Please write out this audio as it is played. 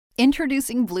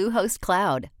Introducing Bluehost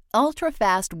Cloud,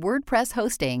 ultra-fast WordPress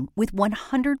hosting with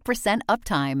 100%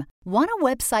 uptime. Want a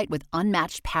website with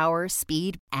unmatched power,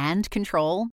 speed, and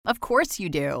control? Of course you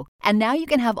do. And now you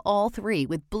can have all three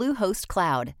with Bluehost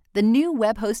Cloud, the new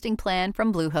web hosting plan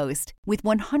from Bluehost. With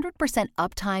 100%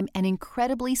 uptime and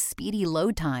incredibly speedy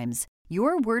load times,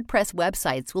 your WordPress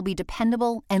websites will be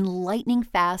dependable and lightning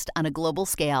fast on a global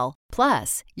scale.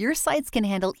 Plus, your sites can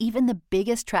handle even the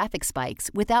biggest traffic spikes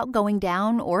without going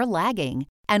down or lagging.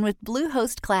 And with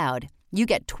Bluehost Cloud, you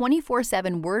get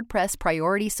 24/7 WordPress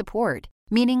priority support,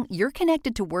 meaning you're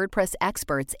connected to WordPress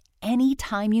experts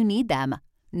anytime you need them.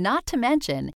 Not to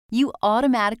mention, you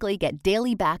automatically get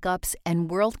daily backups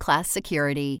and world-class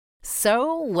security.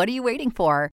 So, what are you waiting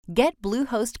for? Get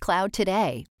Bluehost Cloud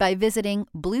today by visiting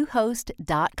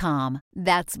Bluehost.com.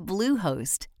 That's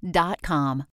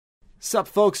Bluehost.com. Sup,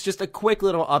 folks? Just a quick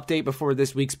little update before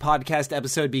this week's podcast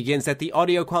episode begins that the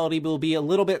audio quality will be a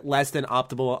little bit less than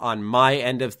optimal on my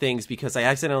end of things because I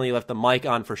accidentally left the mic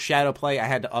on for Shadowplay. I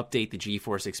had to update the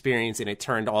GeForce experience and it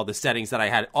turned all the settings that I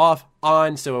had off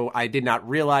on, so I did not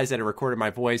realize that it recorded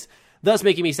my voice, thus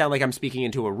making me sound like I'm speaking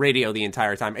into a radio the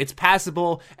entire time. It's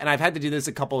passable, and I've had to do this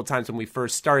a couple of times when we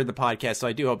first started the podcast, so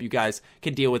I do hope you guys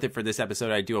can deal with it for this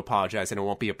episode. I do apologize, and it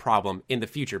won't be a problem in the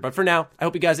future. But for now, I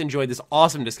hope you guys enjoyed this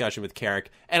awesome discussion with Carrick,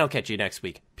 and I'll catch you next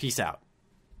week. Peace out.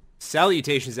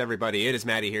 Salutations, everybody. It is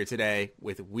Maddie here today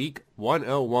with week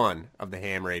 101 of the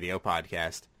Ham Radio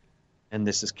podcast. And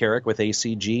this is Carrick with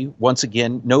ACG. Once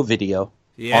again, no video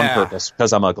on purpose,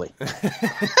 because I'm ugly.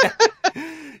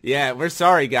 Yeah, we're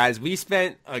sorry, guys. We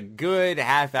spent a good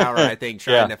half hour, I think,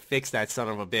 trying to fix that son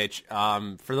of a bitch.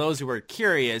 For those who were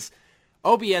curious,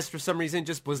 OBS, for some reason,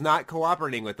 just was not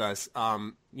cooperating with us.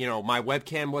 My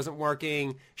webcam wasn't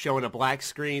working, showing a black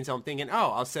screen, so I'm thinking,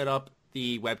 I'll set up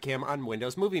the webcam on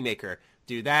Windows Movie Maker.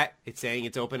 Do that. It's saying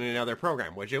it's open in another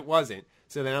program, which it wasn't.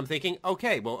 So then I'm thinking,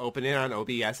 okay, we'll open it on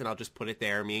OBS, and I'll just put it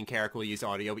there. Me and Carrick will use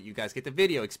audio, but you guys get the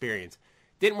video experience.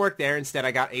 Didn't work there. Instead, I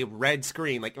got a red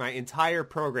screen. Like, my entire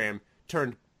program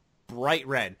turned bright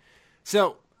red.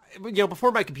 So,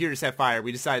 before my computer set fire,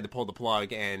 we decided to pull the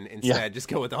plug and instead just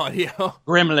go with audio.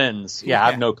 Gremlins. Yeah,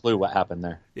 I have no clue what happened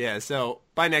there. Yeah, so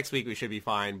by next week, we should be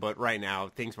fine. But right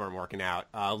now, things weren't working out.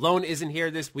 Lone isn't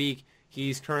here this week.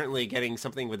 He's currently getting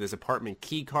something with his apartment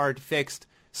key card fixed.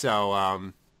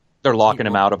 So, they're locking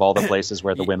him out of all the places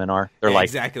where the women are. They're like,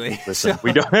 exactly. Listen,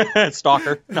 we don't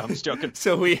stalker. No, I'm just joking.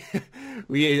 So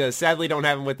we sadly don't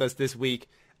have him with us this week.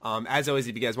 As always,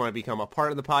 if you guys want to become a part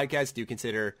of the podcast, do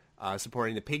consider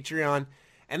supporting the Patreon.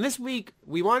 And this week,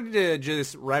 we wanted to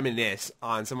just reminisce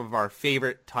on some of our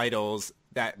favorite titles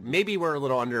that maybe were a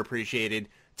little underappreciated,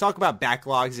 talk about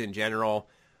backlogs in general.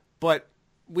 But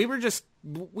we've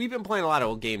been playing a lot of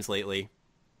old games lately.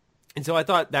 And so I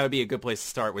thought that would be a good place to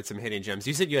start with some hidden gems.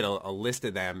 You said you had a list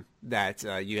of them that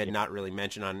you had not really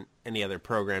mentioned on any other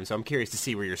program, so I'm curious to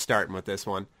see where you're starting with this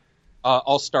one.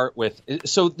 I'll start with,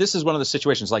 so this is one of the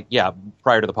situations,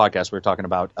 prior to the podcast, we were talking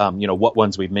about, what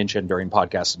ones we've mentioned during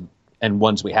podcasts and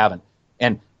ones we haven't.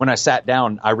 And when I sat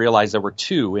down, I realized there were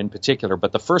two in particular,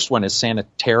 but the first one is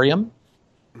Sanitarium.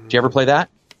 Did you ever play that?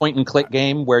 Point and click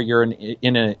game where you're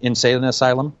in an insane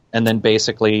asylum, and then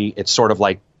basically it's sort of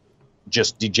like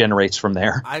just degenerates from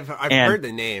there. I've heard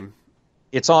the name.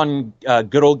 It's on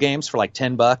Good Old Games for like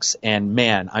 $10, and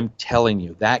man, I'm telling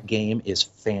you, that game is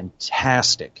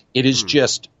fantastic. It is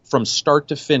just from start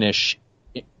to finish,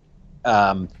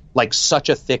 like such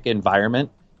a thick environment,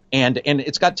 and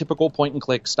it's got typical point and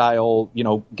click style,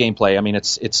 gameplay. I mean,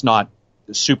 it's not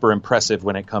super impressive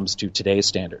when it comes to today's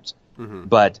standards,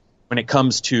 but when it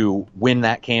comes to when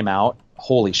that came out,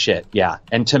 holy shit, yeah.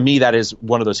 And to me, that is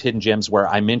one of those hidden gems where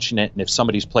I mention it, and if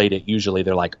somebody's played it, usually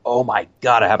they're like, oh my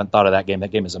God, I haven't thought of that game.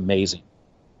 That game is amazing.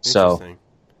 So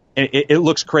it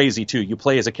looks crazy, too. You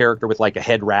play as a character with like a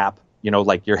head wrap,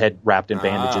 like your head wrapped in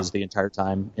bandages the entire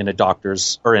time in a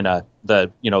doctor's, or in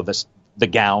the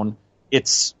gown.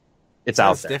 It's out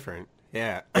there. It's different.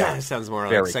 Yeah. It sounds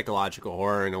more like psychological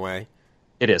horror in a way.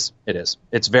 It is.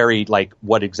 It's very like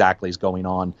what exactly is going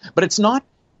on. But it's not,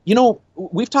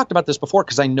 we've talked about this before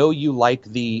because I know you like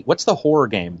what's the horror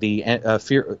game? The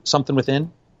Fear Something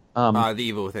Within? The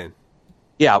Evil Within.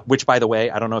 Yeah, which, by the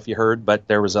way, I don't know if you heard, but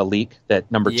there was a leak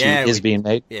that number 2 is being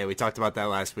made. Yeah, we talked about that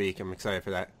last week. I'm excited for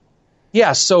that.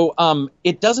 Yeah, so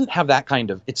it doesn't have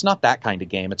it's not that kind of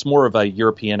game. It's more of a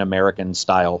European-American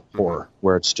style horror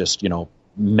where it's just,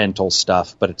 mental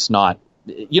stuff, but it's not,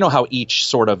 how each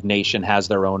sort of nation has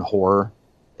their own horror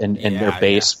and their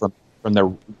base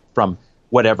from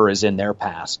whatever is in their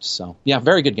past. So, yeah,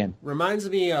 very good game. Reminds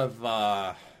me of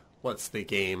what's the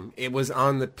game? It was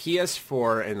on the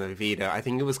PS4 and the Vita. I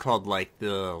think it was called like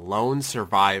The Lone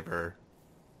Survivor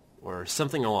or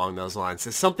something along those lines.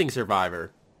 It's something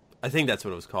Survivor. I think that's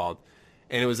what it was called.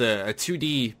 And it was a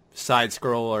 2D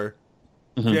side-scroller,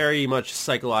 very much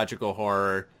psychological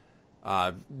horror,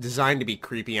 designed to be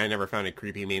creepy. I never found it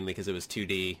creepy mainly because it was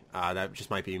 2D. That just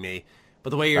might be me. But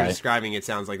the way you're describing it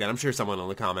sounds like that. I'm sure someone in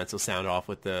the comments will sound off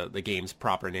with the game's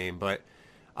proper name, but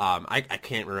I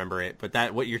can't remember it. But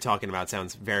that what you're talking about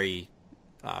sounds very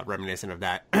reminiscent of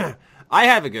that. I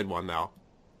have a good one, though.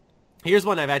 Here's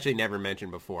one I've actually never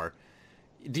mentioned before.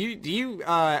 Do you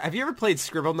have you ever played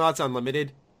Scribblenauts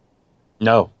Unlimited?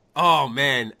 No. Oh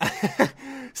man.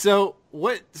 So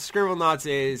what Scribblenauts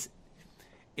is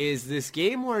this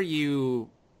game where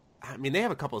they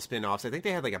have a couple of spin-offs. I think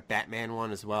they had like a Batman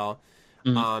one as well.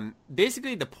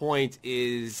 Basically the point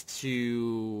is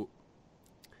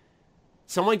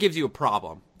someone gives you a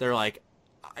problem. They're like,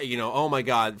 oh my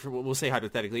God, we'll say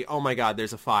hypothetically, oh my God,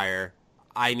 there's a fire.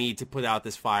 I need to put out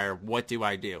this fire. What do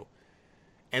I do?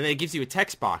 And then it gives you a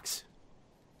text box.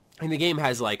 And the game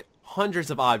has like hundreds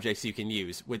of objects you can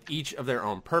use with each of their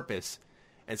own purpose.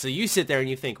 And so you sit there and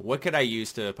you think, what could I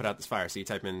use to put out this fire? So you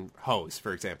type in hose,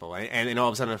 for example, and then all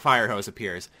of a sudden a fire hose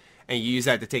appears, and you use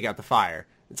that to take out the fire.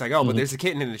 It's like, but there's a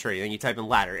kitten in the tree. Then you type in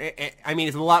ladder.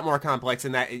 It's a lot more complex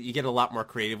than that. You get a lot more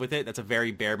creative with it. That's a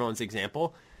very bare bones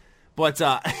example. But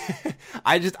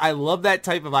I love that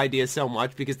type of idea so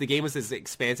much because the game is as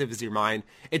expansive as your mind.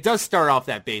 It does start off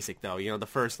that basic, though. The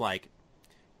first,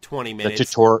 20 minutes.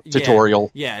 The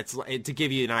tutorial. Yeah, it's to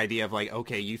give you an idea of,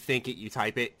 okay, you think it, you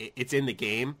type it, it's in the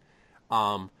game.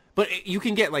 But you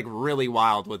can get, really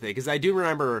wild with it. Because I do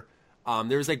remember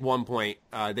there was, one point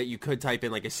that you could type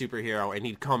in, a superhero, and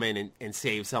he'd come in and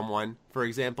save someone, for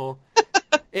example.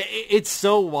 It's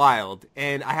so wild,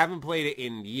 and I haven't played it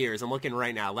in years. I'm looking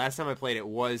right now. Last time I played it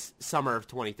was summer of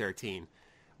 2013.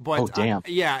 But, oh, damn.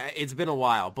 It's been a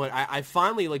while. But I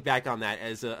finally look back on that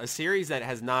as a series that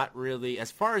has not really,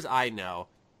 as far as I know,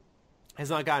 has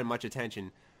not gotten much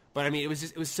attention. But, it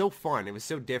was so fun. It was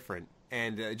so different.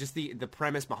 And just the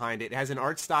premise behind it. It has an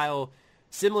art style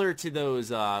similar to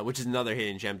those, which is another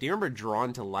hidden gem. Do you remember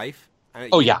Drawn to Life?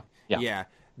 Yeah.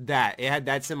 That it had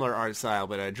that similar art style,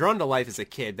 but Drawn to Life as a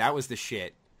kid, that was the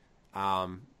shit.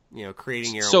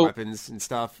 Creating your own weapons and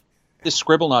stuff. This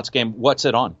Scribblenauts game, what's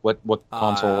it on? What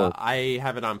console? I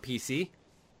have it on PC.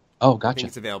 Oh, gotcha. I think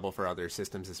it's available for other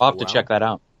systems as well. I'll have to check that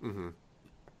out. Mm-hmm.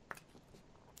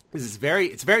 This is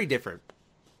it's very different,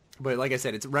 but like I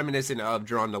said, it's reminiscent of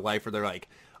Drawn to Life, where they're like,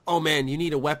 oh man, you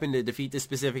need a weapon to defeat this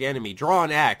specific enemy. Draw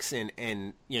an X,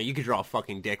 and you could draw a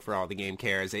fucking dick for all the game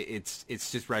cares. It's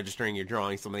just registering you're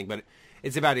drawing something, but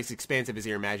it's about as expansive as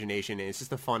your imagination, and it's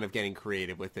just the fun of getting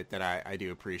creative with it that I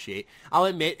do appreciate. I'll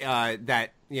admit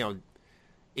that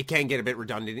it can get a bit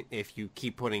redundant if you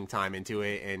keep putting time into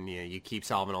it, and you keep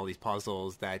solving all these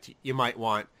puzzles that you might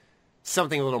want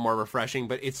something a little more refreshing,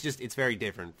 but it's very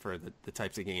different for the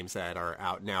types of games that are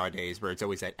out nowadays, where it's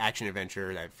always that action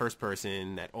adventure, that first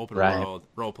person, that open world,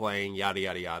 role playing, yada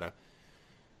yada yada.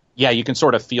 Yeah, you can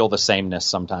sort of feel the sameness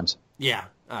sometimes. Yeah,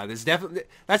 that's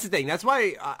the thing. That's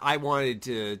why I wanted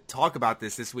to talk about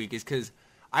this week, is because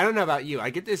I don't know about you, I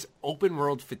get this open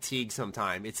world fatigue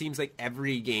sometime. It seems like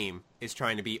every game is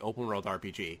trying to be open world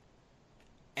RPG.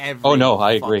 I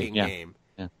agree. Game.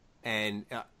 Yeah. And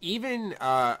even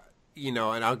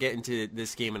and I'll get into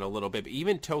this game in a little bit, but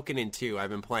even Token 2, I've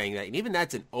been playing that, and even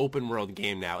that's an open world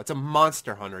game now. It's a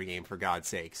Monster Hunter game, for God's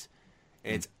sakes.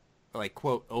 And it's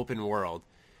quote open world.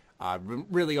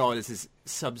 Really all it is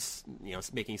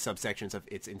making subsections of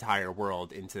its entire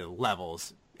world into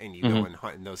levels, and you go and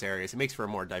hunt in those areas. It makes for a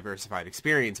more diversified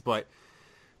experience, but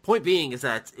point being is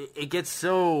that it gets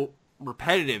so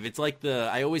repetitive. It's like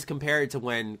I always compare it to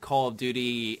when Call of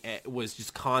Duty was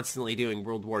just constantly doing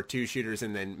World War II shooters,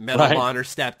 and then Medal of Honor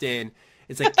stepped in.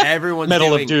 It's like everyone's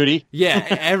Medal of Duty. Yeah,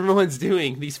 everyone's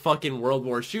doing these fucking World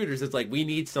War shooters. It's like, we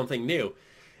need something new.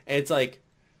 And it's like,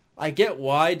 I get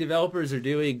why developers are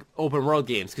doing open world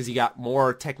games, because you got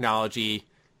more technology,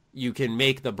 you can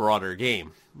make the broader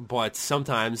game. But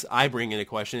sometimes I bring in a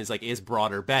question, is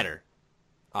broader better?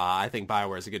 I think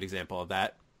BioWare is a good example of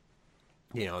that.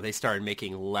 They started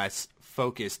making less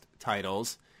focused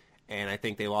titles, and I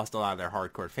think they lost a lot of their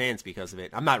hardcore fans because of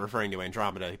it. I'm not referring to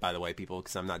Andromeda, by the way, people,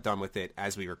 because I'm not done with it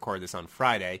as we record this on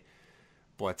Friday.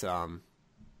 But, I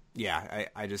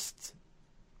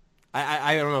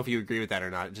don't know if you agree with that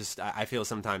or not. I feel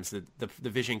sometimes that the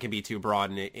vision can be too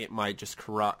broad, and it might just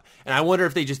corrupt. And I wonder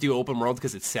if they just do open world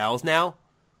because it sells now,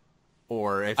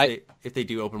 or if they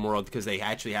do open world because they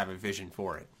actually have a vision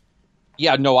for it.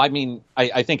 Yeah, no, I mean,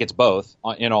 I think it's both,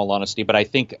 in all honesty. But I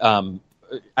think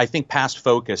past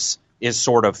focus is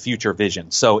sort of future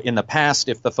vision. So in the past,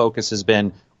 if the focus has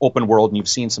been open world and you've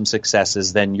seen some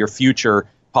successes, then your future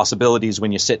possibilities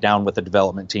when you sit down with the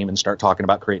development team and start talking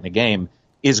about creating a game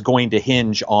is going to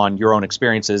hinge on your own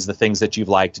experiences, the things that you've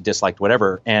liked, disliked,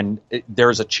 whatever. And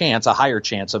there's a higher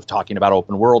chance of talking about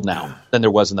open world now than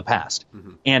there was in the past.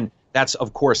 Mm-hmm. And that's,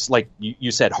 of course, like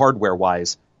you said,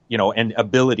 hardware-wise, and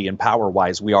ability and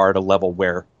power-wise, we are at a level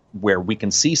where we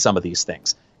can see some of these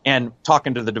things. And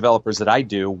talking to the developers that I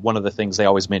do, one of the things they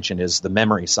always mention is the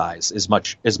memory size is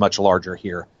much larger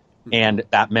here. And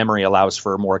that memory allows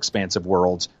for more expansive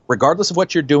worlds, regardless of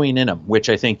what you're doing in them, which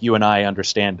I think you and I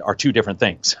understand are two different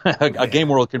things. A game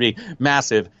world can be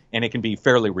massive, and it can be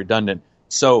fairly redundant.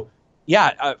 So,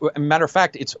 yeah, matter of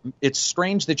fact, it's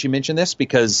strange that you mention this,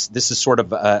 because this is sort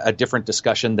of a different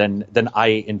discussion than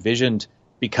I envisioned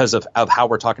because of how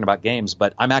we're talking about games.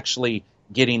 But I'm actually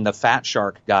getting the Fat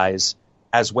Shark guys,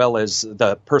 as well as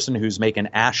the person who's making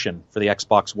Ashen for the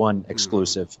Xbox One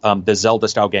exclusive, the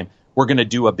Zelda-style game. We're going to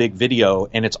do a big video,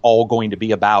 and it's all going to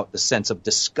be about the sense of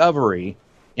discovery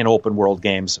in open world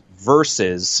games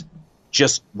versus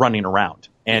just running around.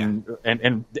 And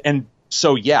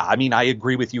so, yeah, I mean, I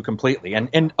agree with you completely.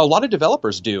 And a lot of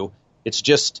developers do. It's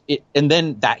just, and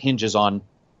then that hinges on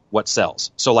what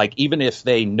sells. So, like, even if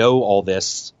they know all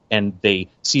this and they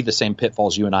see the same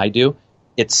pitfalls you and I do,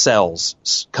 it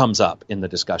comes up in the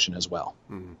discussion as well.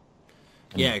 Mm-hmm.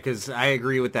 Yeah, because I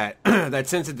agree with that. That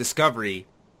sense of discovery,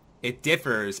 it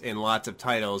differs in lots of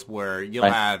titles where you'll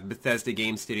have Bethesda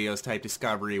Game Studios type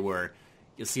discovery where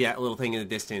you'll see that little thing in the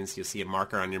distance, you'll see a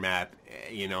marker on your map,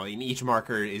 and each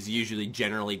marker is usually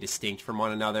generally distinct from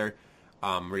one another,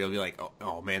 where you'll be like,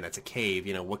 oh man, that's a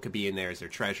cave, what could be in there? Is there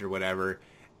treasure, whatever?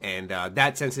 And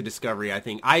that sense of discovery, I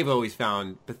think I've always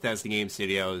found Bethesda Game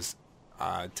Studios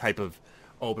type of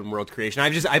open world creation.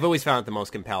 I've always found it the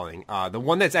most compelling. The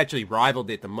one that's actually rivaled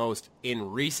it the most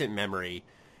in recent memory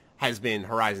has been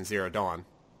Horizon Zero Dawn.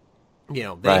 They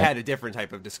had a different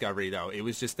type of discovery, though. It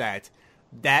was just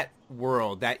that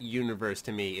world, that universe,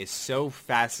 to me, is so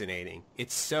fascinating.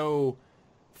 It's so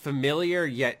familiar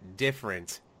yet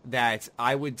different that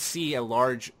I would see a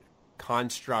large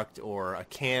construct or a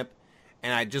camp,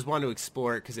 and I just wanted to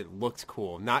explore it because it looked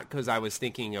cool, not because I was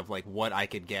thinking of like what I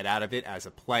could get out of it as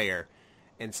a player.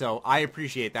 And so I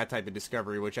appreciate that type of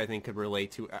discovery, which I think could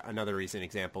relate to another recent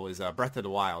example is Breath of the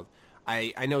Wild.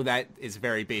 I know that is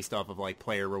very based off of like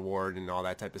player reward and all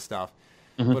that type of stuff.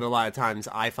 Mm-hmm. But a lot of times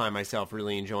I find myself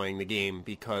really enjoying the game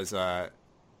because,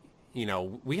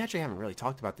 we actually haven't really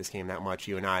talked about this game that much,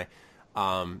 you and I.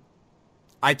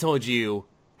 I told you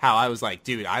how I was like,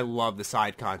 dude, I love the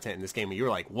side content in this game. And you were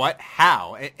like, what?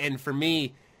 How? And for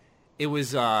me, it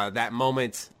was that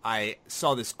moment I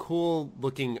saw this cool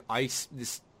looking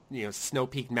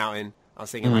snow-peaked mountain. I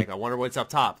was thinking, I wonder what's up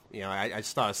top. I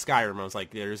just thought of Skyrim. I was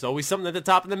like, there's always something at the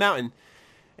top of the mountain.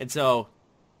 And so,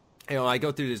 I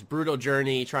go through this brutal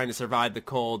journey, trying to survive the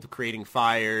cold, creating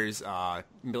fires,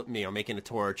 making a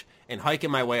torch, and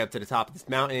hiking my way up to the top of this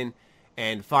mountain,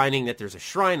 and finding that there's a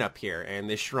shrine up here. And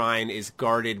this shrine is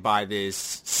guarded by this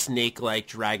snake-like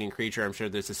dragon creature. I'm sure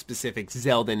there's a specific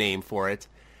Zelda name for it.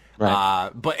 Right.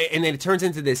 And then it turns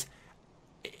into this,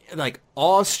 like,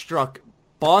 awestruck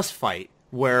boss fight,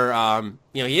 where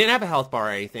he didn't have a health bar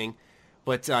or anything,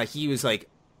 but he was like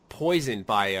poisoned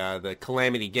by the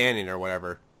Calamity Ganon or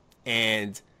whatever,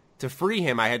 and to free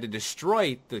him I had to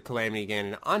destroy the Calamity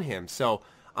Ganon on him. So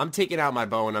I'm taking out my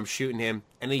bow and I'm shooting him,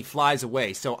 and he flies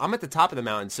away. So I'm at the top of the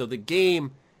mountain. So the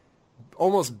game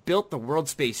almost built the world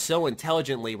space so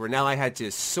intelligently where now I had to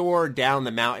soar down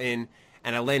the mountain,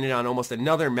 and I landed on almost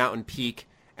another mountain peak,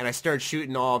 and I started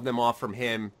shooting all of them off from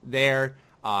him there.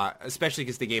 Especially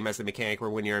because the game has the mechanic where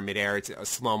when you're in midair, it's a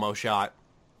slow-mo shot.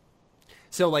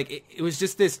 So, like, it was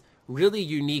just this really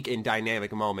unique and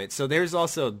dynamic moment. So there's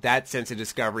also that sense of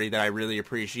discovery that I really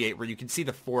appreciate, where you can see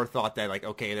the forethought that, like,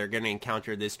 okay, they're going to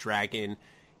encounter this dragon,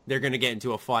 they're going to get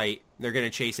into a fight, they're going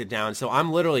to chase it down. So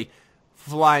I'm literally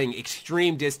flying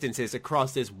extreme distances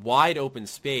across this wide open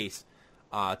space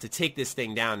to take this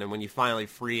thing down. And when you finally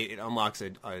free it, it unlocks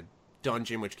a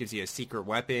dungeon which gives you a secret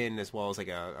weapon, as well as like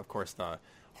of course the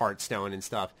Heartstone and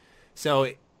stuff. So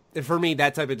for me,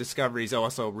 that type of discovery is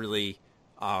also really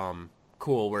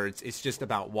cool, where it's just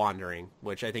about wandering,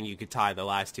 which I think you could tie the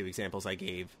last two examples I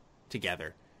gave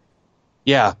together.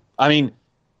 Yeah, I mean,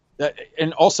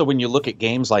 and also when you look at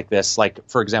games like this, like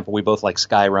for example, we both like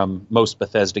Skyrim, most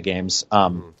Bethesda games,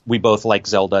 we both like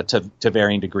Zelda to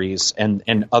varying degrees,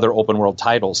 and other open world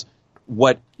titles.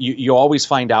 What you always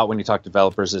find out when you talk to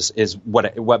developers is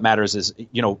what matters is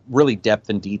really depth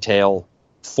and detail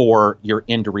for your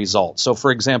end result. So,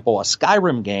 for example, a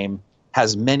Skyrim game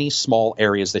has many small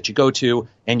areas that you go to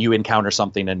and you encounter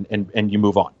something and you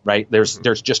move on, right?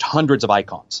 There's just hundreds of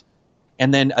icons.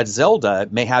 And then a Zelda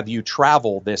may have you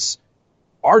travel this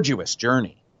arduous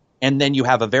journey, and then you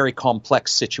have a very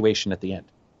complex situation at the end.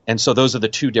 And so those are the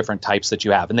two different types that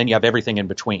you have. And then you have everything in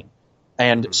between.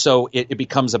 And so it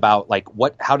becomes about like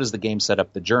how does the game set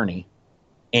up the journey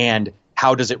and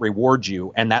how does it reward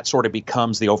you? And that sort of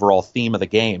becomes the overall theme of the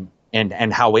game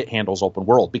and how it handles open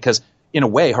world. Because in a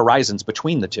way, Horizon's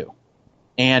between the two.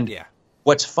 And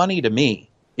what's funny to me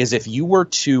is if you were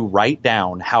to write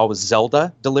down how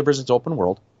Zelda delivers its open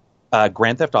world,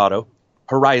 Grand Theft Auto,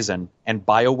 Horizon, and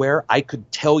BioWare, I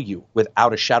could tell you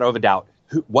without a shadow of a doubt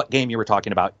what game you were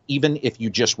talking about, even if you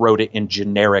just wrote it in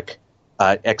generic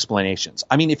explanations.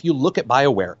 I mean, if you look at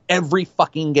BioWare, every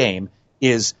fucking game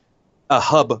is a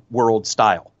hub world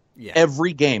style. Yeah.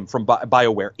 Every game from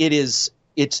BioWare,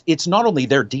 it's not only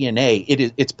their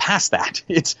DNA, it's past that.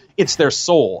 It's their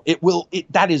soul.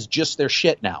 That is just their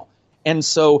shit now. And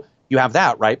so you have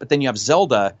that, right? But then you have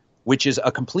Zelda, which is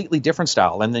a completely different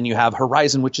style. And then you have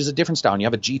Horizon, which is a different style. And you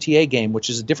have a GTA game, which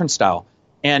is a different style.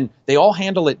 And they all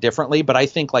handle it differently. But I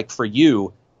think like for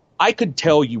you, I could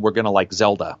tell you were going to like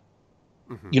Zelda,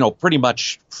 pretty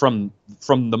much from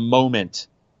the moment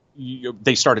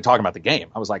they started talking about the game.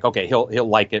 I was like, okay, he'll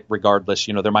like it regardless.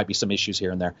 There might be some issues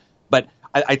here and there. But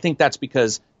I think that's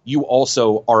because you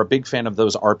also are a big fan of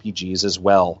those RPGs as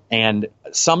well. And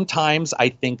sometimes I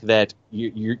think that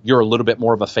you're a little bit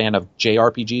more of a fan of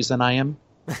JRPGs than I am.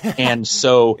 And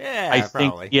so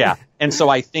And so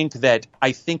I think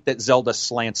that Zelda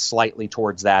slants slightly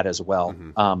towards that as well,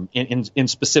 in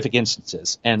specific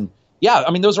instances. And yeah,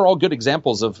 I mean, those are all good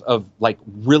examples of like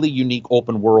really unique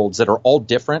open worlds that are all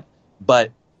different.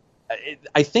 But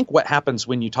I think what happens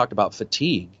when you talked about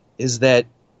fatigue is that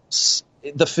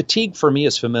the fatigue for me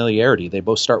is familiarity. They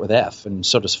both start with F, and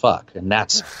so does fuck. And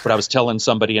that's what I was telling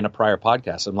somebody in a prior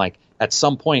podcast. I'm like, at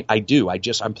some point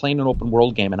I'm playing an open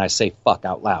world game and I say fuck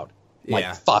out loud.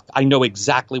 Like, fuck, I know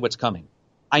exactly what's coming.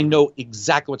 I know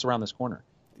exactly what's around this corner.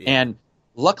 Yeah. And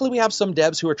luckily we have some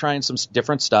devs who are trying some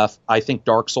different stuff. I think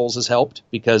Dark Souls has helped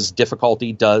because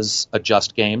difficulty does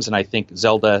adjust games. And I think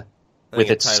Zelda, with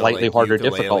its slightly harder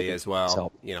difficulty as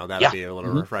well, that'll be a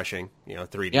little refreshing,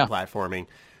 3D platforming.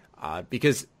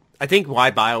 Because I think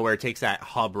why BioWare takes that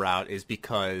hub route is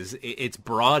because it's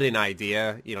broad in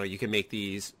idea. You can make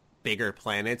these bigger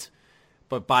planets,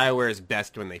 but BioWare is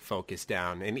best when they focus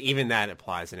down. And even that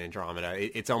applies in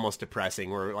Andromeda. It's almost depressing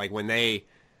where like when they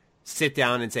sit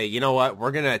down and say, you know what,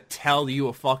 we're going to tell you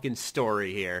a fucking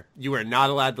story here. You are not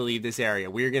allowed to leave this area.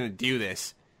 We're going to do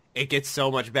this. It gets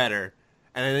so much better.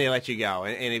 And then they let you go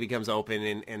and it becomes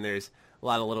open and there's a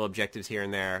lot of little objectives here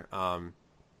and there.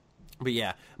 But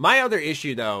yeah, my other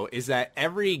issue, though, is that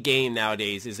every game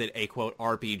nowadays is a quote,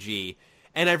 RPG.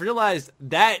 And I've realized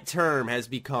that term has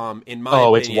become, in my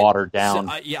opinion... it's watered down.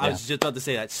 So, I was just about to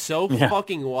say that. So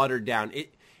fucking watered down.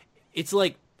 It's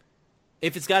like,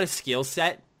 if it's got a skill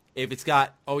set, if it's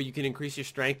got, you can increase your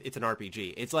strength, it's an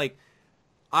RPG. It's like,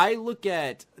 I look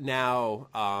at now...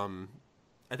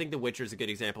 I think The Witcher is a good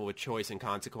example with choice and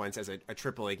consequence as a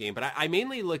AAA game. But I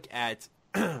mainly look at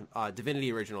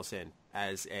Divinity Original Sin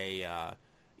as a,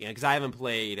 because I haven't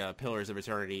played Pillars of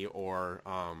Eternity or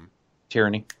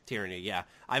Tyranny. Yeah.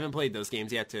 I haven't played those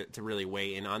games yet to really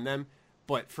weigh in on them.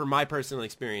 But for my personal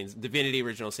experience, Divinity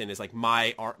Original Sin is like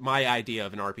my idea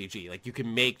of an RPG. Like you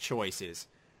can make choices.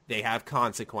 They have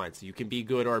consequence. You can be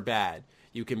good or bad.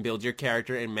 You can build your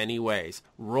character in many ways.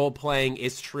 Role-playing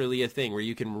is truly a thing where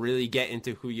you can really get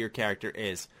into who your character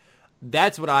is.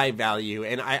 That's what I value.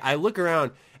 And I look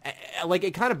around, like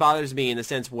it kind of bothers me in the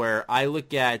sense where I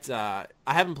look at, I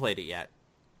haven't played it yet,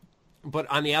 but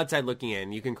on the outside looking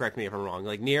in, you can correct me if I'm wrong,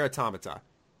 like Nier Automata,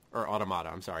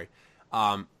 I'm sorry.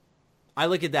 I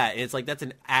look at that and it's like, that's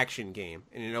an action game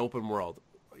in an open world.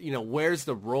 Where's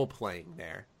the role-playing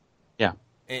there? Yeah.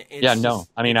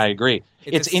 I mean, I agree.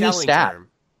 It's any stat. Term.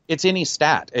 It's any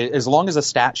stat. As long as a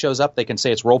stat shows up, they can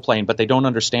say it's role-playing, but they don't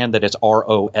understand that it's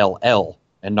ROLL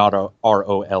and not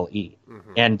ROLE.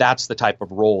 Mm-hmm. And that's the type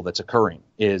of role that's occurring.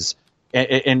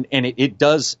 It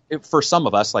does, for some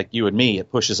of us, like you and me,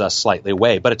 it pushes us slightly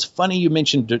away. But it's funny you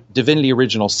mentioned Divinity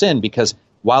Original Sin, because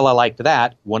while I liked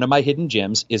that, one of my hidden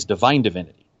gems is Divine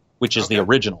Divinity, which is the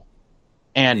original.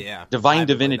 And Divine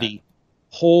Divinity...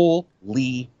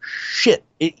 Holy shit.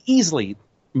 It easily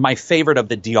my favorite of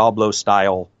the Diablo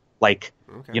style,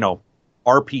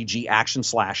 RPG action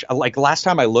slash. Like last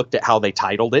time I looked at how they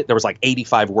titled it, there was like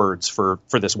 85 words for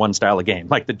this one style of game.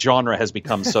 Like the genre has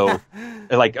become so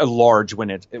like large when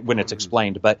it's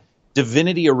explained. But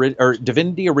Divinity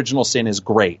Original Sin is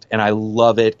great, and I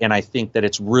love it, and I think that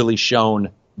it's really shown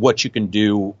what you can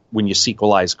do when you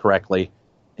sequelize correctly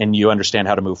and you understand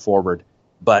how to move forward.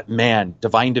 But man,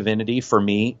 Divine Divinity for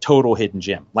me, total hidden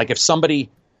gem. Like if somebody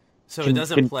it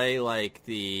doesn't play like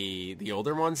the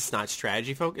older ones. It's not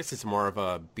strategy focused. It's more of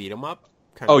a beat 'em up.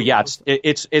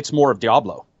 It's more of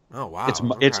Diablo. Oh wow,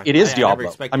 it is Diablo. I never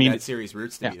expected that series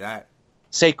roots to be that.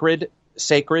 Sacred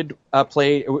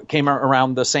play came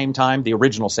around the same time, the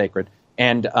original Sacred,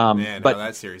 and but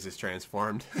that series is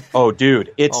transformed. Oh,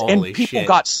 dude, and people shit.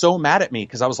 got so mad at me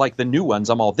because I was like, the new ones,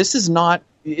 it's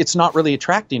not really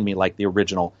attracting me like the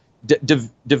original.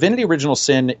 Divinity Original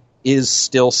Sin is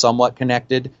still somewhat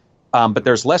connected, but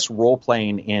there's less role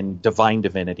playing in Divine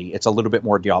Divinity. It's a little bit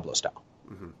more Diablo style,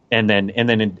 and then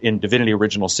in Divinity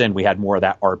Original Sin we had more of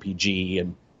that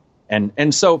RPG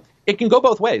and so. It can go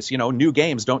both ways. New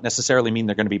games don't necessarily mean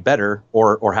they're going to be better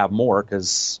or have more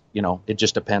because, it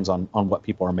just depends on what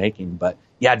people are making. But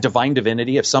yeah, Divine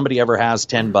Divinity, if somebody ever has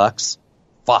 $10,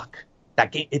 fuck.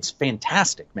 That game, it's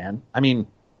fantastic, man. I mean,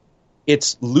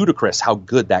 it's ludicrous how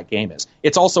good that game is.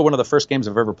 It's also one of the first games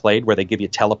I've ever played where they give you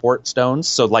teleport stones.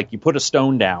 So like you put a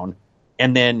stone down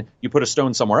and then you put a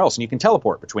stone somewhere else and you can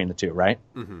teleport between the two, right?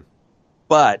 Mm-hmm.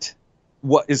 But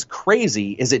what is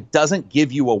crazy is it doesn't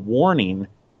give you a warning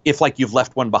if like you've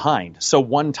left one behind. So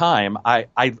one time I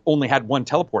only had one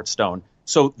teleport stone.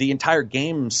 So the entire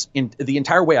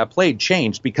way I played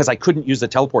changed because I couldn't use the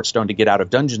teleport stone to get out of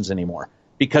dungeons anymore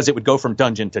because it would go from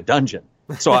dungeon to dungeon.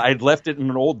 So I'd left it in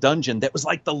an old dungeon that was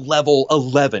like the level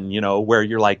 11, where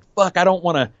you're like, fuck, I don't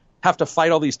want to have to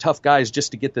fight all these tough guys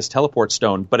just to get this teleport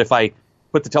stone. But if I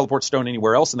put the teleport stone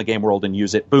anywhere else in the game world and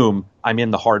use it, boom, I'm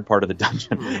in the hard part of the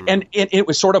dungeon. Mm. And it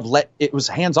was sort of it was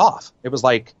hands off. It was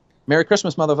like, Merry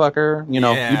Christmas, motherfucker.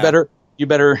 You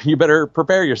better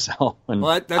prepare yourself. And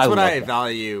well, that's what I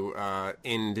value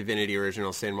in Divinity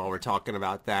Original Sin while we're talking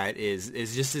about that is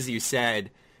just as you said,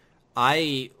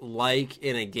 I like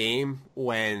in a game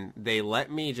when they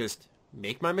let me just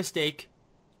make my mistake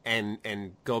and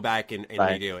go back and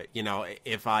right. redo it.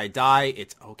 If I die,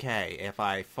 it's okay. If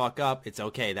I fuck up, it's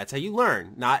okay. That's how you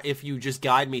learn. Not if you just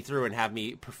guide me through and have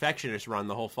me perfectionist run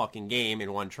the whole fucking game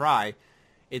in one try.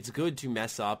 It's good to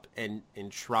mess up and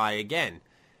try again.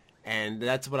 And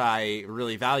that's what I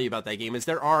really value about that game is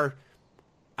there are,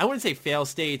 I wouldn't say fail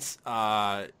states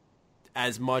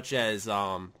as much as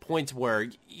points where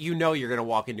you're going to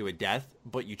walk into a death,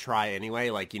 but you try anyway.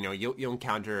 Like, you'll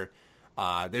encounter,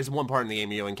 there's one part in the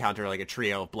game you'll encounter like a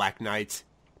trio of Black Knights.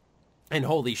 And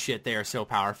holy shit, they are so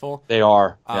powerful. They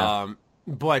are. Yeah.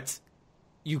 But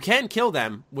you can kill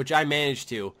them, which I managed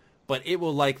to. But it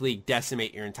will likely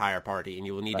decimate your entire party, and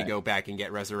you will need to go back and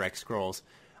get Resurrect Scrolls.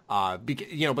 But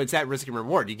it's that risk and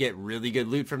reward. You get really good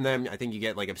loot from them. I think you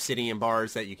get like obsidian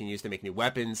bars that you can use to make new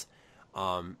weapons.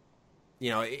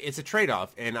 It's a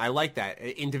trade-off, and I like that.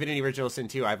 In Divinity Original Sin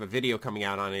 2, I have a video coming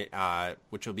out on it,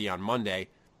 which will be on Monday,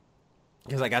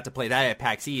 because I got to play that at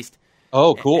PAX East.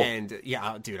 Oh, cool. And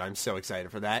yeah, dude, I'm so excited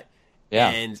for that. Yeah.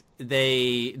 And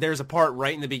there's a part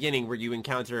right in the beginning where you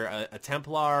encounter a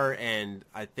Templar and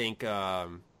I think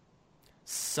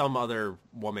some other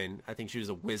woman. I think she was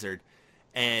a wizard.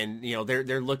 And,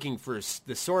 they're looking for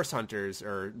the Source Hunters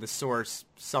or the Source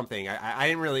something.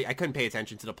 I couldn't pay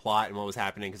attention to the plot and what was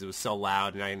happening because it was so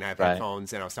loud and I didn't have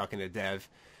headphones and I was talking to Dev.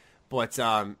 But,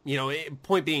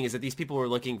 point being is that these people were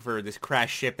looking for this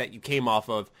crashed ship that you came off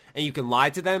of and you can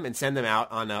lie to them and send them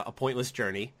out on a pointless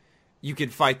journey. You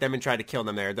could fight them and try to kill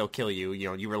them there. They'll kill you.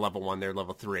 You were level 1, they're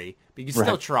level 3. But you can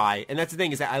still try. And that's the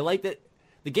thing is that I like that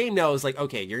the game knows, like,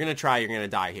 okay, you're going to try, you're going to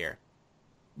die here.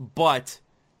 But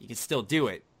you can still do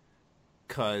it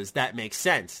because that makes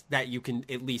sense. That you can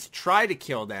at least try to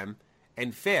kill them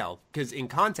and fail. Because in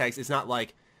context, it's not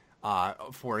like,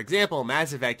 for example,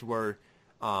 Mass Effect where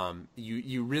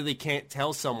you really can't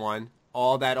tell someone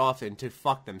all that often to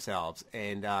fuck themselves.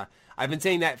 And I've been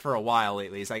saying that for a while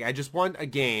lately. It's like I just want a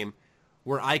game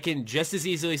where I can just as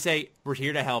easily say, we're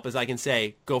here to help, as I can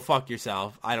say, go fuck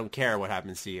yourself. I don't care what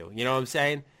happens to you. You know what I'm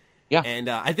saying? Yeah. And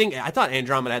I thought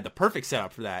Andromeda had the perfect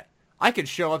setup for that. I could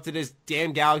show up to this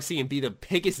damn galaxy and be the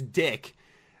biggest dick,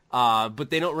 but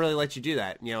they don't really let you do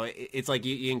that. It's like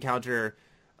you encounter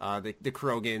the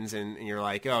Krogans and you're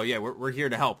like, oh yeah, we're here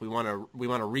to help. We want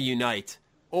to reunite.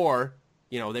 Or,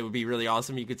 they would be really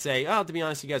awesome. You could say, oh, to be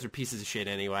honest, you guys are pieces of shit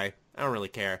anyway. I don't really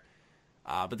care.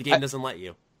 But the game doesn't let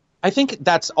you. I think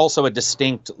that's also a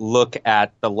distinct look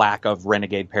at the lack of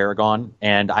Renegade Paragon,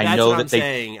 and I that's know what that I'm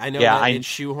saying. I know that it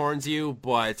shoehorns you,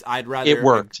 but I'd rather it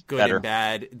worked good better. and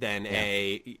bad than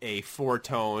a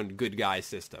four-tone good guy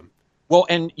system. Well,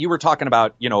 and you were talking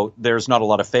about, there's not a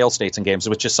lot of fail states in games,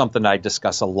 which is something I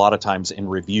discuss a lot of times in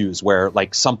reviews where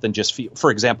like something just,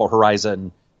 for example,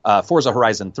 Forza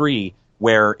Horizon 3,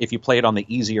 where if you play it on the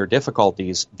easier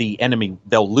difficulties, the enemy,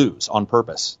 they'll lose on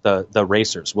purpose. The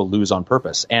racers will lose on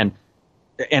purpose. And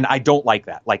I don't like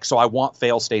that. Like, so I want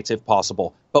fail states if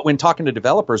possible. But when talking to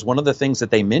developers, one of the things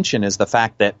that they mention is the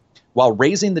fact that while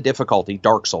raising the difficulty,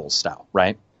 Dark Souls style,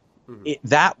 right?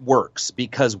 That works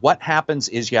because what happens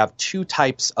is you have two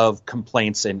types of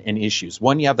complaints and issues.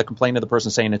 One, you have the complaint of the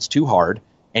person saying it's too hard,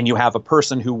 and you have a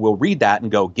person who will read that and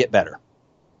go, get better.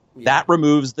 Yeah. That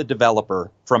removes the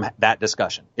developer from that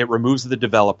discussion. It removes the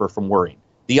developer from worrying.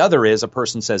 The other is a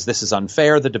person says this is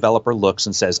unfair. The developer looks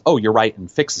and says, oh, you're right, and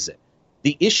fixes it.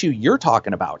 The issue you're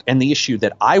talking about and the issue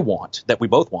that I want, that we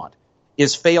both want,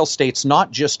 is fail states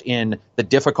not just in the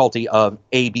difficulty of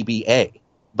ABBA,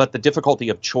 but the difficulty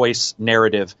of choice,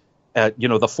 narrative,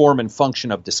 the form and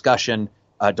function of discussion,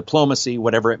 diplomacy,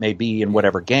 whatever it may be in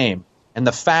whatever game. And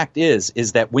the fact is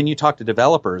that when you talk to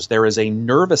developers, there is a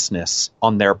nervousness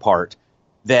on their part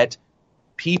that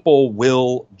people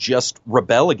will just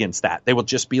rebel against that. They will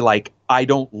just be like, I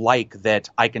don't like that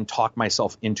I can talk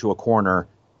myself into a corner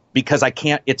because I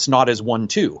can't, it's not as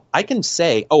 1-2. I can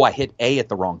say, oh, I hit A at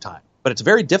the wrong time. But it's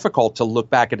very difficult to look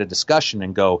back at a discussion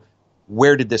and go,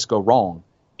 where did this go wrong?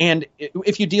 And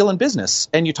if you deal in business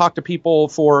and you talk to people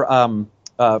for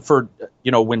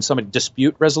when somebody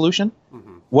dispute resolution,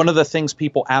 one of the things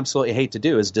people absolutely hate to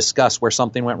do is discuss where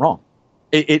something went wrong.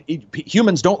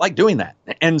 Humans don't like doing that.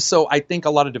 And so I think a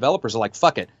lot of developers are like,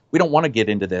 fuck it. We don't want to get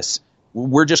into this.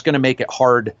 We're just going to make it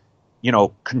hard,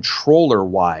 controller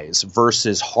wise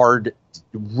versus hard,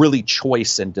 really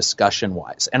choice and discussion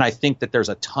wise. And I think that there's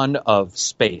a ton of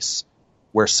space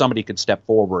where somebody could step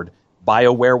forward.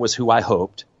 BioWare was who I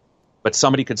hoped. But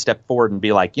somebody could step forward and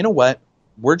be like, you know what?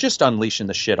 We're just unleashing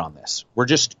the shit on this. We're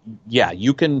just,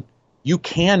 you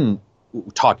can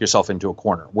talk yourself into a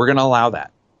corner. We're going to allow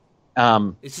that.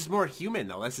 It's just more human,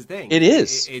 though. That's the thing. It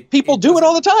is. People do it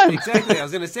all the time. Exactly. I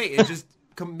was going to say, it just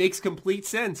makes complete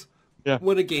sense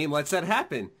when a game lets that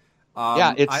happen.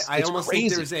 It's I almost crazy.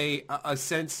 think there's a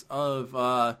sense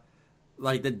of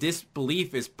like the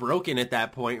disbelief is broken at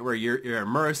that point where you're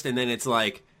immersed, and then it's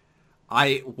like,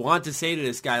 I want to say to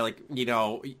this guy, like,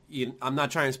 I'm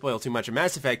not trying to spoil too much of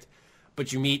Mass Effect,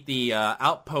 but you meet the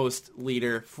outpost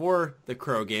leader for the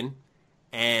Krogan,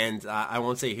 and I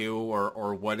won't say who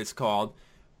or what it's called,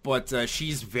 but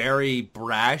she's very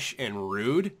brash and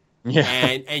rude,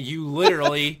 and you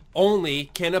literally only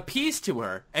can appease to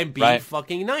her and be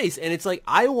fucking nice. And it's like,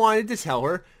 I wanted to tell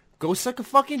her, go suck a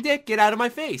fucking dick, get out of my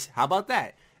face. How about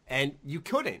that? And you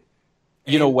couldn't.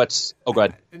 Oh, go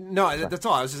ahead. No, that's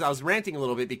all. I was ranting a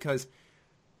little bit because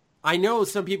I know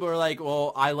some people are like,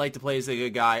 well, I like to play as a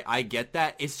good guy. I get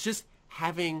that. It's just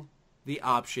having the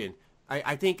option.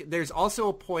 I think there's also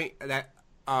a point that,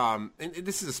 and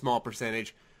this is a small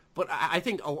percentage, but I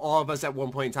think all of us at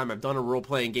one point in time have done a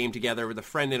role-playing game together with a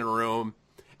friend in a room,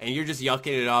 and you're just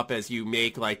yucking it up as you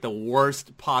make like the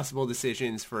worst possible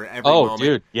decisions for every moment. Oh,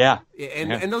 dude, yeah.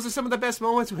 And those are some of the best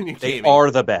moments when you're gaming. They are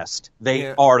the best.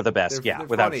 They are the best, they're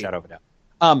without a shadow of a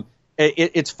doubt.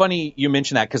 It's funny you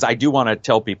mention that because I do want to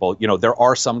tell people, there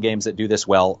are some games that do this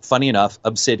well. Funny enough,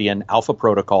 Obsidian, Alpha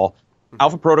Protocol.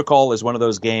 Alpha Protocol is one of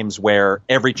those games where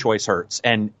every choice hurts,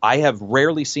 and I have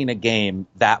rarely seen a game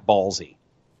that ballsy.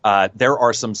 There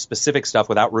are some specific stuff,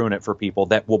 without ruining it for people,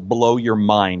 that will blow your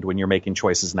mind when you're making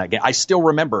choices in that game. I still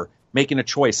remember making a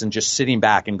choice and just sitting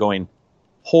back and going,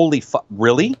 holy fuck,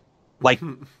 really? Like,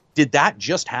 did that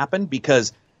just happen?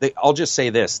 Because I'll just say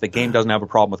this, the game doesn't have a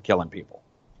problem with killing people.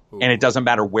 And it doesn't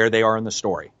matter where they are in the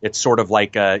story. It's sort of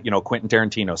like a, Quentin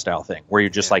Tarantino style thing, where you're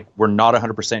just like, we're not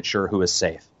 100% sure who is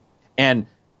safe. And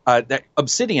that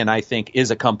Obsidian, I think,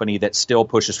 is a company that still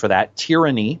pushes for that.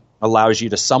 Tyranny allows you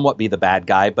to somewhat be the bad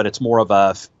guy, but it's more of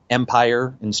a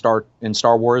Empire in Star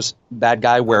Wars bad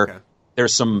guy, where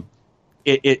there's some.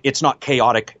 It's not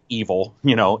chaotic evil,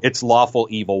 it's lawful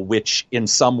evil, which in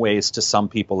some ways to some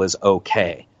people is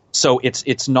okay. So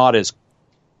it's not as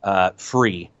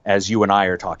free as you and I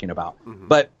are talking about,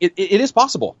 but it is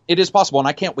possible. It is possible, and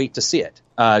I can't wait to see it.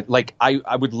 Like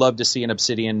I would love to see an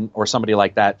Obsidian or somebody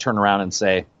like that turn around and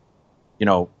say, you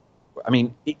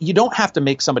don't have to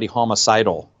make somebody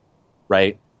homicidal,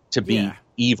 right, to be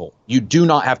evil. You do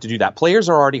not have to do that. Players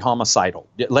are already homicidal.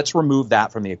 Let's remove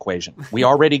that from the equation. We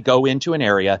already go into an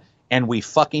area and we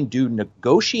fucking do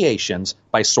negotiations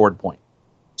by sword point.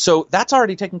 So that's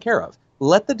already taken care of.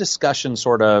 Let the discussion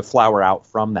sort of flower out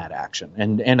from that action.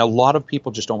 And a lot of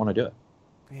people just don't want to do it.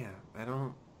 Yeah,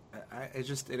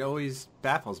 it always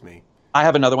baffles me. I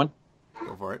have another one.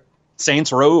 Go for it.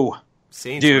 Saints Row.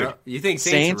 Saints Dude, Row? You think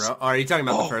Saints Row? Are you talking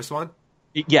about the first one?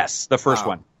 Yes, the first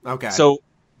one. Okay. So,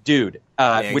 dude,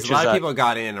 which a lot of people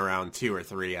got in around 2 or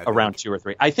 3. Around 2 or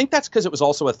 3. I think that's because it was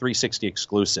also a 360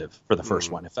 exclusive for the first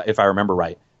one, if I remember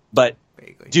right. But,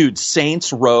 vaguely. Dude,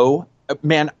 Saints Row,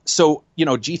 man, so,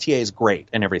 GTA is great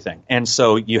and everything. And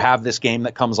so you have this game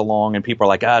that comes along and people are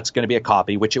like, it's going to be a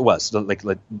copy, which it was. Like,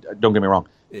 don't get me wrong.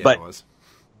 Yeah, but, it was.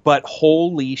 But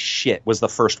holy shit was the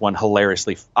first one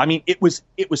hilariously. I mean, it was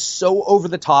so over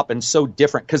the top and so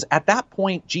different because at that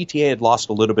point GTA had lost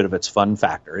a little bit of its fun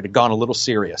factor. It had gone a little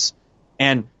serious,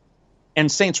 and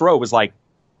Saints Row was like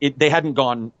they hadn't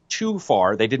gone too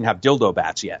far. They didn't have dildo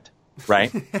bats yet,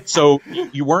 right? So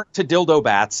you weren't to dildo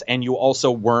bats, and you also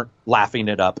weren't laughing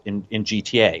it up in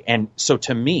GTA. And so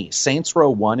to me, Saints Row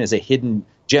 1 is a hidden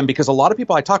gem because a lot of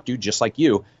people I talked to, just like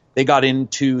you, they got in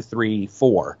 2, 3,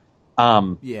 4.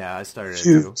 Yeah, I started it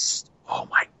too. Oh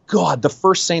my God, the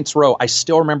first Saints Row, I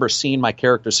still remember seeing my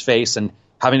character's face and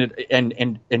having it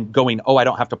and going, I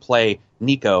don't have to play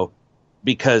Nico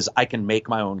because I can make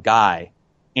my own guy.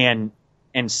 And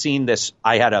seeing this,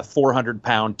 I had a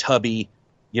 400-pound tubby,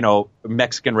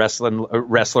 Mexican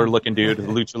wrestler looking dude with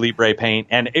Lucha Libre paint,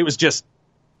 and it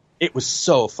was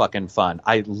so fucking fun.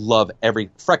 I love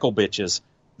every freckle bitches,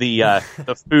 the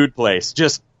food place,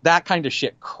 just that kind of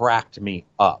shit cracked me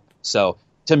up. So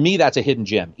to me, that's a hidden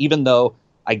gem, even though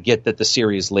I get that the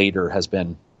series later has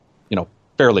been,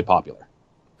 fairly popular.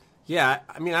 Yeah,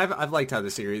 I mean, I've liked how the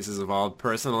series has evolved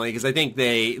personally because I think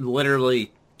they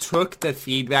literally took the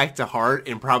feedback to heart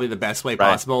in probably the best way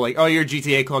possible. Like, you're a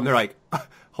GTA clone. They're like,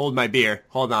 hold my beer.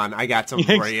 Hold on, I got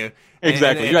something for you.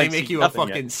 Exactly. And they make you a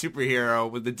fucking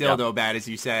superhero with the dildo bat, as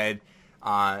you said.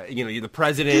 You're the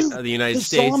president of the United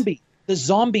States. The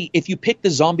zombie, if you pick the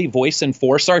zombie voice in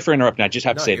 4, sorry for interrupting, I just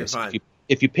have to say this.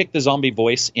 If you pick the zombie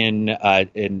voice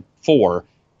in 4,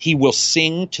 he will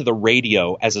sing to the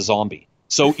radio as a zombie.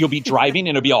 So you'll be driving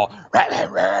and it'll be all,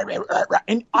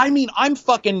 and I mean, I'm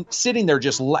fucking sitting there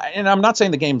and I'm not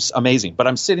saying the game's amazing, but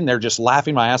I'm sitting there just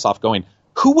laughing my ass off going,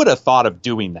 who would have thought of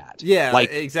doing that? Yeah,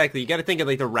 exactly. You got to think of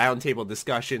the roundtable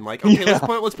discussion. Like, okay,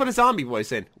 let's put a zombie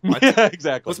voice in. What? Yeah,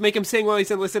 exactly. Let's make him sing while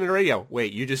he's listening to the radio.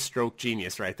 Wait, you just stroked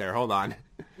genius right there. Hold on.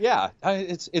 Yeah,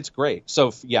 it's great.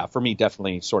 So for me,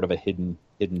 definitely sort of a hidden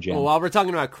gem. Well, while we're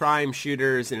talking about crime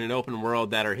shooters in an open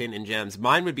world that are hidden gems,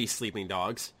 mine would be Sleeping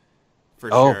Dogs, for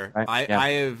sure. Right.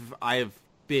 I have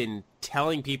been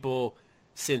telling people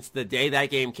since the day that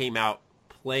game came out,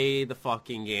 play the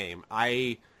fucking game.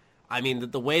 I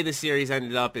mean, the way the series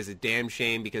ended up is a damn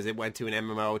shame because it went to an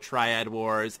MMO, Triad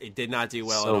Wars. It did not do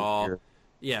well at all. Weird.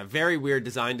 Yeah, very weird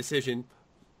design decision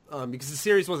because the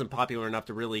series wasn't popular enough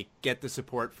to really get the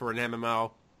support for an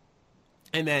MMO.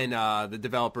 And then the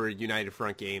developer United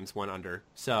Front Games went under.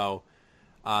 So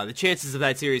the chances of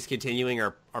that series continuing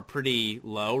are pretty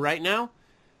low right now.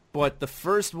 But the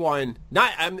first one,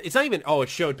 it's not even, it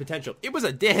showed potential. It was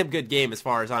a damn good game as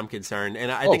far as I'm concerned. And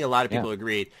I think a lot of people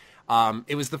agreed.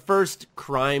 It was the first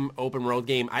crime open world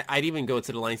game. I'd even go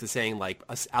to the length of saying, like,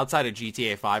 outside of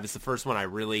GTA 5, it's the first one I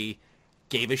really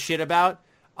gave a shit about.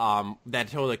 That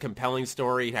told a compelling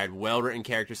story. It had well-written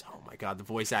characters. Oh, my God, the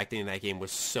voice acting in that game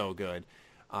was so good.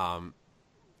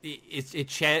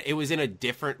 It was in a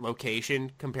different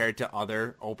location compared to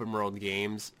other open world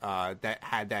games that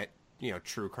had that,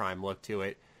 true crime look to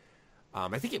it.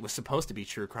 I think it was supposed to be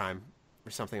true crime or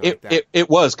something like that. It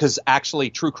was, because actually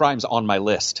True Crime's on my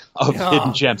list of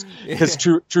hidden gems. Because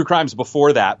True Crime's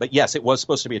before that. But yes, it was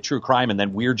supposed to be a true crime, and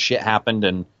then weird shit happened,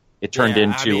 and it turned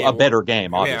into a better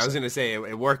game, obviously. Yeah, I was going to say,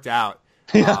 it worked out.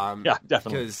 Yeah,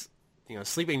 definitely. Because,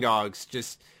 Sleeping Dogs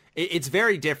just... It's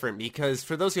very different, because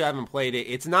for those who haven't played it,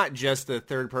 it's not just the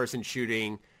third-person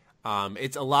shooting.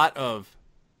 It's a lot of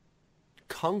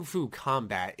kung fu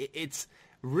combat. It's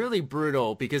really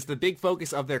brutal because the big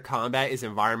focus of their combat is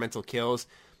environmental kills.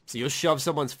 So you'll shove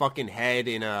someone's fucking head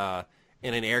in an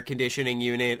air conditioning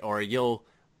unit, or you'll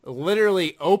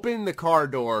literally open the car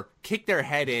door, kick their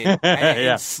head in,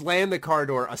 and slam the car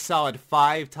door a solid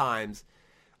 5 times,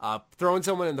 throwing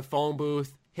someone in the phone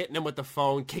booth, hitting them with the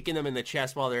phone, kicking them in the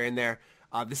chest while they're in there.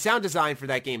 The sound design for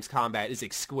that game's combat is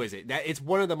exquisite. It's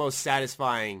one of the most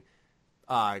satisfying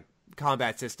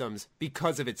combat systems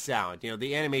because of its sound.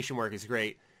 The animation work is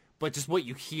great, but just what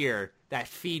you hear, that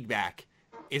feedback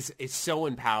is so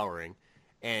empowering.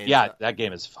 And that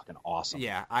game is fucking awesome.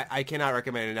 Yeah, I cannot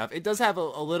recommend it enough. It does have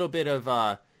a little bit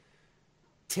of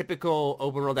typical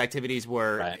open world activities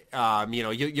where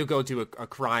you'll go to a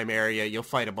crime area, you'll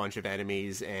fight a bunch of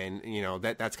enemies, and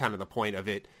that's kind of the point of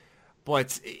it.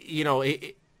 But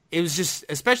it was just,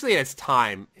 especially at its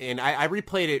time, and I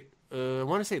replayed it. I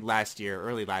want to say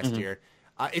early last year.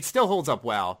 It still holds up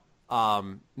well.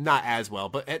 not as well,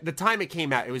 but at the time it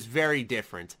came out, it was very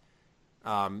different.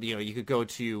 You could go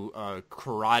to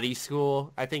karate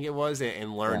school, I think it was,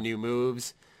 and learn new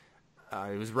moves.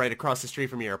 It was right across the street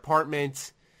from your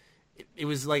apartment. It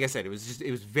was, like I said, it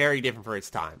was very different for its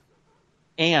time.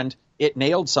 And it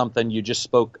nailed something. You just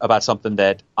spoke about something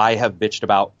that I have bitched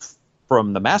about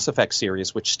from the Mass Effect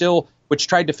series, which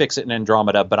tried to fix it in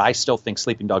Andromeda, but I still think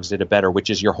Sleeping Dogs did it better, which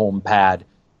is your home pad.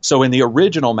 So in the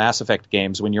original Mass Effect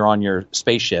games, when you're on your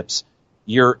spaceships,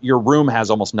 your room has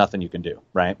almost nothing you can do,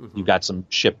 right? Mm-hmm. You've got some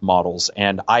ship models.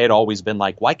 And I had always been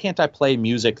like, why can't I play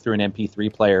music through an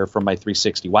MP3 player from my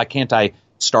 360? Why can't I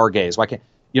stargaze? Why can't,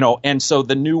 and so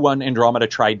the new one, Andromeda,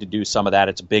 tried to do some of that.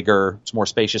 It's bigger, it's more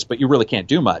spacious, but you really can't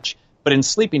do much. But in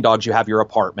Sleeping Dogs, you have your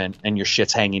apartment and your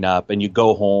shit's hanging up and you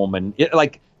go home and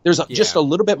there's just a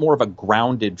little bit more of a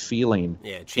grounded feeling.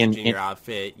 Yeah, changing your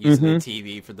outfit, using the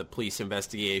TV for the police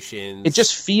investigations. It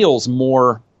just feels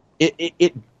more.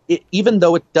 It even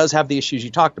though it does have the issues you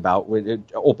talked about with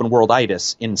open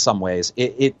world-itis in some ways,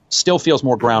 it still feels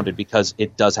more grounded because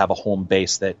it does have a home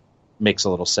base that makes a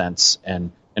little sense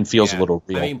and feels a little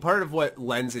real. I mean, part of what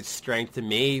lends its strength to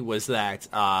me was that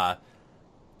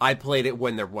I played it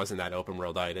when there wasn't that open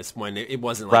world-itis, when it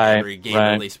wasn't like every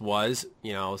game release was,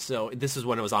 so this is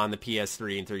when it was on the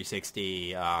PS3 and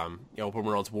 360. Open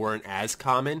worlds weren't as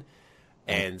common,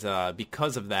 and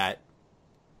because of that,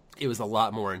 it was a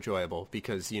lot more enjoyable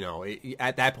because,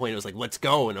 at that point it was like, let's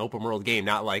go, an open world game,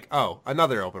 not like, oh,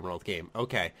 another open world game.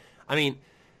 Okay. I mean,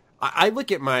 I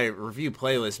look at my review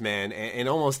playlist, man, and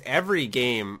almost every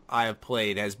game I have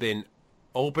played has been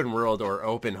open world or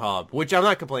open hub, which I'm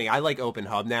not complaining. I like open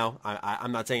hub now.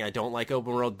 I'm not saying I don't like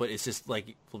open world, but it's just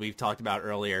like we've talked about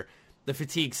earlier, the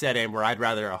fatigue set in where I'd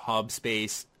rather a hub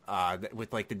space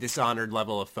with like the Dishonored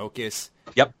level of focus.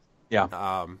 Yep.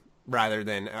 Yeah. Rather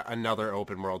than another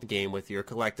open world game with your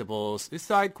collectibles, the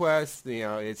side quests.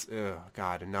 It's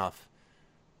God, enough.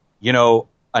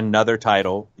 Another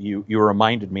title, you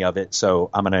reminded me of it, so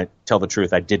I'm going to tell the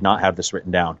truth. I did not have this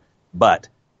written down, but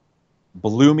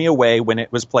blew me away when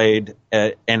it was played,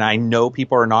 and I know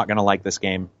people are not going to like this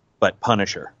game, but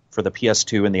Punisher for the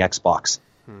PS2 and the Xbox.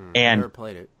 And never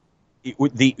played it.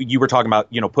 You were talking about,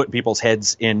 putting people's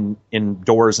heads in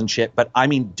doors and shit, but I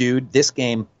mean, dude, this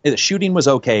game, the shooting was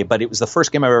okay, but it was the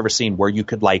first game I've ever seen where you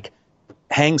could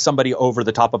hang somebody over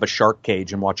the top of a shark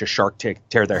cage and watch a shark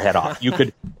tear their head off. You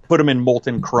could put them in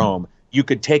molten chrome. You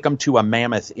could take them to a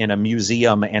mammoth in a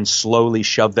museum and slowly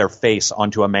shove their face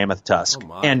onto a mammoth tusk.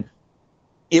 Oh, and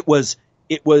it was,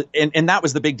 and that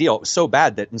was the big deal. It was so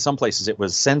bad that in some places it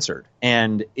was censored,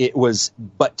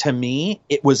 but to me,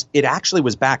 it actually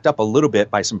was backed up a little bit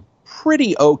by some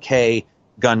pretty okay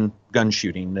gun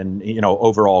shooting and,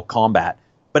 overall combat,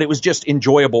 but it was just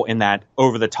enjoyable in that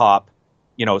over the top,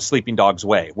 Sleeping Dogs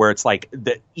way, where it's like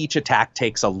each attack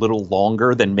takes a little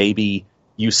longer than maybe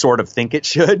you sort of think it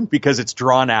should because it's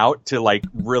drawn out to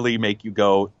really make you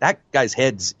go, that guy's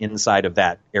head's inside of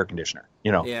that air conditioner.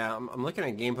 Yeah, I'm looking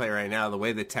at gameplay right now. The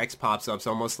way the text pops up is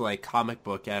almost like comic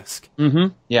book-esque.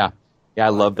 Mm-hmm. Yeah, I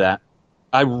love that.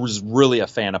 I was really a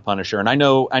fan of Punisher, and I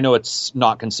know it's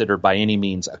not considered by any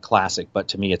means a classic, but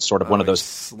to me, it's sort of one of those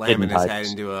slamming his head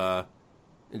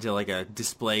into like a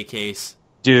display case.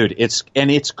 Dude,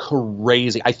 it's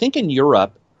crazy. I think in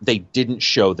Europe they didn't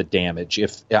show the damage,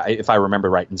 if I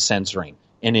remember right, in censoring,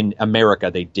 and in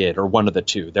America they did, or one of the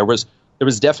two. There was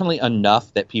definitely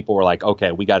enough that people were like,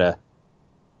 okay, we gotta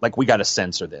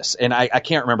censor this, and I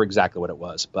can't remember exactly what it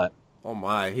was, but oh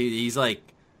my, he's like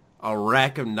a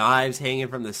rack of knives hanging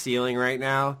from the ceiling right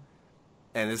now,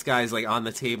 and this guy's on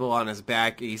the table on his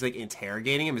back. He's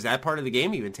interrogating him. Is that part of the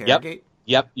game? You interrogate?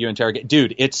 Yep, you interrogate.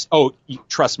 Dude,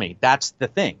 trust me, that's the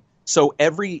thing. So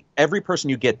every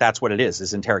person you get, that's what it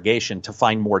is interrogation to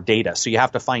find more data. So you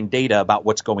have to find data about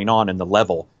what's going on in the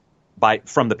level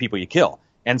from the people you kill.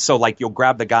 And so you'll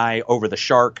grab the guy over the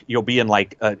shark. You'll be in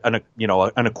an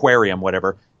aquarium,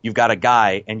 whatever. You've got a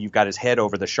guy and you've got his head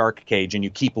over the shark cage and you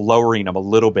keep lowering him a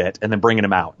little bit and then bringing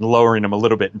him out and lowering him a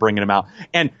little bit and bringing him out.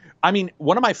 And I mean,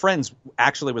 one of my friends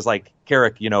actually was like,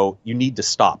 Carrick, you need to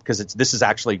stop because this is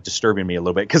actually disturbing me a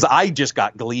little bit because I just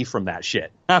got glee from that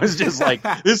shit. I was just like,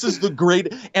 this is the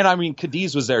great. And I mean,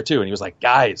 Cadiz was there too. And he was like,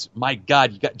 guys, my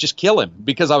God, just kill him.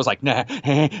 Because I was like, nah,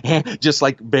 just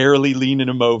barely leaning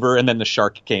him over. And then the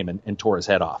shark came and tore his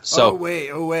head off. So, oh,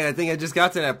 wait. I think I just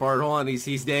got to that part. Hold on.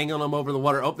 He's dangling him over the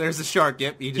water. Oh, there's the shark.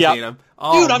 Yep. He just ate him.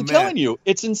 Oh, dude, I'm telling you,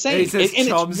 it's insane. He says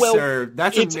chum served.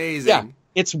 That's amazing. Yeah.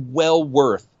 It's well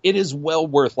worth. It is well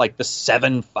worth the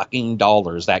 $7 fucking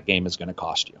that game is going to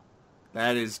cost you.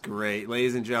 That is great,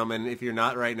 ladies and gentlemen. If you're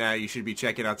not right now, you should be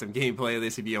checking out some gameplay of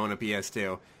this if you own a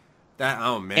PS2.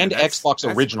 Oh man, and Xbox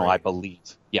that's original, great. I believe.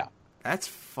 Yeah, That's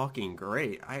fucking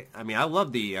great. I mean, I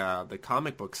love the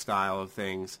comic book style of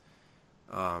things.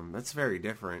 That's very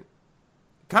different.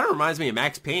 Kind of reminds me of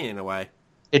Max Payne in a way.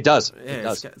 it does. Yeah, It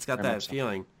does. it's got Very that much so.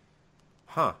 feeling.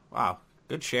 Huh. Wow.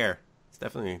 Good share. It's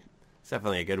definitely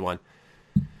a good one.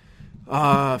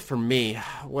 For me,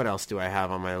 what else do I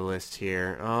have on my list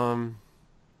here?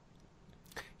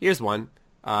 Here's one.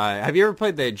 Have you ever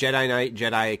played the Jedi Knight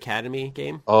Jedi Academy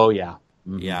game? Oh yeah.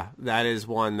 Mhm. Yeah, that is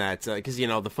one that, because,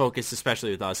 the focus,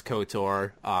 especially with us,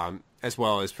 KOTOR, as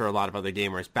well as for a lot of other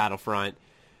gamers, Battlefront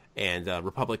and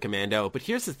Republic Commando. But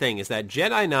here's the thing, is that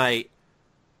Jedi Knight,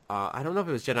 I don't know if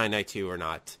it was Jedi Knight 2 or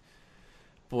not,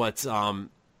 but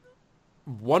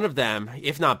one of them,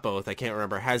 if not both, I can't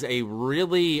remember, has a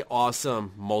really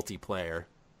awesome multiplayer.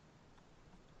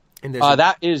 And there's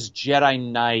That is Jedi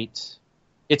Knight.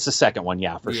 It's the second one,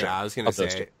 yeah, for sure. Yeah, I was going to Of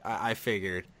those say, two. I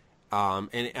figured.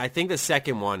 And I think the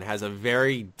second one has a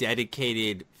very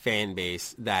dedicated fan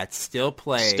base that still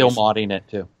plays. Still modding it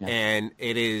too. Yeah. And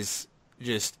it is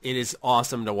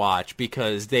awesome to watch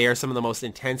because they are some of the most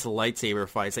intense lightsaber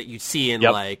fights that you see in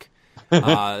Yep.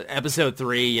 episode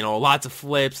 3, lots of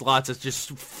flips, lots of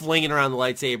just flinging around the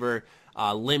lightsaber,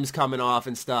 limbs coming off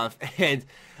and stuff. And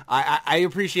I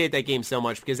appreciate that game so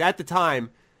much because at the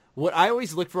time, what I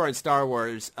always look for in Star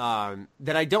Wars,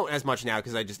 that I don't as much now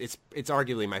because it's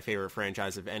arguably my favorite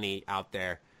franchise of any out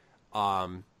there.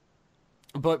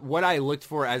 But what I looked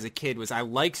for as a kid was I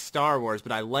liked Star Wars,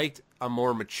 but I liked a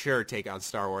more mature take on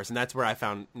Star Wars, and that's where I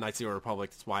found Knights of the Old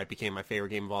Republic. That's why it became my favorite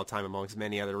game of all time, amongst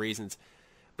many other reasons.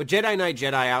 But Jedi Knight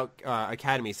Jedi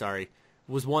Academy,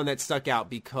 was one that stuck out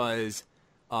because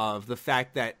of the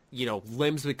fact that,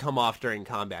 limbs would come off during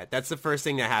combat. That's the first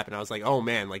thing that happened. I was like, oh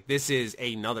man, this is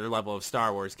another level of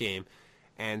Star Wars game.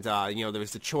 And, there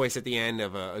was the choice at the end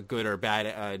of a good or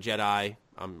bad Jedi,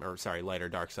 light or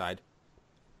dark side.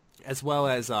 As well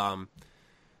as, a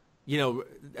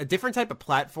different type of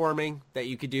platforming that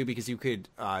you could do because you could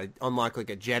unlock a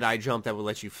Jedi jump that would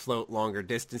let you float longer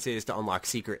distances to unlock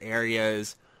secret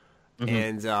areas.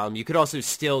 Mm-hmm. And you could also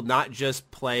still not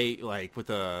just play with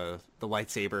the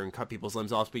lightsaber and cut people's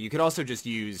limbs off, but you could also just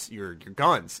use your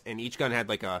guns. And each gun had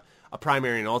a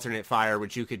primary and alternate fire,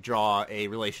 which you could draw a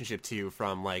relationship to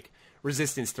from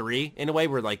Resistance 3 in a way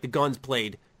where the guns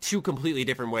played two completely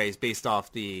different ways based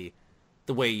off the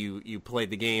way you played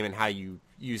the game and how you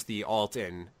use the alt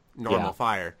and normal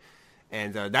fire.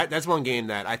 And that's one game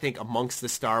that I think amongst the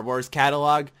Star Wars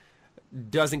catalog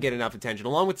doesn't get enough attention,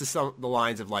 along with the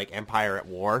lines of Empire at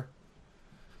War.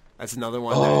 That's another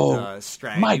one. That's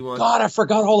strategy my one. God, I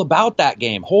forgot all about that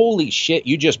game. Holy shit,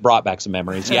 you just brought back some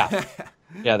memories. Yeah,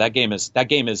 yeah, that game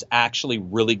is actually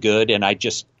really good, and I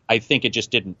think it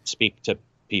just didn't speak to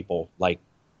people like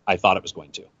I thought it was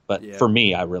going to. But for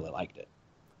me, I really liked it.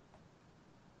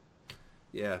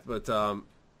 Yeah, but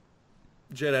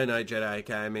Jedi Knight Jedi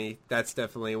Academy, that's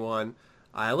definitely one.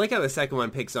 I like how the second one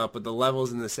picks up, but the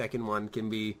levels in the second one can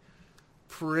be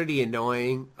pretty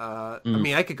annoying. I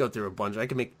mean, I could go through a bunch. I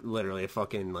could make literally a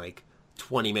fucking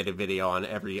 20-minute video on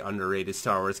every underrated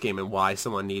Star Wars game and why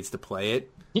someone needs to play it.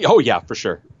 Oh yeah, for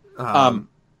sure.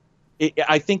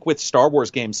 I think with Star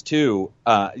Wars games too,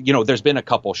 there's been a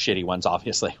couple shitty ones,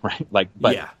 obviously, right?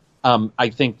 I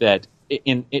think that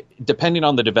depending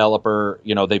on the developer,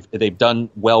 they've done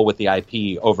well with the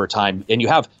IP over time, and you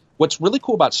have. What's really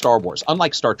cool about Star Wars,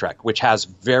 unlike Star Trek, which has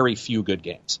very few good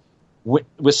games,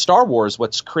 with Star Wars,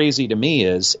 what's crazy to me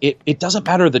is it doesn't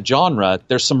matter the genre.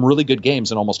 There's some really good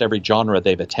games in almost every genre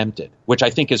they've attempted, which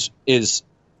I think is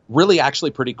really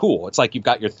actually pretty cool. It's like you've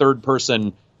got your third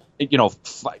person,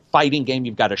 fighting game.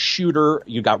 You've got a shooter.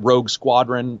 You've got Rogue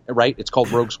Squadron, right? It's called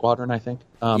Rogue Squadron, I think.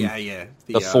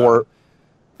 The four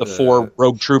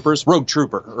Rogue Troopers, Rogue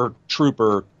Trooper or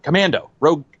Trooper Commando,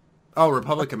 Rogue. Oh,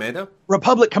 Republic Commando?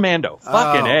 Republic Commando.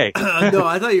 Fucking A. No,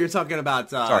 I thought you were talking about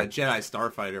Jedi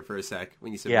Starfighter for a sec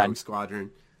when you said Rogue Squadron.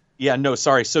 Yeah, no,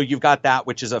 sorry. So you've got that,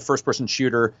 which is a first-person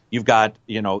shooter. You've got,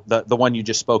 the one you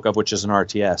just spoke of, which is an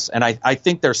RTS. And I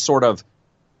think there's sort of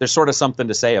something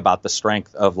to say about the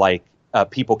strength of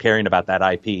people caring about that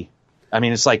IP. I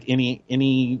mean, it's like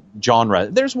any genre.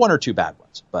 There's one or two bad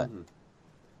ones, but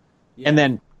and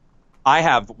then. I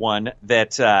have one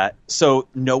that, so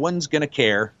no one's going to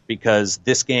care because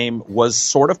this game was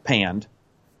sort of panned.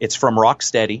 It's from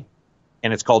Rocksteady,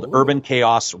 and it's called Urban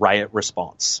Chaos Riot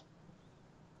Response.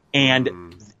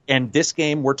 And this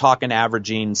game, we're talking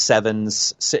averaging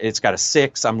 7s. It's got a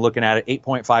 6. I'm looking at it,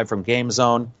 8.5 from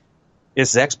GameZone.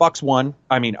 It's Xbox One,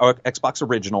 Xbox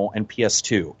Original and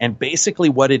PS2. And basically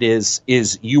what it is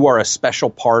you are a special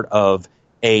part of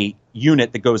a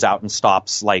unit that goes out and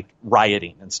stops like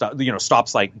rioting and stuff,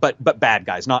 stops like, but bad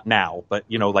guys, not now, but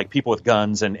like people with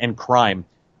guns and crime.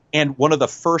 And one of the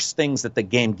first things that the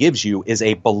game gives you is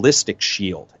a ballistic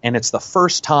shield. And it's the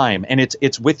first time, and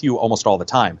it's with you almost all the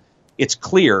time. It's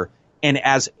clear. And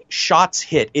as shots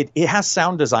hit, it has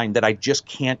sound design that I just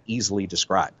can't easily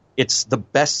describe. It's the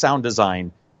best sound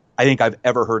design I think I've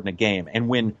ever heard in a game. And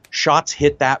when shots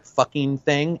hit that fucking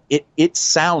thing, it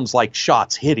sounds like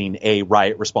shots hitting a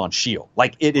riot response shield.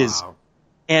 Like it is.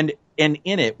 And in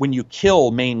it, when you kill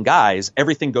main guys,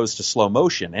 everything goes to slow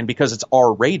motion. And because it's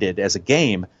R-rated as a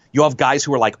game, you have guys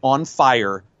who are like on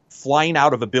fire, flying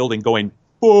out of a building going,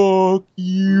 fuck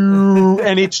you.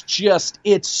 And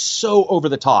it's so over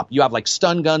the top. You have like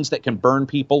stun guns that can burn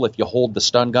people if you hold the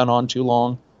stun gun on too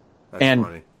long. That's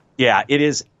funny. Yeah, it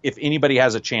is. If anybody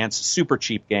has a chance, super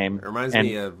cheap game. It reminds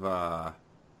me of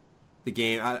the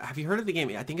game. Have you heard of the game?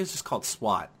 I think it's just called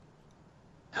SWAT.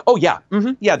 Oh, yeah.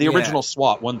 Mm-hmm. Yeah, the original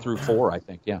SWAT 1 through 4, I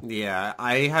think. Yeah. Yeah,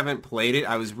 I haven't played it.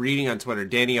 I was reading on Twitter,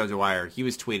 Danny O'Dwyer, he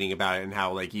was tweeting about it and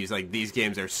how he's like, these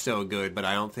games are so good, but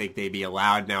I don't think they'd be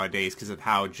allowed nowadays because of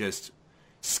how just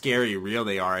scary real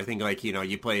they are. I think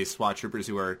you play SWAT troopers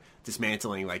who are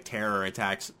dismantling like terror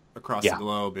attacks across the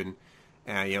globe, and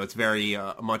it's very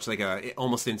much like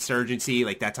almost insurgency,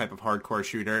 like that type of hardcore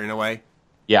shooter in a way.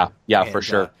 Yeah, for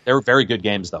sure. They were very good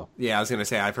games, though. Yeah, I was going to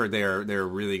say, I've heard they're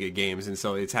really good games, and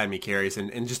so it's had me curious.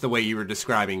 And just the way you were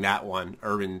describing that one,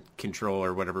 Urban Control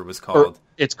or whatever it was called.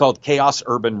 It's called Chaos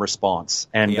Urban Response.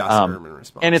 And, Urban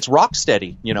Response. And it's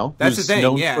Rocksteady, That's the thing,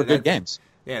 known for good games.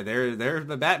 Yeah, they're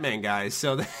the Batman guys,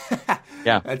 so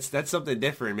that's something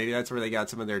different. Maybe that's where they got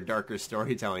some of their darker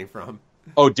storytelling from.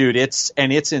 Oh, dude, it's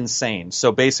insane.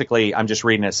 So basically, I'm just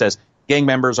reading it. It says, gang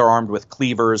members are armed with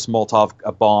cleavers,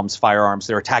 Molotov bombs, firearms.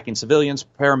 They're attacking civilians,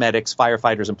 paramedics,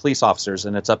 firefighters, and police officers,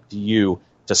 and it's up to you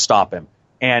to stop him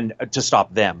and to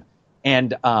stop them.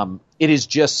 And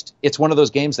it's one of those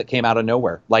games that came out of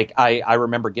nowhere. Like, I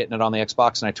remember getting it on the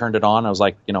Xbox, and I turned it on. I was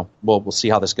like, we'll see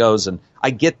how this goes. And I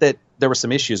get that there were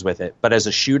some issues with it, but as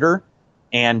a shooter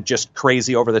and just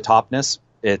crazy over the topness,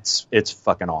 it's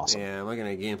fucking awesome. Yeah, I'm looking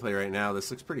at gameplay right now. This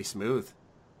looks pretty smooth.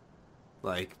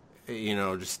 Like,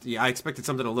 I expected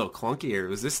something a little clunkier.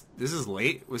 Was this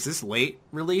late? Was this late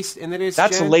released in this?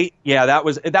 That's gen? Late. Yeah, that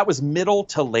was middle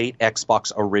to late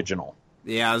Xbox original.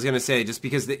 Yeah, I was gonna say just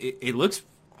because it looks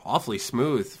awfully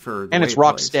smooth for. And it's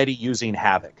Rocksteady using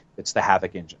Havoc. It's the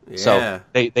Havoc engine. Yeah. So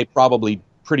they probably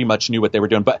pretty much knew what they were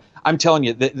doing. But I'm telling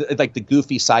you, like the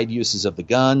goofy side uses of the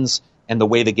guns and the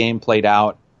way the game played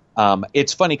out.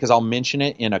 It's funny because I'll mention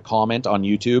it in a comment on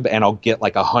YouTube and I'll get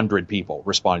like 100 people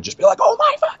responding, just be like, "Oh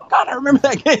my fucking God, I remember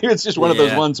that game." It's just one of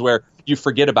those ones where you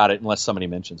forget about it unless somebody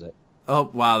mentions it. Oh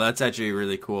wow, that's actually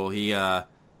really cool.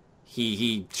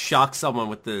 He shocked someone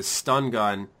with the stun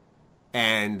gun,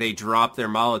 and they dropped their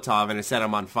Molotov and it set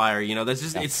them on fire. That's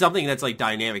just it's something that's like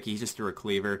dynamic. He just threw a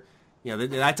cleaver.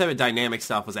 That type of dynamic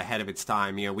stuff was ahead of its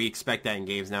time. We expect that in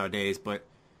games nowadays, but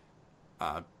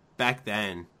back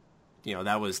then.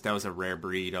 That was a rare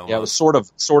breed. Almost. Yeah, it was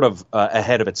sort of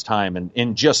ahead of its time, and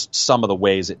in just some of the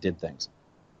ways it did things.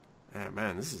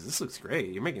 Man, this looks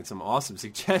great. You're making some awesome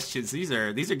suggestions. These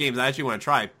are games I actually want to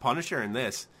try. Punisher and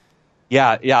this.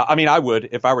 Yeah. I mean, I would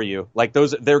if I were you. Like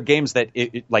they're games that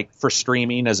like for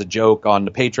streaming as a joke on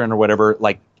the Patreon or whatever.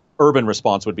 Like Urban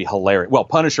Response would be hilarious. Well,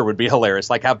 Punisher would be hilarious.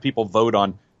 Like have people vote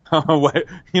on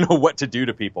what to do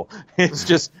to people. It's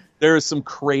just there is some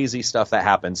crazy stuff that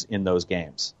happens in those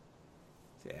games.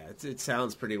 Yeah, it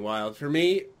sounds pretty wild. For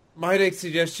me, my next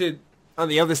suggestion on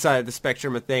the other side of the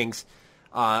spectrum of things,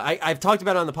 I've talked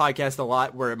about it on the podcast a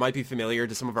lot where it might be familiar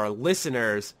to some of our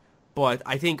listeners, but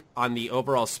I think on the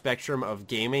overall spectrum of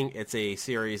gaming, it's a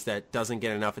series that doesn't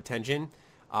get enough attention.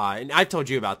 And I've told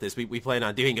you about this. We plan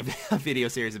on doing a video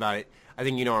series about it. I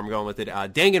think you know where I'm going with it.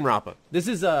 Danganronpa. This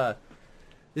is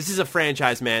a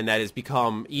franchise, man, that has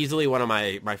become easily one of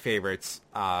my favorites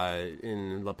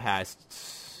in the past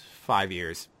 5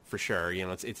 years for sure.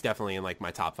 It's definitely in like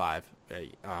my top 5.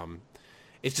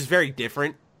 It's just very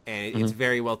different and it's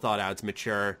very well thought out. It's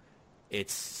mature.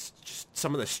 It's just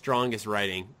some of the strongest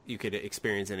writing you could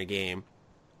experience in a game.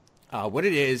 What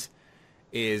it is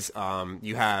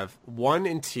you have 1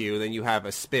 and 2, then you have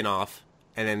a spin-off,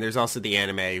 and then there's also the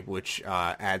anime, which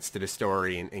adds to the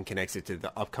story and connects it to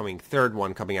the upcoming 3rd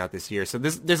one coming out this year. So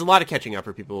there's a lot of catching up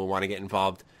for people who want to get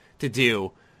involved to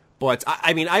do. But,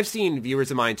 I mean, I've seen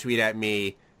viewers of mine tweet at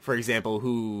me, for example,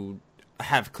 who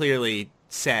have clearly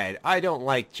said, I don't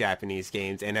like Japanese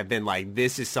games, and have been like,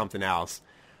 this is something else.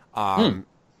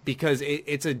 Because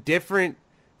it's a different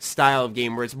style of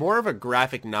game where it's more of a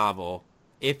graphic novel,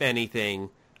 if anything,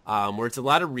 where it's a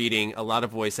lot of reading, a lot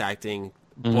of voice acting,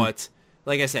 but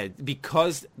like I said,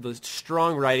 because the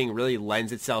strong writing really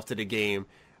lends itself to the game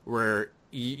where,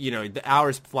 the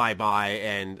hours fly by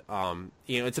and,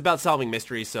 it's about solving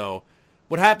mysteries. So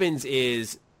what happens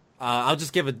is, I'll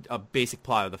just give a basic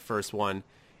plot of the first one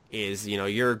is,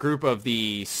 you're a group of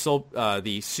the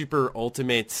super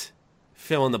ultimate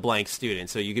fill in the blank student.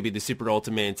 So you could be the super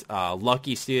ultimate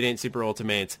lucky student, super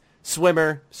ultimate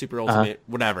swimmer, super ultimate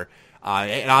whatever.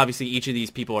 And obviously each of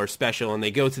these people are special, and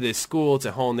they go to this school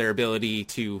to hone their ability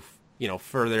to,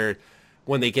 further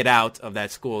when they get out of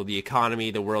that school, the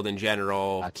economy, the world in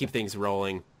general, keep things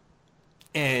rolling.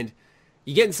 And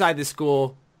you get inside the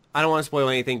school. I don't want to spoil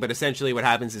anything, but essentially what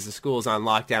happens is the school is on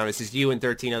lockdown. It's just you and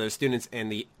 13 other students,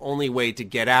 and the only way to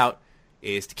get out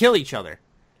is to kill each other.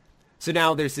 So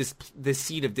now there's this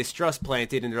seed of distrust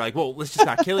planted, and they're like, well, let's just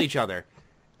not kill each other.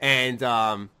 And,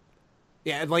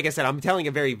 yeah, like I said, I'm telling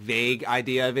a very vague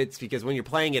idea of it because when you're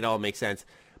playing it all makes sense.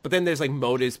 But then there's like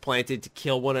motives planted to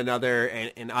kill one another,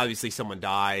 and obviously someone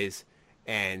dies,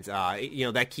 and,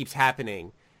 that keeps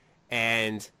happening.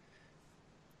 And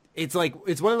it's like,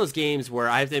 it's one of those games where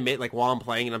I have to admit, like, while I'm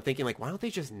playing and I'm thinking, like, why don't they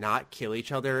just not kill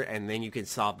each other, and then you can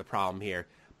solve the problem here.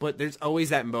 But there's always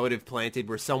that motive planted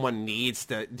where someone needs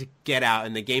to get out,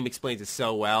 and the game explains it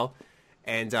so well.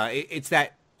 And it's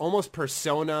that almost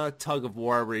Persona tug of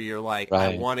war where you're like,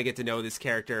 I want to get to know this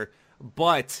character,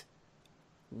 but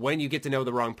when you get to know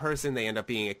the wrong person, they end up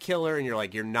being a killer, and you're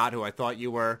like, you're not who I thought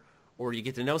you were. Or you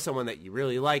get to know someone that you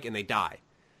really like, and they die.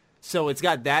 So it's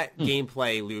got that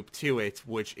gameplay loop to it,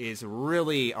 which is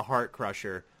really a heart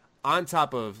crusher. On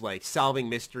top of like solving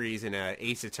mysteries in a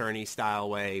Ace Attorney style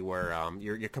way, where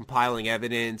you're compiling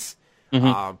evidence,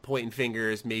 pointing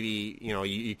fingers. Maybe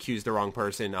you accuse the wrong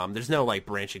person. There's no like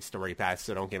branching story paths,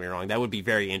 so don't get me wrong. That would be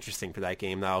very interesting for that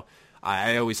game, though.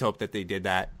 I always hope that they did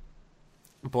that.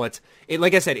 But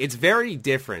like I said, it's very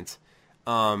different.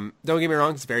 Don't get me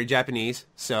wrong, it's very Japanese.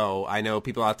 So I know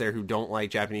people out there who don't like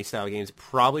Japanese style games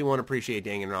probably won't appreciate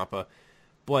Danganronpa,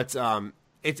 but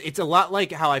It's a lot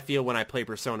like how I feel when I play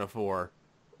Persona 4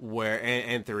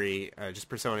 and 3, just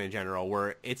Persona in general,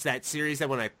 where it's that series that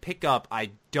when I pick up,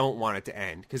 I don't want it to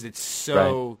end because it's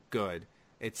so good.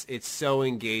 It's so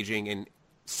engaging in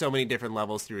so many different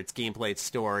levels through its gameplay, its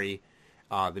story,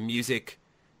 the music,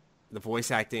 the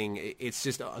voice acting. It's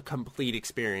just a complete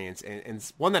experience, and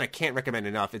it's one that I can't recommend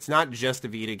enough. It's not just a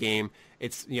Vita game.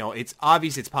 It's it's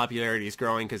obvious its popularity is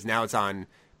growing because now it's on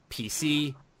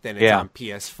PC. Then it's on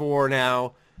PS4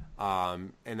 now,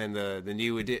 and then the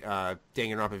new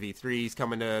Danganronpa V3 is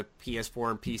coming to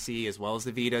PS4 and PC as well as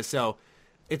the Vita. So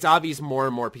it's obvious more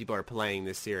and more people are playing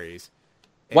this series.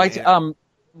 What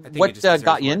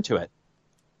got you into it?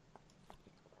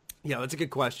 Yeah, that's a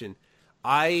good question.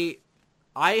 I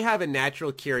have a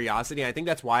natural curiosity. I think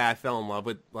that's why I fell in love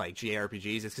with like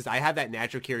JRPGs. It's because I have that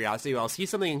natural curiosity. I'll see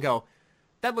something and go,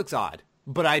 that looks odd.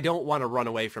 But I don't want to run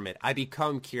away from it. I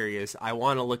become curious. I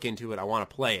want to look into it. I want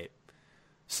to play it.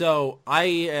 So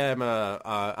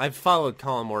I've followed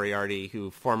Colin Moriarty,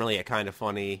 who formerly at Kinda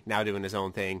Funny, now doing his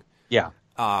own thing. Yeah.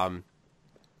 I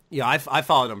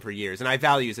followed him for years, and I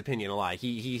value his opinion a lot.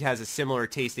 He has a similar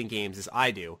taste in games as I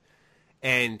do.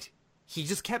 And he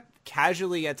just kept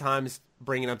casually at times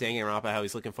bringing up Danganronpa, how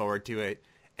he's looking forward to it.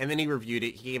 And then he reviewed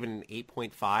it. He gave it an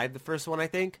 8.5, the first one, I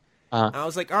think. And I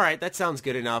was like, all right, that sounds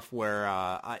good enough where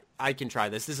I can try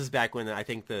this. This is back when I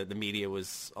think the media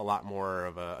was a lot more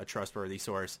of a trustworthy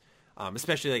source,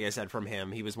 especially, like I said, from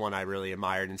him. He was one I really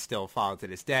admired and still follow to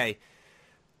this day.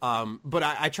 But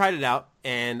I tried it out,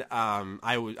 and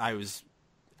I was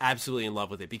absolutely in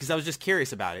love with it because I was just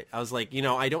curious about it. I was like,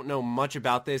 I don't know much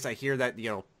about this. I hear that,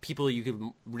 people you could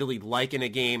really like in a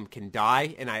game can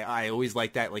die, and I always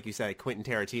like that, like you said, Quentin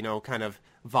Tarantino kind of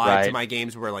vibe to my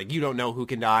games where, like, you don't know who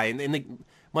can die. And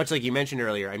much like you mentioned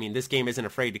earlier, I mean, this game isn't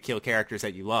afraid to kill characters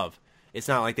that you love. It's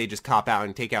not like they just cop out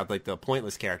and take out, like, the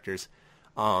pointless characters.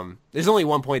 There's only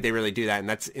one point they really do that, and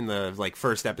that's in the, like,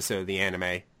 first episode of the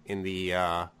anime, in the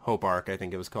Hope arc, I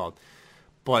think it was called.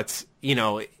 But,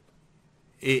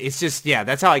 it's just,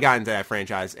 that's how I got into that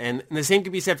franchise. And the same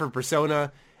could be said for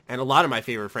Persona and a lot of my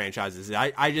favorite franchises.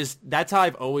 That's how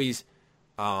I've always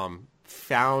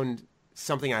found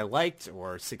something I liked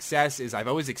or success is I've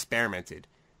always experimented.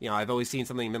 I've always seen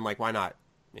something and been like, why not?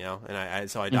 And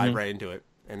so I dived right into it.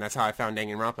 And that's how I found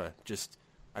Danganronpa.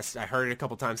 I heard it a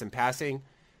couple times in passing.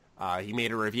 He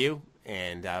made a review,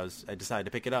 and I decided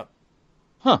to pick it up.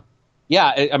 Huh.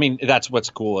 Yeah, I mean, that's what's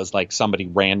cool is like somebody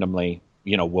randomly,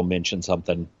 will mention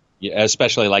something,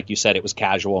 especially like you said, it was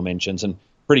casual mentions, and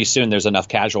pretty soon there's enough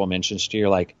casual mentions to you're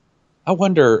like, I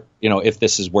wonder, if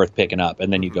this is worth picking up.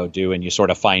 And then you go do, and you sort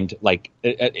of find, like,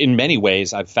 in many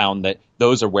ways, I've found that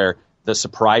those are where the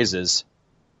surprises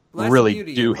really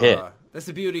do hit. That's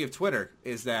the beauty of Twitter,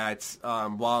 is that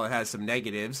while it has some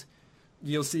negatives,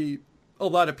 you'll see a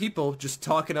lot of people just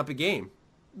talking up a game,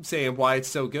 saying why it's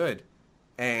so good.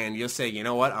 And you'll say, you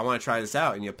know what, I want to try this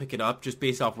out. And you'll pick it up just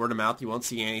based off word of mouth. You won't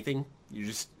see anything.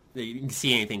 You can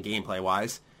see anything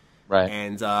gameplay-wise. Right.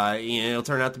 And it'll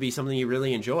turn out to be something you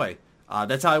really enjoy.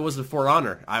 That's how it was with For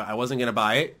Honor. I wasn't going to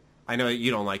buy it. I know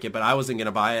you don't like it, but I wasn't going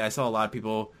to buy it. I saw a lot of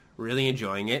people really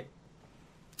enjoying it.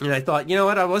 And I thought, you know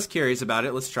what, I was curious about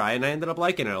it. Let's try it. And I ended up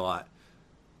liking it a lot.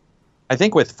 I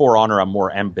think with For Honor, I'm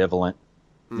more ambivalent,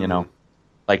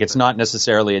 Like, it's not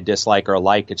necessarily a dislike or a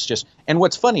like. It's just, and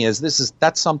what's funny is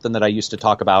that's something that I used to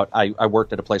talk about. I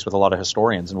worked at a place with a lot of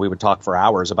historians, and we would talk for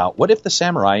hours about what if the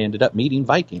samurai ended up meeting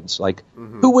Vikings? Like,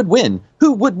 who would win?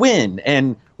 Who would win?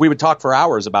 And we would talk for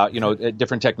hours about,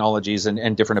 different technologies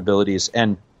and different abilities.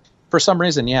 And for some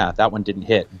reason, that one didn't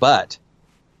hit. But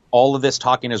all of this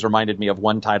talking has reminded me of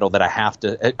one title that I have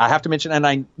to mention. And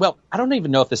I don't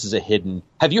even know if this is a hidden.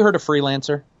 Have you heard of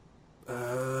Freelancer?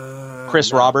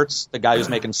 Chris Roberts, the guy who's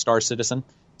making Star Citizen.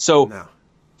 So No.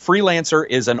 Freelancer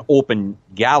is an open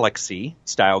galaxy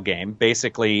style game.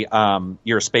 Basically,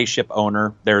 you're a spaceship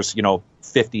owner. There's,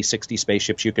 50, 60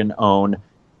 spaceships you can own.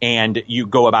 And you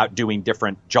go about doing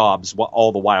different jobs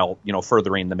all the while,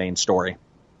 furthering the main story.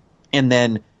 And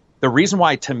then the reason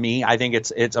why, to me, I think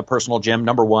it's a personal gem.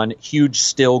 Number one, huge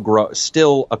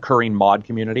still occurring mod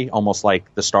community, almost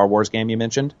like the Star Wars game you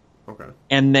mentioned. Okay.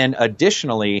 And then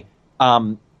additionally,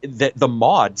 the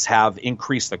mods have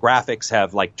increased the graphics,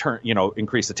 have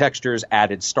increased the textures,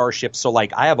 added starships. So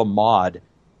like I have a mod,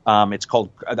 it's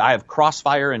called, I have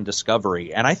Crossfire and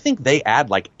Discovery, and I think they add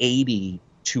like 80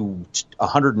 to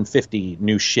 150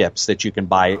 new ships that you can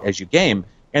buy as you game.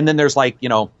 And then there's like,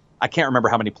 I can't remember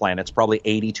how many planets, probably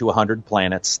 80 to 100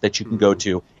 planets that you can go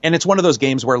to. And it's one of those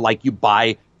games where like you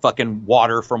buy fucking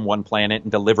water from one planet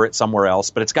and deliver it somewhere else,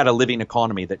 but it's got a living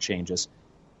economy that changes.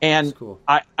 And cool.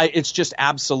 It's just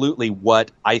absolutely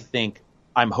what I think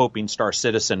I'm hoping Star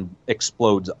Citizen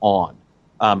explodes on,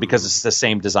 because it's the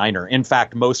same designer. In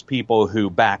fact, most people who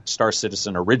backed Star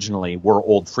Citizen originally were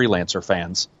old Freelancer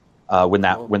fans when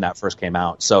that first came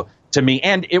out. So to me,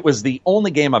 and it was the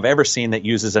only game I've ever seen that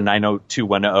uses a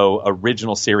 90210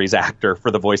 original series actor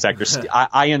for the voice actor.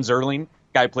 Ian Zerling,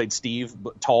 guy who played Steve,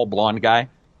 tall blonde guy.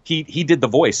 He did the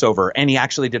voiceover, and he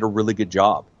actually did a really good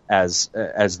job as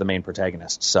the main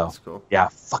protagonist. So that's cool. Yeah,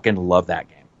 fucking love that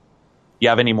game. You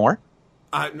have any more?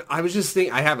 I was just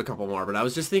thinking, I have a couple more, but I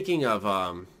was just thinking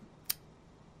of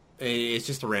it's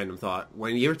just a random thought.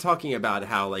 When you were talking about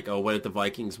how like, oh, what if the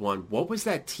Vikings won? What was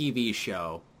that TV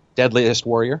show? Deadliest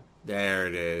Warrior. There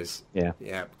it is. Yeah.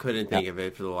 Couldn't think of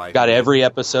it for the life. Got every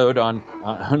episode on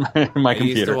my computer. I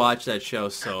used to watch that show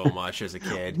so much as a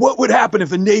kid. What would happen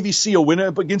if a Navy SEAL went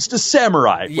up against a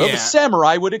samurai? Well, the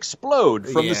samurai would explode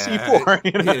from the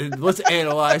C4. Let's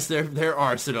analyze their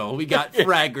arsenal. We got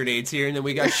frag grenades here, and then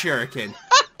we got shuriken.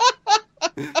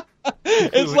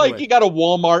 It's like you got a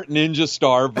Walmart Ninja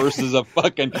Star versus a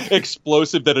fucking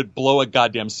explosive that'd blow a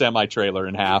goddamn semi-trailer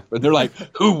in half. And they're like,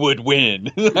 who would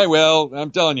win? Well,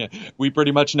 I'm telling you, we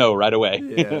pretty much know right away.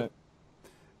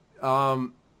 Yeah.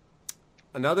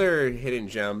 Another hidden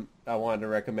gem I wanted to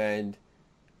recommend,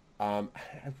 I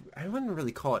wouldn't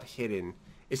really call it hidden.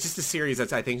 It's just a series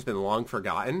that I think has been long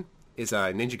forgotten, is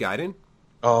Ninja Gaiden.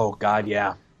 Oh, God,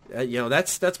 yeah.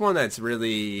 That's one that's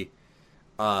really...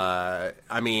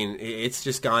 it's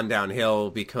just gone downhill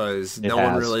because no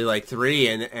one really liked 3,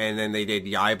 and then they did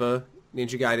Yaiba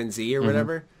Ninja Gaiden Z or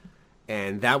whatever,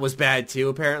 and that was bad too,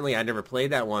 apparently. I never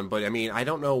played that one, but I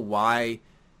don't know why.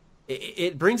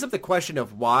 It brings up the question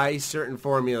of why certain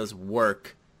formulas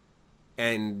work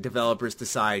and developers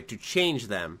decide to change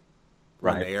them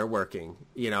when they are working.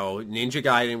 Ninja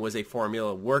Gaiden was a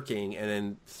formula working, and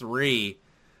then 3...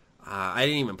 I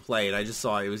didn't even play it. I just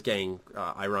saw it was getting,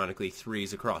 ironically,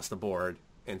 3s across the board.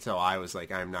 And so I was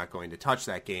like, I'm not going to touch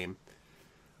that game.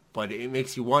 But it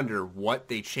makes you wonder what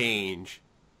they change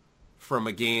from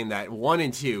a game that 1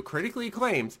 and 2, critically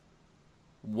acclaimed.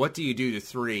 What do you do to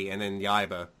 3 and then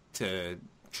Yaiba to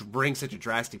bring such a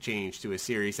drastic change to a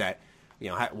series that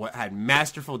had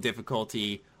masterful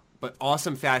difficulty but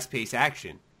awesome fast-paced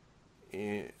action?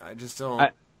 I just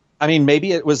don't... I mean,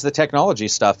 maybe it was the technology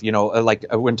stuff, like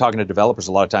when talking to developers,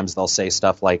 a lot of times they'll say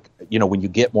stuff like, when you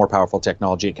get more powerful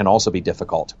technology, it can also be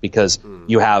difficult because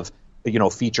you have,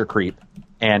 feature creep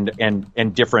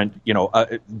and different,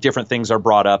 different things are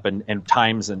brought up, and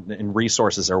times and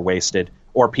resources are wasted,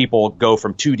 or people go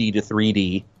from 2D to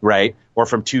 3D, right? Or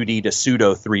from 2D to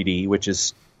pseudo 3D, which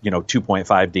is,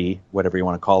 2.5D, whatever you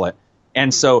want to call it.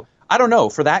 And so I don't know,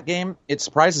 for that game, it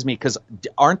surprises me because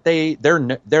aren't they're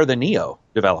the Neo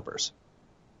developers?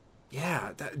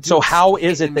 Yeah. So how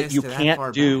is it that you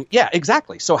can't do? Yeah,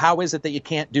 exactly. So how is it that you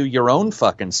can't do your own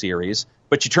fucking series,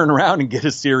 but you turn around and get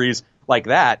a series like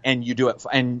that, and you do it,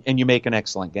 and you make an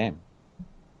excellent game?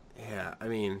 Yeah, I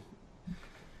mean,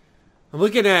 I'm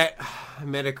looking at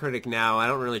Metacritic now. I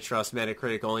don't really trust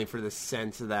Metacritic only for the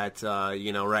sense that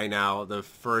right now the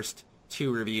first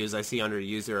 2 reviews I see under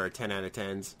user are 10 out of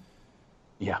 10s.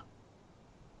 Yeah.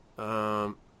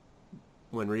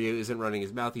 When Ryu isn't running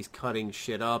his mouth, he's cutting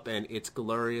shit up, and it's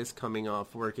glorious coming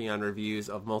off working on reviews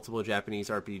of multiple Japanese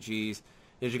RPGs.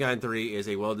 Ninja Gaiden 3 is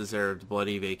a well-deserved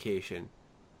bloody vacation.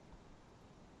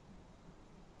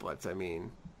 But, I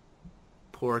mean,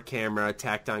 poor camera,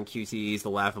 tacked on QTEs, the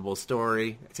laughable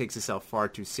story. It takes itself far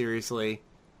too seriously.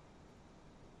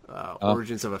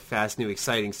 Origins of a fast, new,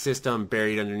 exciting system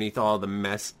buried underneath all the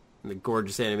mess. And the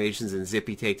gorgeous animations and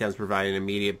zippy takedowns provide an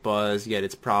immediate buzz, yet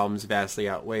its problems vastly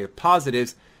outweigh the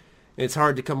positives. And it's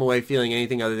hard to come away feeling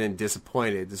anything other than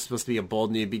disappointed. This is supposed to be a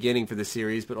bold new beginning for the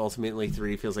series, but ultimately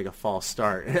 3 feels like a false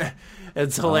start.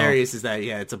 It's hilarious is that,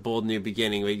 it's a bold new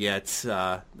beginning, but yet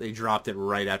they dropped it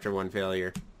right after one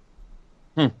failure.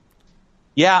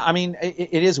 Yeah, I mean,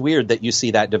 it is weird that you see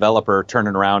that developer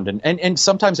turning around, and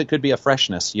sometimes it could be a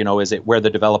freshness. Is it where the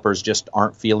developers just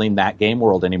aren't feeling that game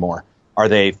world anymore? Are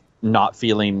they not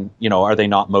feeling, are they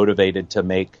not motivated to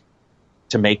make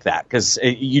that? Because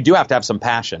you do have to have some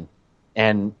passion.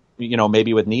 And,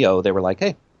 maybe with Neo, they were like,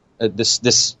 hey, this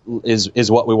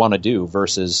is what we want to do,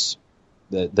 versus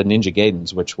the Ninja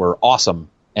Gaidens, which were awesome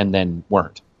and then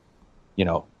weren't.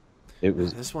 It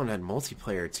was. This one had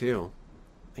multiplayer, too.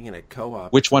 I think in a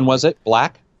co-op. Which one was it?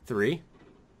 Black? 3?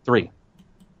 3.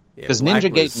 Because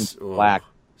Ninja Gaiden Black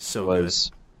so was...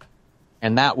 Good.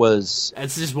 And that was...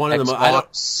 It's just one of the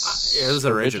most... It was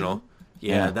original.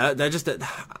 Yeah, that just...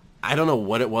 I don't know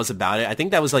what it was about it. I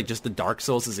think that was like just the Dark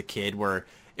Souls as a kid, where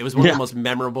it was one of the most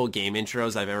memorable game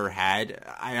intros I've ever had.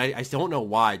 I don't know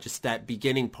why. Just that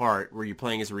beginning part where you're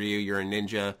playing as Ryu, you're a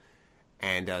ninja,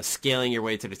 and scaling your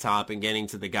way to the top and getting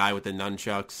to the guy with the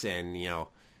nunchucks, and,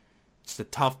 just a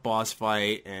tough boss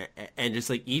fight. And just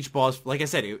like each boss... Like I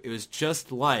said, it was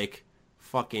just like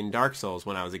fucking Dark Souls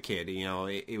when I was a kid.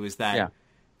 It was that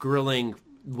grilling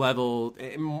level,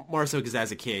 more so because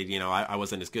as a kid, I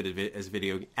wasn't as good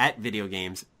at video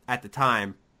games at the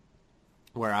time,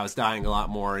 where I was dying a lot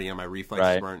more. My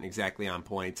reflexes weren't exactly on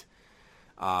point.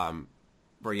 I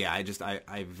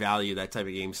value that type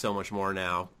of game so much more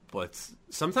now. But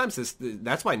sometimes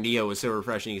that's why Neo was so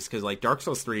refreshing, is because like Dark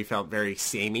Souls 3 felt very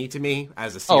samey to me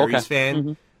as a series fan.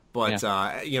 Mm-hmm. But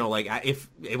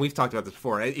and we've talked about this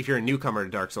before. If you're a newcomer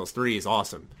to Dark Souls 3, is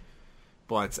awesome.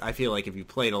 But I feel like if you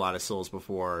played a lot of Souls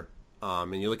before,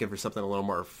 and you're looking for something a little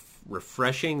more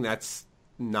refreshing, that's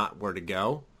not where to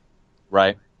go.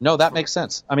 Right. No, that makes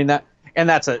sense. I mean,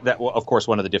 that's of course,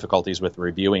 one of the difficulties with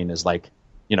reviewing is like,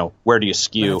 where do you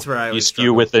skew? That's where you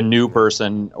skew with the new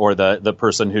person or the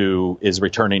person who is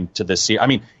returning to this series. I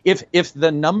mean, if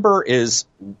the number is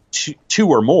two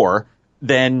or more,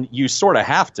 then you sort of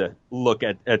have to look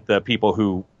at the people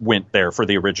who went there for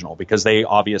the original, because they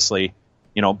obviously,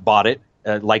 bought it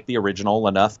like the original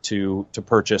enough to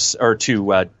purchase or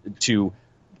to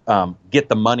get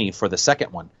the money for the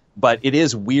second one. But it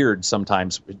is weird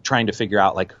sometimes trying to figure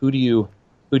out, like, who do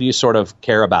you sort of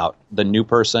care about, the new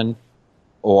person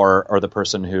or the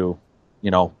person who,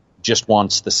 just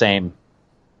wants the same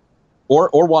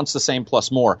or wants the same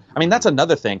plus more. I mean, that's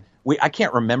another thing. I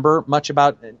can't remember much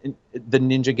about the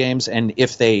Ninja games and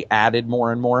if they added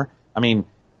more and more. I mean,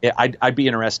 I'd be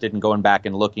interested in going back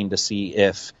and looking to see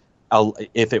if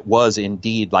it was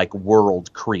indeed like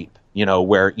world creep,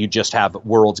 where you just have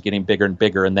worlds getting bigger and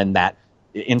bigger, and then that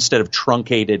instead of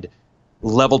truncated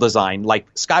level design,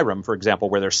 like Skyrim, for example,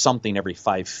 where there's something every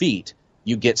 5 feet,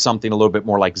 you get something a little bit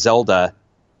more like Zelda,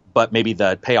 but maybe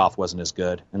the payoff wasn't as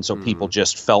good. And so people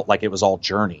just felt like it was all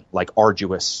journey, like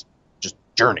arduous, just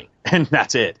journey. And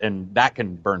that's it. And that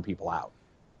can burn people out.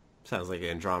 Sounds like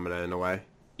Andromeda in a way.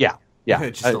 Yeah. Yeah.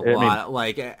 Just a lot.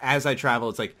 Like, as I travel,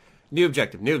 it's like, new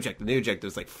objective.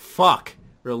 It's like, fuck,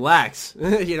 relax.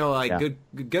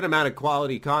 Good amount of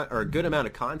quality good amount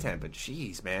of content. But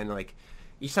geez, man, like,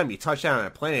 each time you touch down on a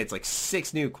planet, it's like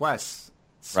 6 new quests.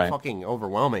 It's fucking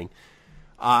overwhelming.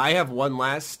 I have one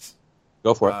last...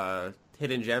 Go for it.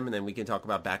 Hidden gem, and then we can talk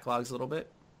about backlogs a little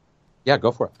bit. Yeah,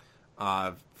 go for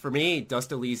it. For me,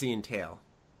 Dust Elysian Tale.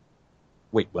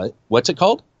 Wait, what? What's it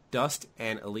called? Dust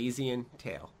and Elysian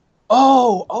Tail.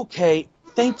 Oh, okay.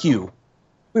 Thank you.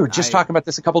 We were just talking about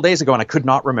this a couple days ago, and I could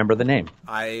not remember the name.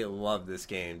 I love this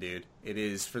game, dude. It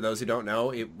is, for those who don't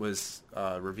know, it was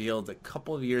revealed a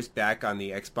couple of years back on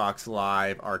the Xbox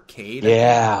Live Arcade.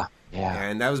 Yeah.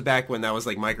 And that was back when that was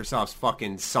like Microsoft's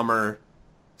fucking summer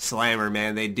slammer,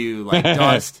 man. They do like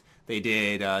Dust. They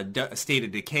did State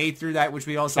of Decay through that, which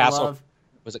we also love.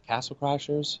 Was it Castle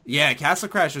Crashers? Yeah, Castle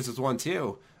Crashers was one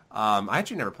too. I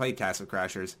actually never played Castle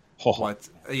Crashers. But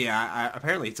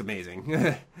apparently it's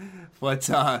amazing. But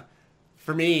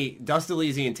for me, Dust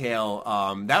Elysian Tail,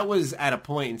 that was at a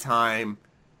point in time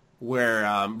where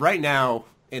right now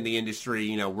in the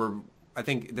industry, I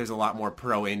think there's a lot more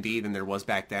pro indie than there was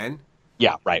back then.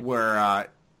 Yeah, right. Where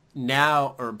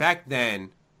now or back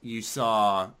then you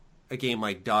saw a game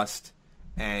like Dust,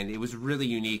 and it was really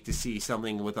unique to see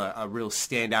something with a real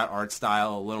standout art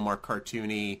style, a little more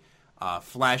cartoony,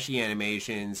 flashy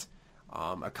animations.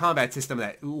 A combat system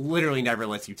that literally never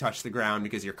lets you touch the ground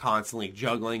because you're constantly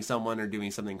juggling someone or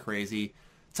doing something crazy.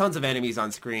 Tons of enemies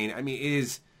on screen. I mean,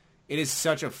 it is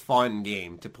such a fun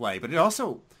game to play. But it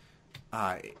also,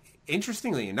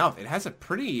 interestingly enough, it has a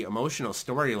pretty emotional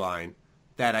storyline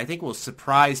that I think will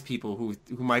surprise people who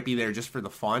might be there just for the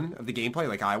fun of the gameplay,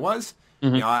 like I was.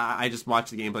 Mm-hmm. I just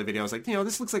watched the gameplay video. I was like,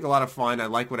 this looks like a lot of fun. I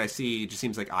like what I see. It just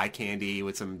seems like eye candy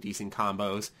with some decent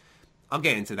combos. I'll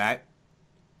get into that.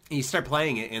 And you start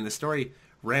playing it, and the story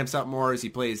ramps up more as he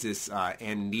plays this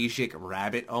amnesic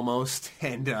rabbit almost,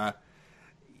 and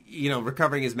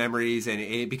recovering his memories, and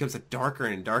it becomes a darker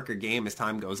and darker game as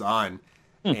time goes on.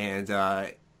 And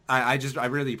I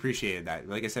really appreciated that.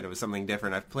 Like I said, it was something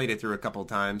different. I've played it through a couple of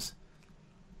times,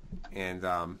 and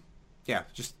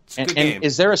it's a good game.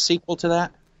 Is there a sequel to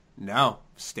that? No,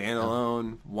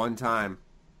 standalone, one time.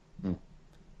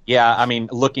 Yeah, I mean,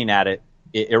 looking at it,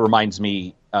 it reminds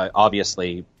me,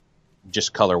 obviously,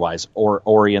 just color-wise,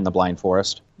 Ori and the Blind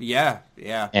Forest. Yeah.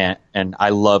 And I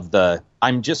love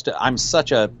I just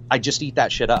eat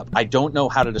that shit up. I don't know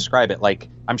how to describe it. Like,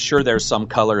 I'm sure there's some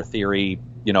color theory,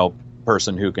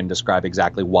 person who can describe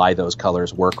exactly why those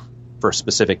colors work for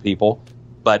specific people.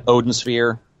 But Odin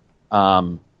Sphere,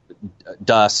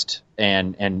 Dust,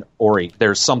 and Ori,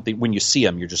 there's something, when you see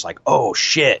them, you're just like, oh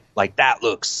shit, like that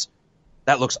looks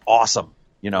awesome.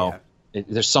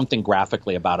 There's something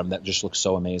graphically about them that just looks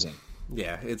so amazing.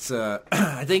 Yeah, it's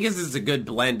I think this is a good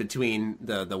blend between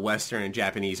the Western and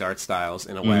Japanese art styles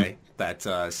in a way that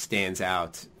stands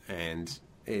out, and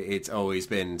it's always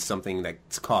been something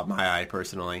that's caught my eye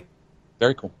personally.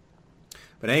 Very cool.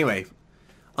 But anyway,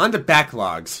 on to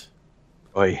backlogs.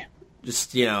 Oy.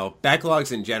 Just,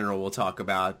 backlogs in general we'll talk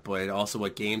about, but also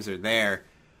what games are there.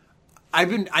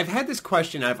 I've had this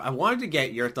question. I wanted to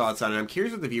get your thoughts on it. I'm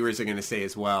curious what the viewers are going to say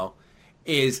as well.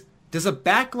 Does a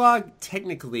backlog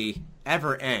technically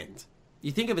ever end?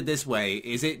 You think of it this way: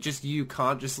 is it just you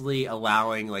consciously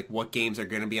allowing like what games are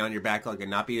going to be on your backlog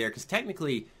and not be there? Because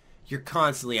technically, you're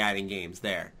constantly adding games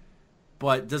there.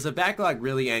 But does a backlog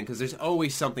really end? Because there's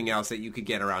always something else that you could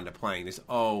get around to playing. There's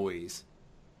always.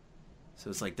 So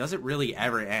it's like, does it really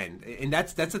ever end? And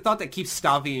that's a thought that keeps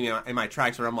stopping me in my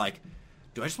tracks, where I'm like,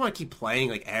 do I just want to keep playing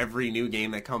like every new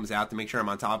game that comes out to make sure I'm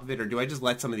on top of it, or do I just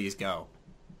let some of these go?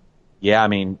 Yeah, I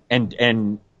mean,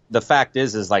 and the fact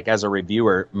is like, as a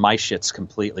reviewer, my shit's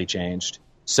completely changed.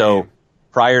 So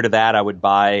prior to that, I would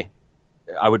buy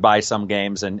some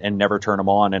games and never turn them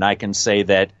on. And I can say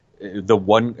that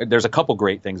there's a couple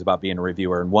great things about being a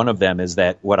reviewer, and one of them is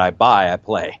that what I buy, I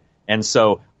play. And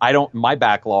so my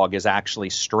backlog is actually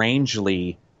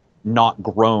strangely not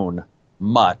grown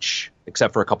much,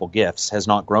 except for a couple GIFs, has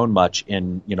not grown much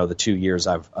in, the 2 years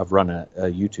I've run a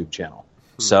YouTube channel.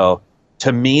 So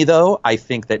to me, though, I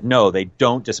think that no, they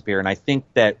don't disappear. And I think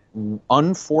that,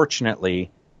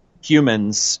 unfortunately,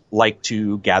 humans like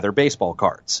to gather baseball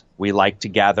cards. We like to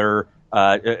gather,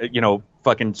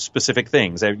 fucking specific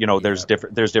things. There's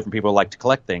different people who like to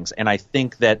collect things. And I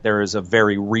think that there is a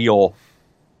very real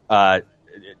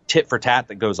tit for tat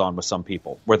that goes on with some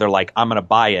people, where they're like, I'm going to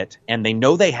buy it, and they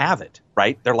know they have it,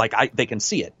 right? They're like, they can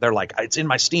see it. They're like, it's in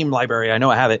my Steam library. I know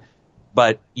I have it,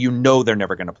 but they're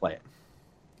never going to play it.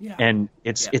 Yeah. And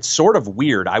it's sort of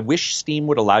weird. I wish Steam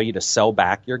would allow you to sell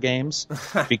back your games,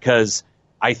 because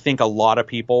I think a lot of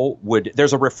people would.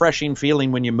 There's a refreshing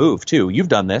feeling when you move too. You've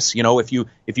done this, if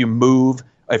you move,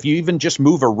 if you even just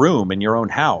move a room in your own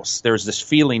house, there's this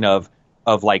feeling of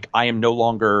like, I am no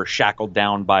longer shackled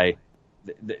down by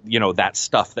that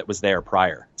stuff that was there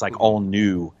prior. It's like all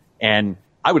new. And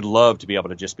I would love to be able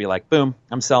to just be like, boom,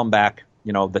 I'm selling back,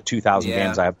 the 2,000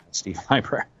 games I have in the Steam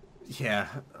library. Yeah,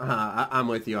 I'm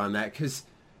with you on that, because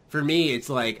For me, it's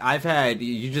like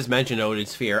you just mentioned Odin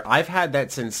Sphere. I've had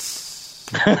that since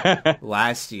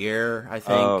last year, I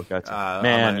think. Oh, gotcha.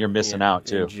 Man, you're missing out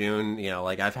too. In June,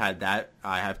 like I've had that.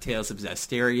 I have Tales of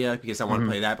Zestiria because I want to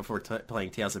play that before playing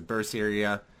Tales of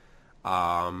Berseria.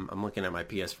 I'm looking at my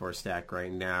PS4 stack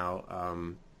right now.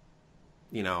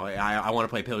 I want to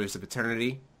play Pillars of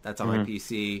Eternity. That's on my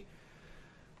PC.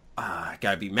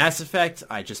 Gotta be Mass Effect.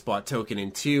 I just bought Token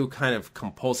 2 kind of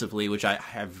compulsively, which I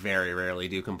have very rarely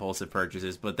do compulsive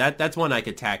purchases, but that's one I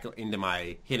could tackle into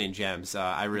my hidden gems.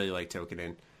 I really like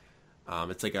Token.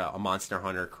 It's like a Monster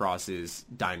Hunter crosses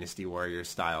Dynasty Warriors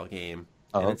style game.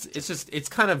 And it's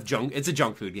kind of junk. It's a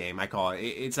junk food game, I call it.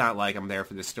 It's not like I'm there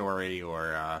for the story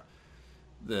or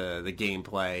the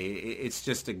gameplay. It's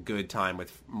just a good time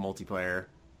with multiplayer,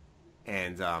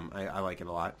 and I like it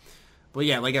a lot. But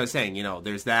yeah, like I was saying,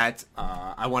 there's that.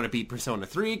 I want to beat Persona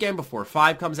 3 again before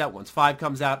 5 comes out. Once 5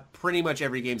 comes out, pretty much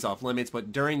every game's off limits.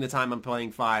 But during the time I'm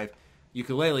playing 5,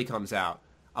 Yooka-Laylee comes out.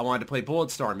 I wanted to play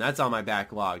Bulletstorm. That's on my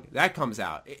backlog. That comes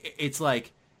out. It's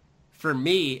like, for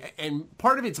me, and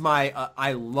part of it's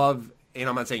I love, and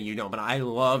I'm not saying you don't, but I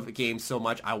love games so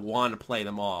much, I want to play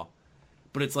them all.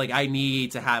 But it's like I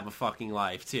need to have a fucking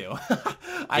life too.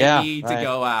 I need to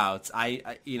go out.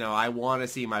 I want to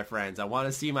see my friends. I want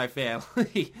to see my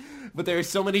family. But there's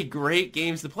so many great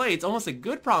games to play. It's almost a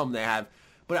good problem they have.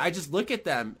 But I just look at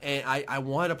them and I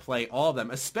want to play all of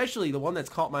them. Especially the one that's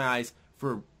caught my eyes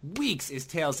for weeks is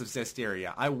Tales of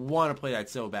Zestiria. I want to play that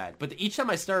so bad. But each time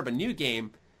I start up a new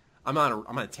game, I'm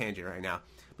on a tangent right now.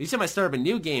 Each time I start up a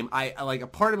new game, I like a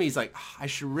part of me is like, I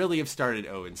should really have started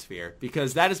Odin Sphere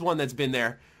because that is one that's been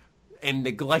there and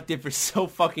neglected for so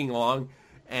fucking long.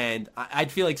 And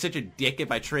I'd feel like such a dick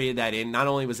if I traded that in. Not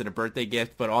only was it a birthday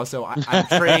gift, but also I'm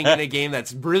trading in a game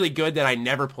that's really good that I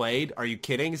never played. Are you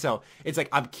kidding? So it's like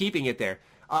I'm keeping it there.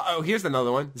 Here's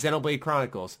another one, Xenoblade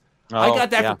Chronicles. I got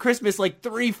that for Christmas like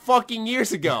 3 fucking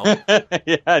years ago.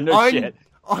 Yeah, no shit.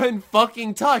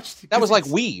 Unfucking touched. That was like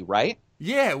Wii, right?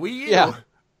 Yeah, Wii U. Yeah.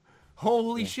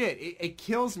 Holy shit! It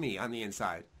kills me on the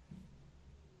inside.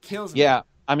 Kills me. Yeah,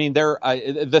 I mean,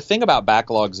 the thing about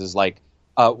backlogs is like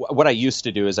what I used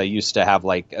to do is I used to have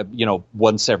like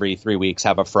once every 3 weeks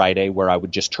have a Friday where I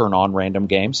would just turn on random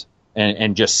games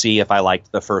and just see if I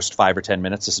liked the first 5 or 10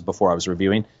 minutes. This is before I was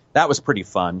reviewing. That was pretty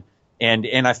fun, and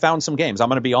I found some games. I'm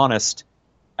going to be honest,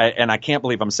 and I can't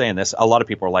believe I'm saying this. A lot of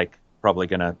people are like probably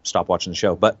going to stop watching the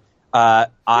show, but.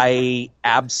 I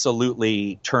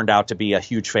absolutely turned out to be a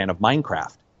huge fan of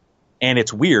Minecraft. And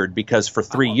it's weird because for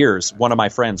 3 years, one of my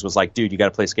friends was like, dude, you got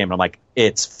to play this game. And I'm like,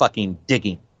 it's fucking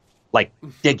digging. Like,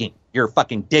 digging. You're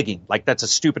fucking digging. Like, that's the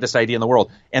stupidest idea in the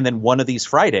world. And then one of these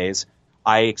Fridays,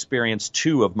 I experienced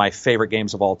 2 of my favorite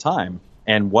games of all time.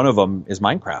 And one of them is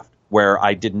Minecraft, where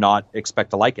I did not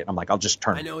expect to like it. I'm like, I'll just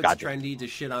turn it. I know it's trendy to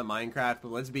shit on Minecraft,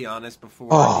 but let's be honest, before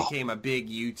it became a big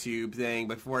YouTube thing,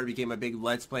 before it became a big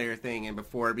Let's Player thing, and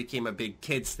before it became a big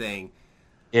kids thing,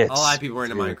 a lot of people were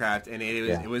into Minecraft, and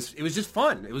it was just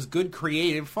fun. It was good,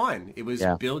 creative fun. It was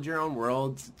build your own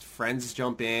world, friends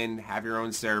jump in, have your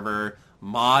own server,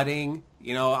 modding.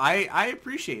 I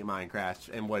appreciate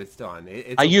Minecraft and what it's done.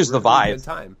 I use the Vive. Good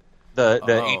time. The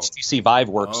HTC Vive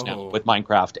works now with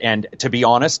Minecraft, and to be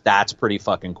honest, that's pretty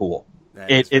fucking cool.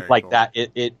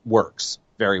 It works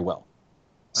very well.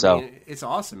 So I mean, it's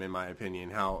awesome in my opinion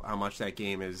how much that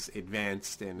game is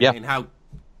advanced and how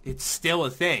it's still a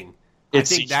thing. It's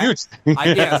huge. I was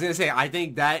gonna say I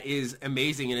think that is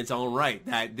amazing in its own right.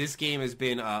 That this game has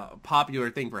been a popular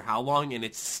thing for how long, and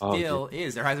it still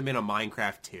is. There hasn't been a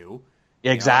Minecraft 2.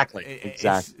 Exactly.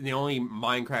 It's the only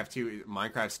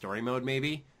Minecraft story mode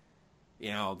maybe.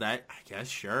 That I guess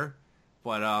sure,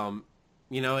 but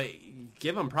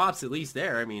give them props at least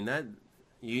there. I mean that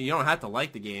you don't have to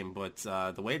like the game, but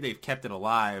the way they've kept it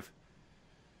alive,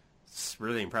 it's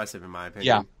really impressive in my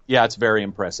opinion. Yeah, it's very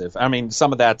impressive. I mean,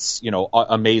 some of that's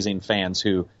amazing fans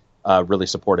who really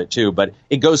support it too. But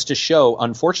it goes to show,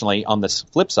 unfortunately, on this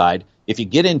flip side, if you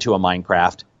get into a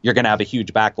Minecraft, you're going to have a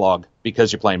huge backlog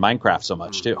because you're playing Minecraft so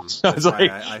much too. So it's like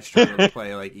I struggle to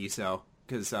play like ESO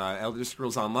because Elder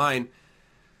Scrolls Online.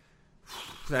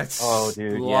 That's lots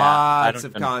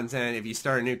of content. If you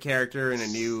start a new character and a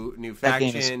new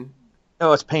faction,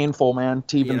 it's painful, man,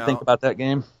 to even think about that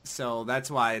game. So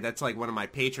that's why that's like one of my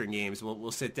patron games.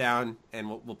 We'll sit down and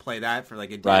we'll play that for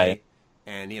like a day, right.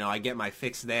 And I get my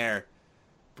fix there.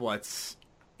 But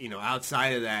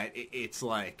outside of that, it's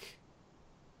like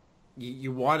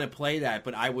you want to play that,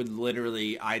 but I would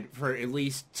literally, for at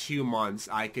least 2 months,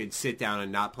 I could sit down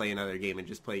and not play another game and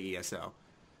just play ESO.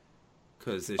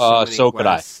 Because there's so many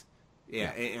quests.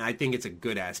 Yeah, and I think it's a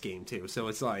good-ass game, too. So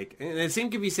it's like... And the same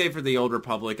could be said for the Old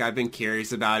Republic. I've been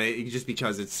curious about it just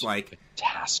because it's like...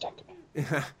 Fantastic.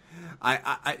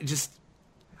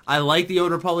 I like the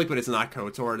Old Republic, but it's not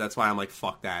KOTOR. That's why I'm like,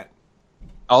 fuck that.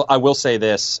 I will say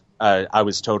this. I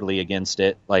was totally against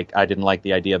it. Like, I didn't like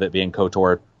the idea of it being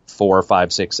KOTOR 4,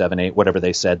 5, 6, 7, 8, whatever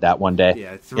they said that one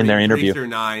day in their interview. 3 through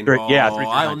 9. 3 through 9.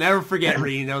 I'll never forget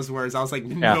reading those words. I was like,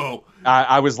 no.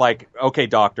 I was like, okay,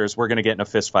 doctors, we're going to get in a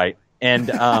fist fight.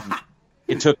 And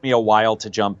it took me a while to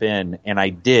jump in, and I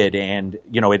did. And,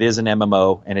 it is an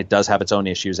MMO, and it does have its own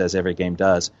issues, as every game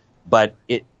does. But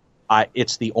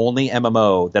it's the only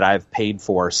MMO that I've paid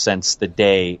for since the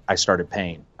day I started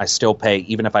paying. I still pay,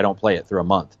 even if I don't play it through a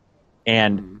month.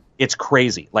 And it's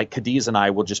crazy. Like, Cadiz and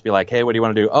I will just be like, hey, what do you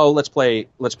want to do? Oh, let's play,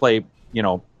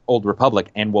 Old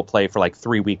Republic, and we'll play for like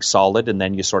 3 weeks solid, and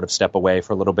then you sort of step away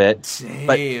for a little bit.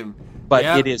 Same. But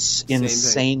it is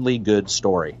insanely good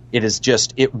story. It is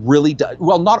just, it really does.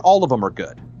 Well, not all of them are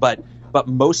good, but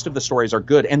most of the stories are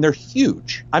good, and they're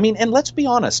huge. I mean, and let's be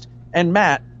honest, and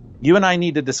Matt, you and I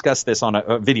need to discuss this on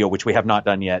a video, which we have not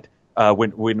done yet,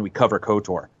 when we cover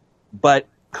KOTOR. But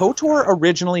KOTOR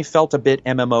originally felt a bit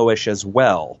MMO-ish as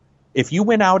well. If you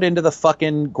went out into the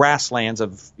fucking grasslands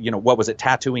of, what was it,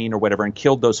 Tatooine or whatever, and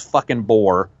killed those fucking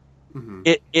boar,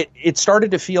 it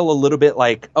started to feel a little bit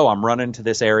like, oh, I'm running to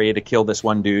this area to kill this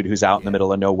one dude who's out in the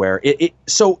middle of nowhere.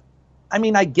 So, I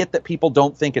mean, I get that people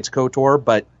don't think it's KOTOR,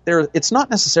 but it's not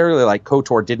necessarily like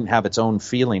KOTOR didn't have its own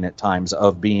feeling at times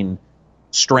of being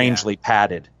strangely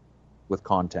padded with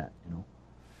content,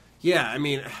 Yeah, I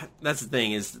mean, that's the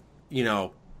thing is,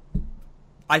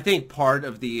 I think part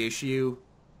of the issue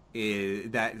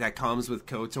is that comes with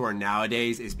KOTOR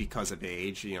nowadays is because of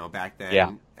age. Back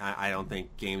then, I don't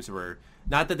think games were,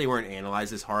 not that they weren't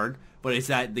analyzed as hard, but it's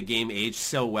that the game aged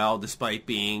so well despite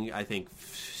being, I think,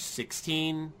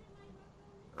 16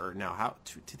 or no,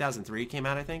 2003 came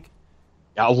out, I think.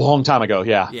 A long time ago,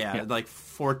 yeah. Yeah, like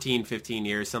 14, 15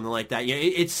 years, something like that. Yeah,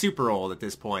 it's super old at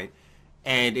this point,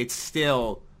 and it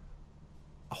still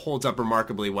holds up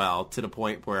remarkably well to the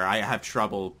point where I have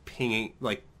trouble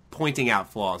pointing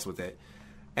out flaws with it.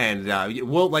 And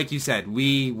like you said,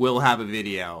 we will have a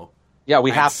video. Yeah,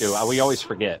 we have to. We always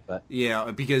forget, but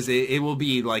yeah, because it will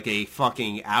be like a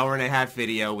fucking hour-and-a-half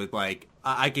video with like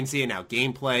I can see it now,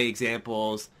 gameplay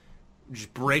examples.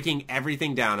 Just breaking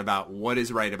everything down about what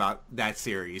is right about that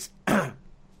series.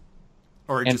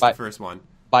 Or just the first one.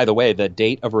 By the way, the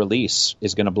date of release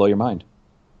is going to blow your mind.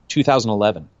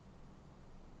 2011.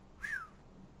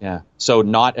 Yeah. So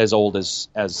not as old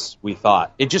as we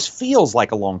thought. It just feels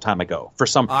like a long time ago for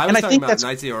some. I was talking about Knights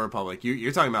of the Old Republic.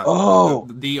 You're talking about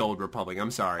the Old Republic.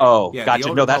 I'm sorry. Oh, yeah,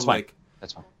 gotcha. No, that's fine.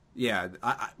 That's fine. Yeah.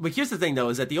 But here's the thing, though,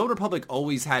 is that the Old Republic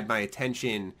always had my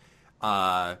attention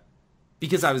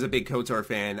because I was a big KOTOR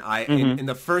fan. In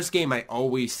the first game I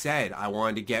always said I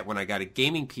wanted to get when I got a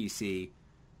gaming PC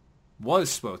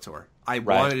was SWTOR. I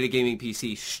wanted a gaming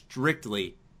PC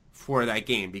strictly for that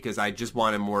game because I just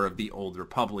wanted more of the Old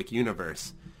Republic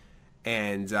universe.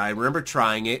 And I remember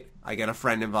trying it. I got a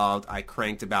friend involved. I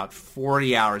cranked about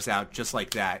 40 hours out just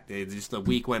like that. Just a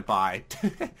week went by.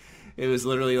 It was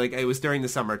literally like, it was during the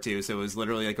summer too, so it was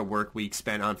literally like a work week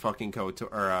spent on fucking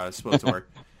KOTOR, or SWTOR.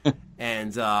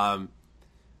 And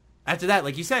after that,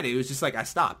 like you said, it was just like I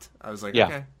stopped. I was like,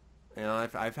 okay,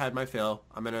 I've had my fill.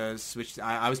 I'm going to switch.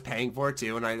 I was paying for it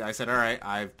too, and I said, all right,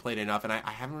 I've played enough, and I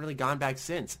haven't really gone back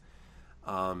since.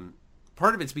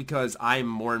 Part of it's because I'm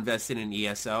more invested in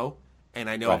ESO, and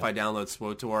I know if I download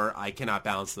SWTOR, I cannot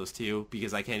balance those two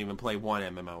because I can't even play one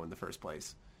MMO in the first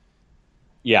place.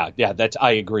 Yeah,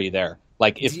 I agree there.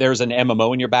 Like, if there's an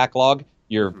MMO in your backlog,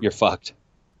 you're fucked.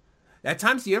 At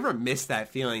times, do you ever miss that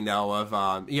feeling, though, of,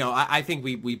 I think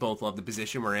we both love the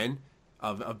position we're in,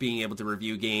 of being able to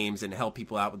review games and help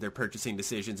people out with their purchasing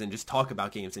decisions and just talk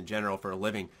about games in general for a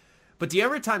living. But do you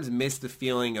ever at times miss the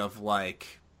feeling of,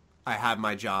 like, I have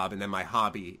my job and then my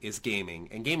hobby is gaming?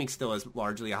 And gaming still is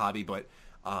largely a hobby, but,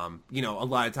 a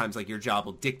lot of times, like, your job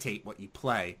will dictate what you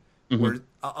play. Mm-hmm. Where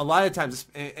a lot of times,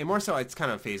 and more so, it's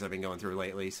kind of a phase I've been going through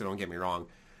lately, so don't get me wrong.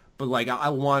 But, like, I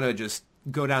want to just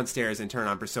go downstairs and turn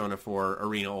on Persona 4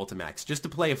 Arena Ultimax just to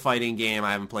play a fighting game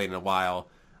I haven't played in a while.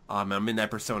 I'm in that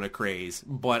Persona craze,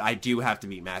 but I do have to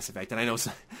beat Mass Effect. And I know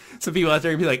some people out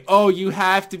there going to be like, oh, you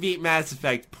have to beat Mass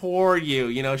Effect. Poor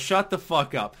you. Shut the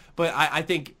fuck up. But I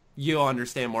think you'll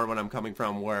understand more when I'm coming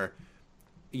from where,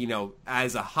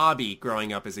 as a hobby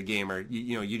growing up as a gamer,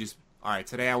 you just, all right,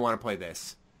 today I want to play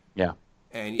this. Yeah.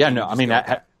 And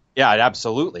it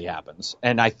absolutely happens.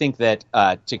 And I think that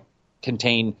to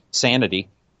contain sanity,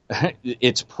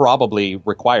 it's probably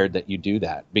required that you do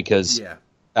that because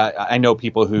I know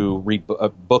people who read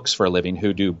books for a living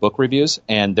who do book reviews,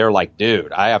 and they're like,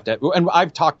 dude, I have to. And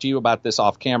I've talked to you about this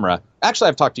off camera. Actually,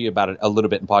 I've talked to you about it a little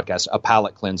bit in podcast, a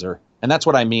palate cleanser. And that's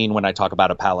what I mean when I talk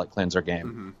about a palate cleanser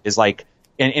game is like,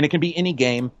 and it can be any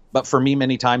game, but for me,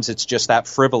 many times it's just that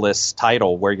frivolous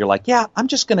title where you're like, yeah, I'm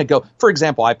just going to go. For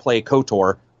example, I play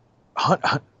KOTOR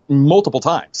multiple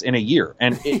times in a year.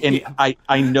 And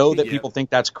I know that people think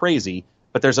that's crazy,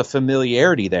 but there's a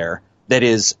familiarity there that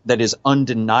is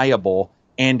undeniable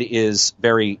and is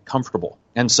very comfortable.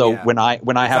 And so when I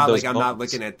have those, like I'm not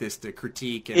looking at this to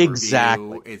critique and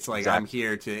review. It's like I'm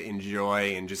here to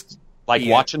enjoy and just like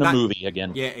watching a movie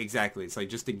again. Yeah, exactly. It's like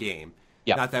just a game.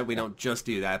 Yeah. Not that we don't just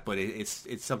do that, but it's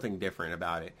something different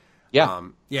about it. Yeah.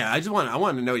 I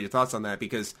wanted to know your thoughts on that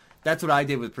because that's what I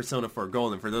did with Persona 4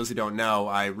 Golden. For those who don't know,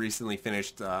 I recently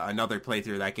finished another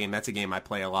playthrough of that game. That's a game I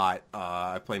play a lot.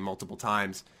 I play multiple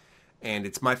times. And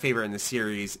it's my favorite in the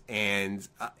series. And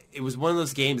it was one of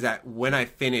those games that when I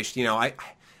finished, I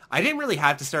didn't really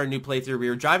have to start a new playthrough. We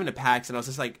were driving to PAX, and I was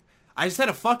just like, I just had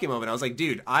a fucking moment. I was like,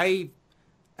 dude, I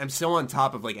am so on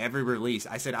top of like every release.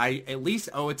 I said, I at least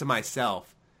owe it to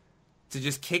myself to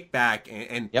just kick back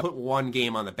and put one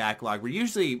game on the backlog. Where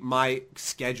usually my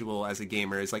schedule as a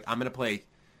gamer is like, I'm going to play,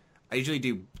 I usually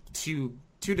do two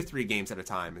to three games at a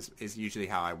time is usually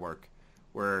how I work.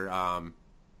 Where,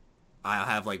 I'll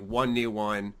have like one new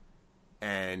one,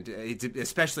 and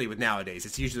especially with nowadays,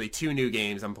 it's usually 2 new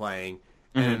games I'm playing,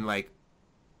 and then like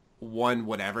one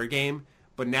whatever game.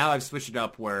 But now I've switched it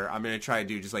up where I'm going to try to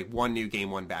do just like one new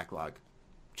game, one backlog.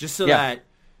 Just so that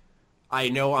I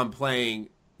know I'm playing,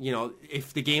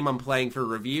 if the game I'm playing for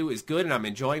review is good and I'm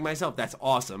enjoying myself, that's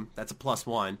awesome. That's a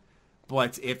 +1.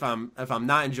 But if I'm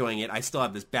not enjoying it, I still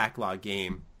have this backlog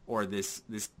game or this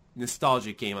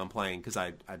nostalgic game I'm playing because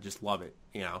I just love it,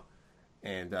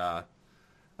 And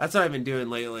that's what I've been doing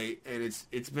lately, and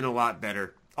it's been a lot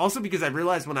better. Also because I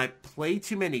realized when I play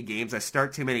too many games, I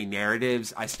start too many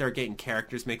narratives, I start getting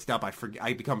characters mixed up,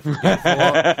 I become forgetful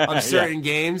of certain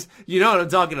games. You know what I'm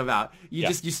talking about.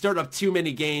 You start up too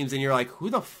many games, and you're like, who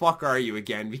the fuck are you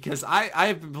again? Because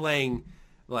I've been playing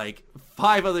like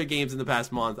 5 other games in the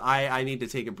past month. I need to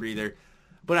take a breather.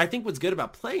 But I think what's good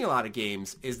about playing a lot of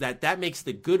games is that makes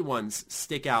the good ones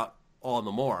stick out all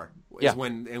the more. Is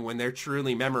when they're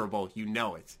truly memorable,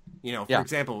 it. For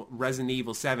example, Resident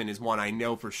Evil 7 is one I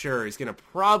know for sure is going to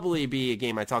probably be a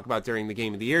game I talk about during the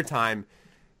Game of the Year time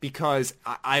because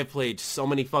I've played so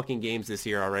many fucking games this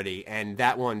year already, and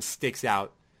that one sticks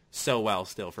out so well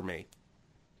still for me.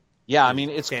 Yeah, I mean,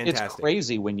 it's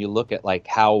crazy when you look at like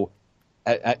how,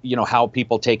 how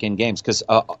people take in games because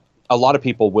a lot of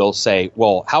people will say,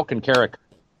 well, how can Carrick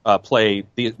play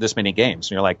this many games?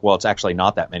 And you're like, well, it's actually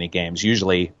not that many games.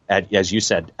 Usually, as you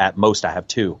said, at most I have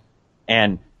 2.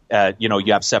 And,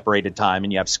 you have separated time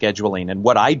and you have scheduling. And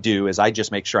what I do is I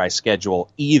just make sure I schedule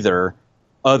either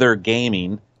other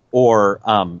gaming or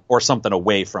something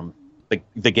away from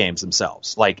the games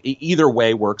themselves. Like either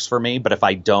way works for me. But if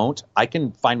I don't, I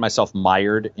can find myself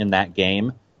mired in that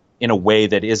game in a way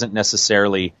that isn't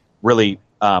necessarily really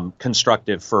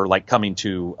constructive for like coming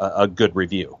to a good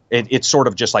review. It's sort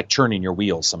of just like churning your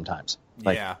wheels sometimes.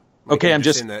 Like, okay, I'm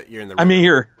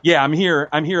here. Yeah, I'm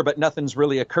here, but nothing's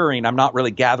really occurring. I'm not really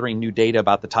gathering new data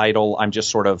about the title. I'm just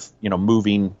sort of,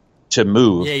 moving to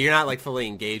move. Yeah, you're not like fully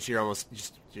engaged. You're almost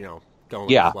just, going with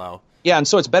the flow. Yeah, and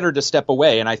so it's better to step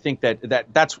away. And I think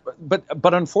that's,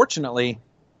 but unfortunately,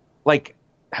 it's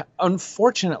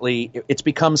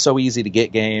become so easy to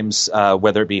get games,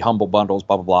 whether it be Humble Bundles,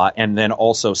 blah, blah, blah, and then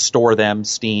also store them,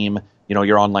 Steam,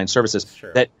 your online services,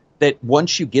 that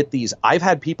once you get these, I've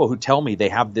had people who tell me they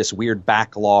have this weird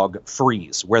backlog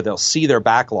freeze where they'll see their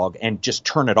backlog and just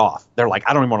turn it off. They're like,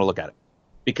 I don't even want to look at it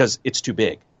because it's too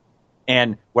big.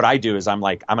 And what I do is I'm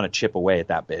like, I'm going to chip away at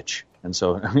that bitch. And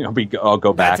so I'll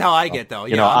go back. That's how I get, though.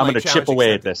 I'm going to chip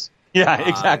away at this. Yeah,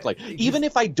 exactly. Even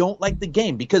if I don't like the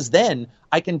game, because then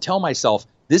I can tell myself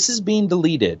this is being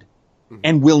deleted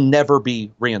and will never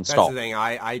be reinstalled. That's the thing.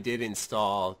 I did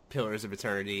install Pillars of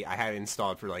Eternity. I had it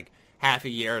installed for like half a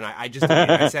year, and I just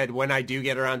I said when I do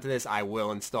get around to this, I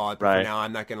will install it. But for now,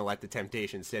 I'm not going to let the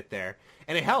temptation sit there,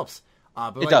 and it helps.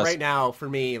 But like right now, for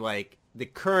me, like the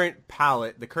current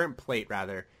plate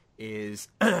rather is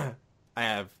I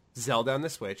have Zelda on the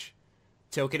Switch.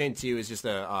 Token 2 is just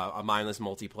a mindless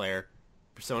multiplayer,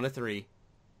 Persona 3,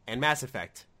 and Mass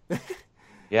Effect.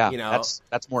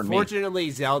 That's more than me. Fortunately,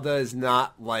 Zelda is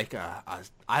not like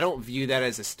I don't view that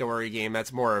as a story game.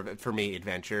 That's more of, for me,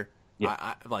 adventure.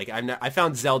 Yeah. I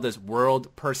found Zelda's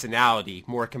world personality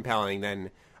more compelling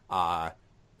than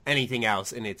anything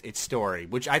else in its story,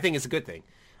 which I think is a good thing.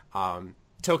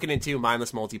 Token 2,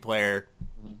 mindless multiplayer.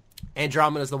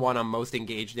 Andromeda is the one I'm most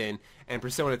engaged in, and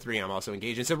Persona 3 I'm also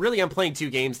engaged in. So really I'm playing 2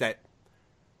 games that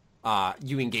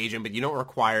you engage in, but you don't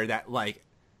require that, like,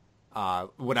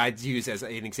 what I'd use as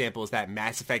an example is that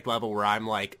Mass Effect level where I'm,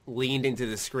 like, leaned into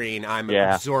the screen. I'm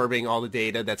absorbing all the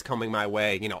data that's coming my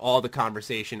way, you know, all the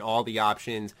conversation, all the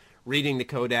options, reading the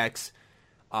codex.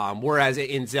 Whereas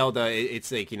in Zelda,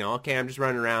 it's like, you know, okay, I'm just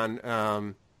running around,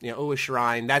 you know, a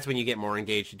shrine. That's when you get more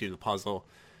engaged to do the puzzle.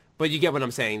 But you get what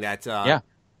I'm saying, that...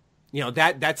 You know,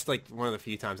 that's like one of the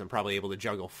few times I'm probably able to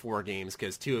juggle 4 games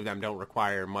because 2 of them don't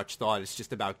require much thought. It's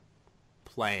just about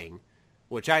playing,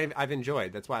 which I've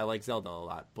enjoyed. That's why I like Zelda a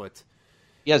lot. But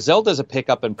yeah, Zelda's a pick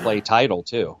up and play title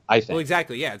too, I think. Well,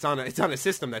 exactly. Yeah, it's on a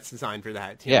system that's designed for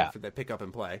that. For the pick up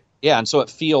and play. Yeah, and so it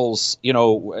feels, you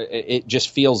know, it just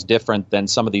feels different than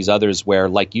some of these others where,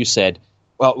 like you said.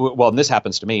 Well, and this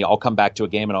happens to me. I'll come back to a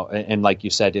game and like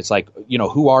you said, it's like, you know,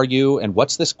 who are you and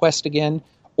what's this quest again?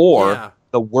 Or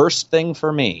the worst thing for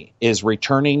me is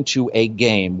returning to a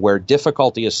game where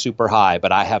difficulty is super high,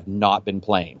 but I have not been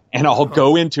playing. And I'll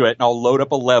go into it and I'll load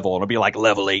up a level and it'll be like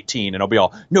level 18 and I'll be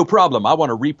all, no problem. I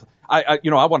want to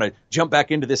I want to jump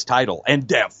back into this title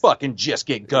and fucking just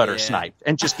get gutter sniped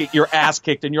and just get your ass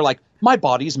kicked. And you're like, my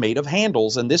body's made of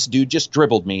handles and this dude just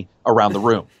dribbled me around the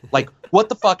room. Like, what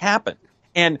the fuck happened?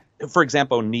 And for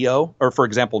example, Neo,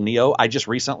 I just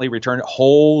recently returned.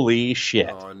 Holy shit!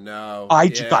 Oh no! I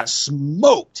got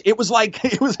smoked. It was like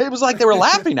they were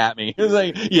laughing at me. It was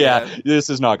like, this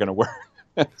is not going to work.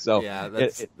 So yeah,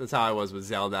 that's how I was with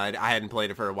Zelda. I hadn't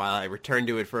played it for a while. I returned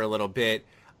to it for a little bit.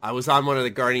 I was on one of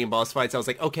the Guardian boss fights. I was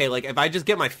like, okay, like if I just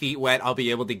get my feet wet, I'll be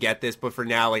able to get this. But for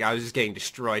now, like I was just getting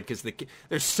destroyed because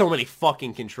there's so many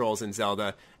fucking controls in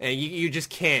Zelda, and you just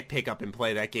can't pick up and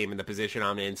play that game in the position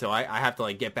I'm in. So I have to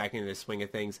like get back into the swing of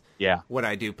things. Yeah. When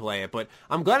I do play it, but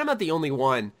I'm glad I'm not the only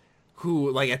one who,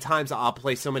 like, at times I'll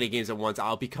play so many games at once,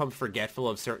 I'll become forgetful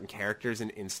of certain characters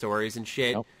in stories and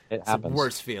shit. Nope, it it's happens. The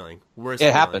worst feeling.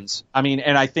 It happens. I mean,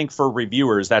 and I think for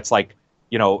reviewers, that's like.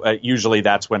 You know, usually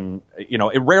that's when, you know,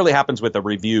 it rarely happens with a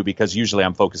review because usually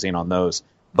I'm focusing on those.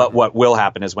 But what will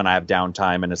happen is when I have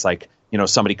downtime and it's like, you know,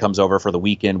 somebody comes over for the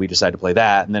weekend, we decide to play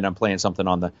that. And then I'm playing something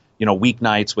on the, you know,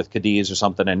 weeknights with Cadiz or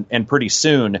something. And pretty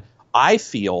soon I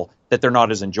feel that they're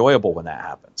not as enjoyable when that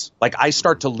happens. Like I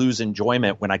start to lose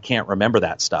enjoyment when I can't remember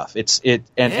that stuff. And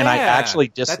I actually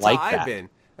dislike that.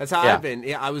 That's how I've been.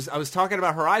 Yeah, I was talking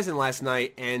about Horizon last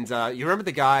night and you remember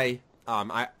the guy,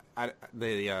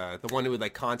 the one who would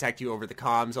like contact you over the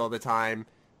comms all the time,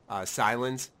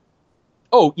 Silence.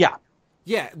 Oh yeah,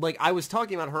 yeah. Like I was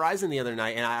talking about Horizon the other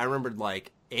night, and I remembered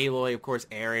like Aloy, of course,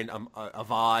 Aaron,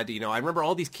 Avad. You know, I remember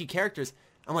all these key characters.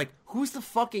 I'm like, who's the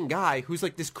fucking guy who's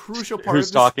like this crucial part of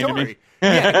the story? To me?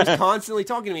 Yeah, who's constantly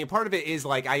talking to me. And part of it is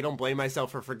like I don't blame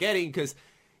myself for forgetting because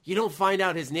you don't find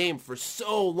out his name for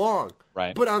so long.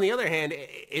 Right. But on the other hand,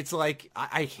 it's like,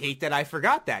 I hate that I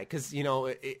forgot that because, you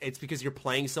know, it's because you're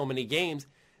playing so many games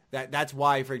that's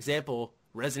why, for example,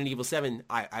 Resident Evil 7,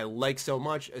 I like so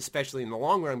much, especially in the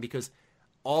long run, because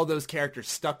all those characters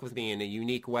stuck with me in a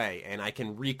unique way and I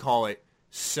can recall it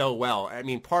so well. I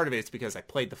mean, part of it is because I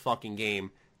played the fucking game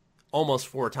almost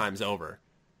 4 times over.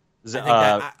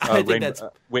 I think that's...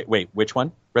 Wait, which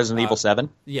one? Resident Evil 7?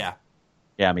 Yeah.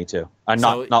 Yeah, me too.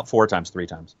 Not 4 times, 3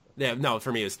 times. Yeah, no,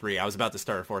 for me it was 3. I was about to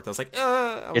start a 4th. I was like,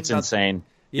 it's insane.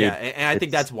 Yeah, dude, and I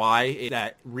think that's why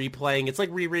that replaying, it's like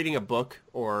rereading a book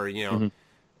or, you know,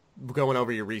 going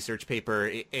over your research paper.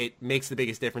 It makes the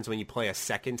biggest difference when you play a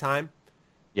second time.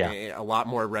 Yeah. A lot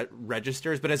more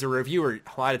registers. But as a reviewer,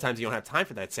 a lot of times you don't have time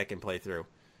for that second playthrough.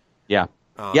 Yeah.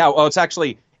 Well, it's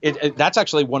actually... that's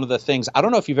actually one of the things. I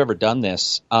don't know if you've ever done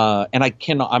this, and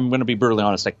I'm going to be brutally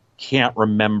honest. I can't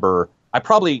remember.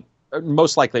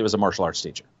 Most likely it was a martial arts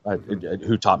teacher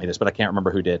who taught me this, but I can't remember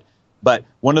who did. But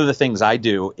one of the things I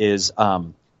do is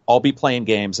I'll be playing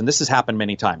games, and this has happened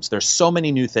many times. There's so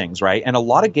many new things, right? And a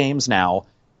lot of games now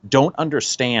don't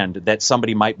understand that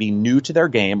somebody might be new to their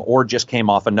game or just came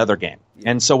off another game.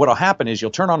 Yeah. And so what'll happen is you'll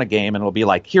turn on a game and it'll be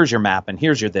like, here's your map and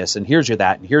here's your this and here's your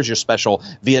that and here's your special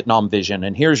Vietnam vision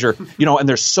and here's your, you know, and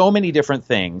there's so many different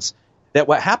things that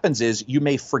what happens is you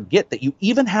may forget that you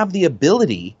even have the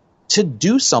ability to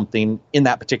do something in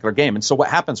that particular game. And so what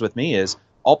happens with me is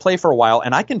I'll play for a while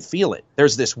and I can feel it.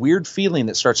 There's this weird feeling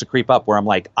that starts to creep up where I'm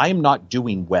like, I'm not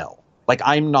doing well. Like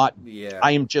I am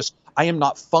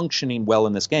not functioning well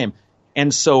in this game.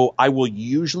 And so I will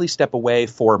usually step away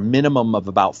for a minimum of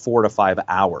about 4 to 5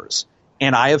 hours.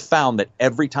 And I have found that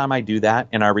every time I do that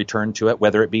and I return to it,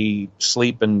 whether it be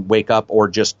sleep and wake up or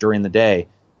just during the day,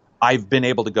 I've been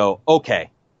able to go, okay,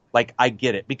 like I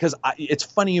get it. Because it's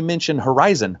funny you mentioned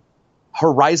Horizon.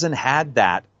 Horizon had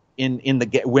that in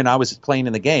the when I was playing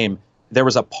in the game. There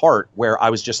was a part where I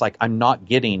was just like, I'm not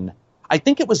getting. I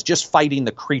think it was just fighting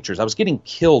the creatures. I was getting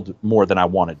killed more than I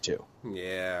wanted to.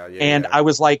 Yeah. And I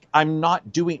was like, I'm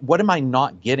not doing. What am I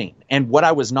not getting? And what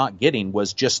I was not getting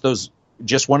was just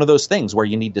one of those things where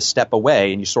you need to step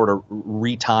away and you sort of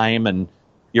retime and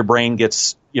your brain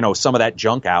gets, some of that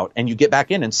junk out and you get back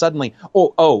in and suddenly,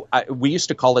 we used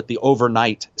to call it the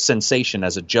overnight sensation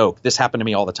as a joke. This happened to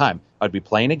me all the time. I'd be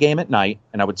playing a game at night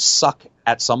and I would suck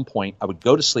at some point. I would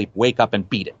go to sleep, wake up and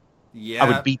beat it. Yeah. I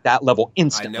would beat that level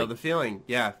instantly. I know the feeling.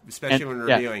 Yeah. Especially when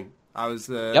reviewing. I was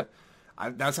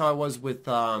that's how I was with,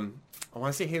 I want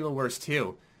to say Halo Wars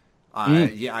 2.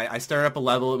 I started up a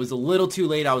level. It was a little too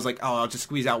late. I was like, I'll just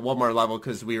squeeze out one more level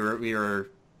because we were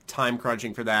time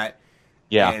crunching for that.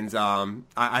 Yeah. And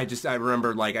I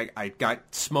remember like I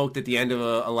got smoked at the end of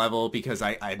a level because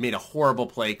I had made a horrible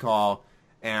play call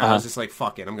and I was just like,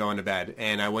 fuck it, I'm going to bed.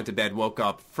 And I went to bed, woke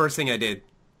up. First thing I did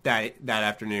that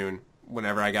afternoon,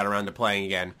 whenever I got around to playing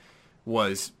again,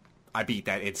 was I beat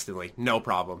that instantly. No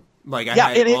problem. Like I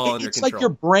had it all under it's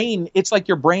control. Like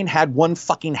your brain had one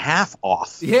fucking half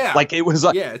off. Yeah, like it was.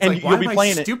 Yeah, it's and like, why you'll be am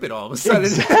playing I stupid all of a sudden?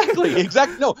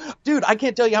 Exactly. No, dude, I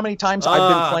can't tell you how many times I've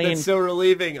been playing. That's so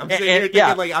relieving. I'm sitting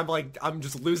here thinking I'm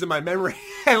just losing my memory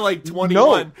at like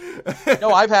 21. No,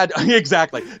 I've had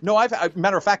exactly. No,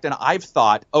 matter of fact, and I've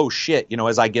thought, oh shit,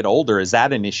 as I get older, is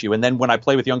that an issue? And then when I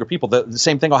play with younger people, the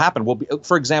same thing will happen.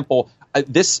 For example,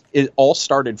 this all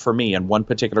started for me in one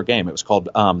particular game. It was called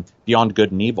Beyond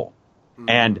Good and Evil.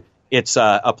 And it's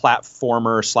a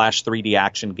platformer / 3D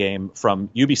action game from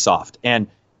Ubisoft. And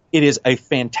it is a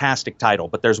fantastic title.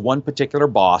 But there's one particular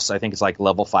boss, I think it's like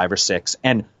level 5 or 6.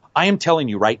 And I am telling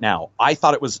you right now, I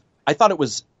thought it was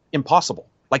impossible,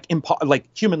 like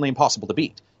humanly impossible to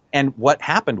beat. And what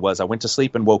happened was I went to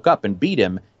sleep and woke up and beat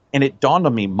him. And it dawned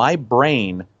on me, my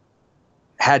brain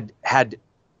had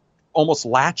almost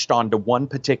latched onto one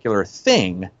particular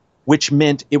thing, which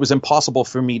meant it was impossible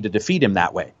for me to defeat him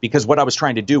that way because what I was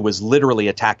trying to do was literally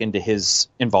attack into his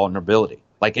invulnerability.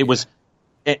 Like it was,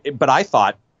 but I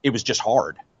thought it was just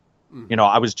hard.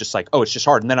 I was just like, oh, it's just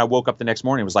hard. And then I woke up the next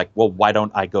morning and was like, well, why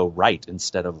don't I go right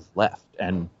instead of left?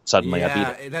 And suddenly I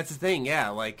beat it. That's the thing. Yeah.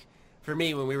 Like for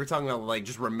me, when we were talking about like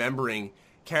just remembering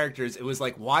characters, it was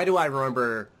like, why do I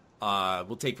remember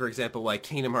we'll take, for example, like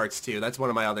Kingdom Hearts 2. That's one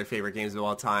of my other favorite games of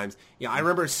all times. I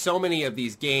remember so many of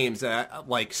these games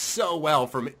like so well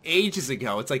from ages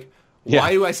ago. It's like,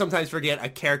 why do I sometimes forget a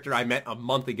character I met a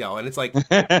month ago? And it's like,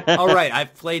 all right,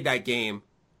 I've played that game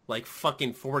like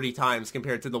fucking 40 times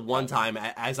compared to the one time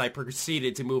as I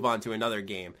proceeded to move on to another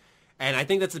game. And I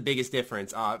think that's the biggest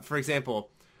difference. For example,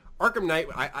 Arkham Knight,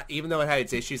 even though it had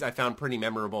its issues, I found pretty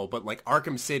memorable. But like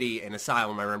Arkham City and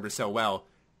Asylum, I remember so well,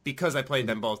 because I played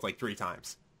them both like 3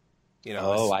 times.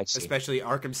 I see. Especially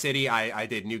Arkham City, I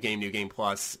did New Game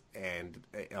Plus, and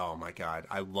oh my god,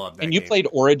 I love that. And you played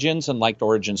Origins and liked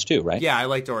Origins too, right? Yeah, I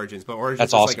liked Origins, but Origins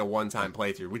was awesome. Like a one-time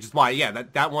playthrough, which is why,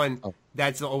 that one,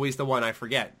 that's always the one I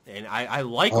forget, and I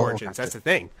like Origins. That's the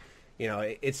thing.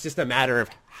 It's just a matter of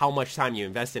how much time you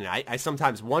invest in it. I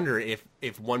sometimes wonder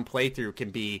if one playthrough can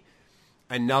be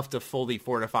enough to fully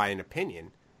fortify an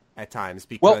opinion at times,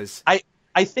 because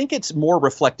I think it's more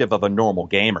reflective of a normal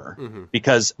gamer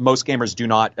because most gamers do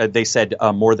not. They said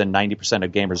more than 90%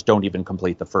 of gamers don't even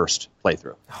complete the first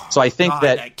playthrough. So I think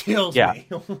that kills me.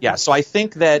 Yeah. So I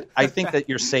think that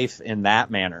you're safe in that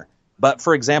manner. But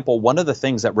for example, one of the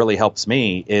things that really helps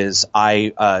me is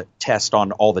I test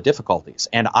on all the difficulties,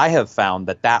 and I have found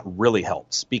that really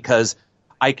helps because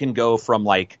I can go from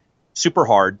like super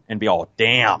hard and be all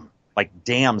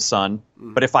damn son.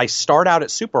 But if I start out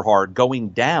at super hard,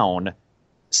 going down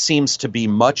seems to be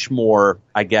much more,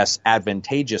 I guess,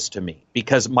 advantageous to me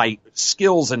because my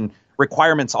skills and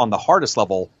requirements on the hardest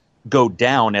level go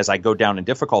down as I go down in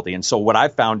difficulty. And so what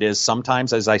I've found is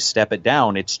sometimes as I step it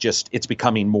down, it's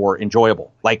becoming more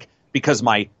enjoyable, like because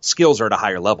my skills are at a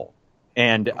higher level.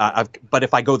 And but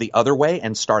if I go the other way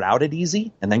and start out at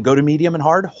easy and then go to medium and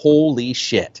hard, holy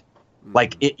shit.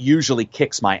 Like it usually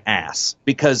kicks my ass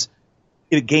because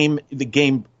the game,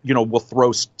 will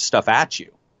throw stuff at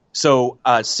you. So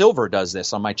Silver does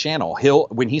this on my channel.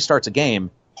 When he starts a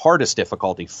game, hardest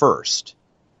difficulty first,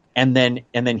 and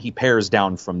then he pares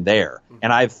down from there.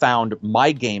 And I've found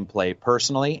my gameplay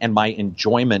personally and my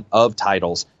enjoyment of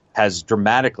titles has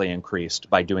dramatically increased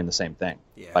by doing the same thing.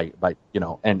 Yeah. By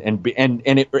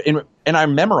and I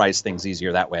memorize things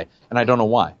easier that way, and I don't know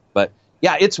why. But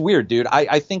yeah, it's weird, dude.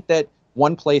 I think that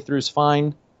one playthrough is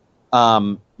fine.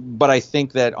 But I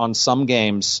think that on some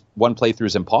games, one playthrough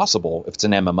is impossible if it's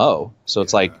an MMO. So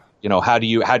it's like, how do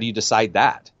you decide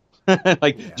that?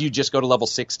 Do you just go to level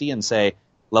 60 and say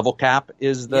level cap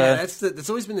is the... Yeah, that's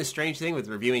always been the strange thing with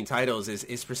reviewing titles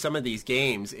is for some of these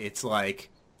games, it's like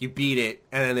you beat it,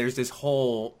 and then there's this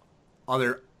whole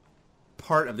other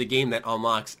part of the game that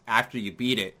unlocks after you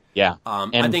beat it. Yeah.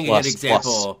 I think a good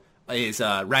example is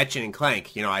Ratchet and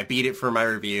Clank. I beat it for my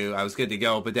review. I was good to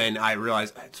go, but then I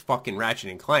realized it's fucking Ratchet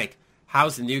and Clank.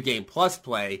 How's the New Game Plus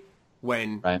play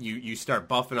when you start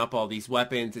buffing up all these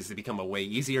weapons? Does it become a way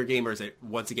easier game, or is it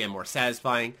once again more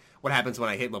satisfying? What happens when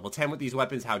I hit level 10 with these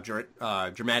weapons? How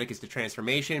dramatic is the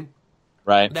transformation?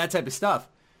 Right. That type of stuff.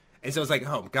 And so it's like,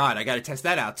 oh, God, I got to test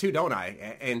that out too, don't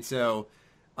I? And so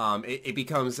it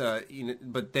becomes,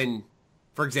 but then,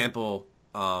 for example,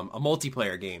 a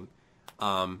multiplayer game,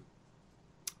 I'll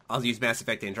use Mass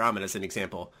Effect Andromeda as an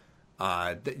example.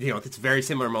 It's very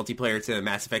similar multiplayer to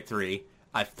Mass Effect 3.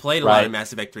 I've played a lot of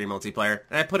Mass Effect 3 multiplayer,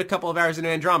 and I put a couple of hours into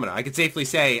Andromeda. I could safely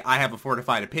say I have a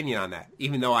fortified opinion on that,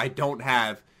 even though I don't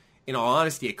have, in all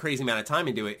honesty, a crazy amount of time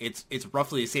into it. It's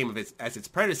roughly the same as its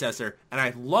predecessor, and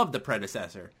I love the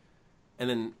predecessor. And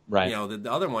then,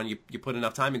 the other one, you put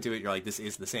enough time into it, you're like, this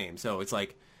is the same. So it's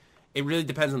like, it really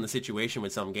depends on the situation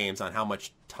with some games, on how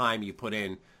much time you put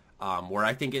in, where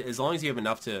I think as long as you have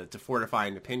enough to fortify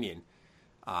an opinion,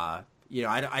 I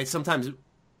sometimes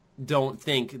don't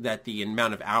think that the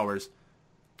amount of hours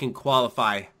can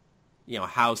qualify,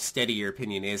 how steady your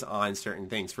opinion is on certain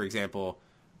things. For example,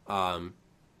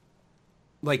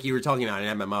 like you were talking about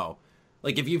an MMO,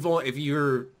 like if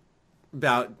you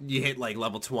hit like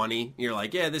level 20, you're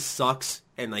like, yeah, this sucks,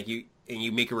 and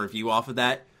you make a review off of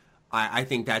that. I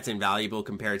think that's invaluable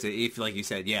compared to if, like you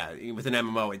said, with an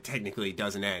MMO, it technically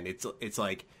doesn't end. It's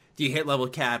like, do you hit level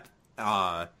cap?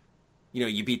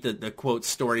 You beat the quote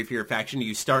story for your faction. Do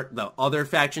you start the other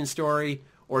faction story,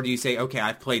 or do you say, okay,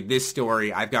 I've played this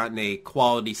story, I've gotten a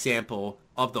quality sample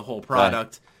of the whole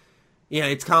product? Right. Yeah,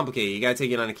 it's complicated. You got to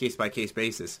take it on a case by case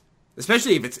basis,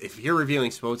 especially if you're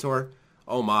reviewing SWTOR.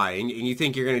 Oh my, and you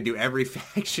think you're going to do every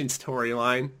faction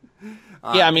storyline?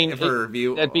 For a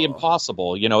review, that'd be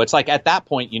impossible. It's like at that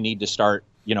point you need to start,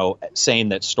 saying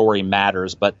that story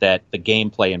matters, but that the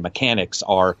gameplay and mechanics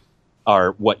are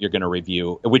what you're going to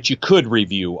review, which you could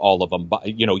review all of them, but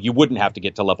you wouldn't have to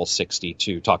get to level 60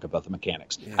 to talk about the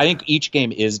mechanics. Yeah. I think each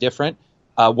game is different.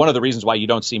 One of the reasons why you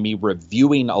don't see me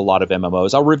reviewing a lot of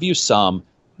MMOs, I'll review some,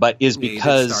 but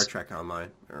because Star Trek Online,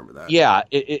 I remember that. Yeah,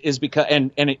 it is because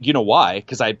and you know why?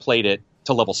 Because I played it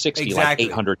to level 60 like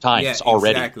 800 times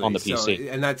already on the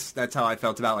PC. And that's how I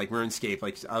felt about like RuneScape.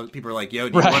 Like people are like, "Yo,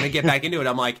 do you want to get back into it?"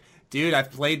 I'm like, "Dude,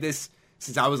 I've played this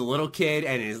since I was a little kid,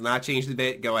 and it has not changed a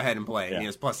bit. Go ahead and play.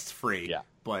 Yeah. Plus it's free." Yeah.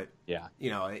 But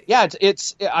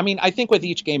it's. I mean, I think with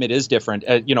each game it is different.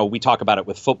 We talk about it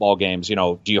with football games.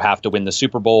 Do you have to win the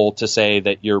Super Bowl to say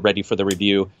that you're ready for the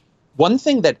review? One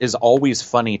thing that is always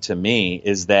funny to me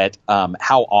is that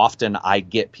how often I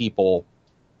get people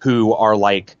who are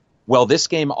like, well, this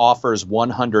game offers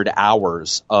 100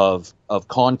 hours of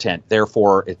content,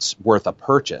 therefore it's worth a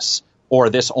purchase. Or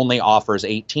this only offers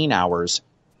 18 hours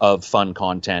of fun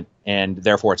content, and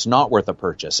therefore it's not worth a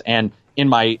purchase. And in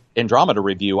my Andromeda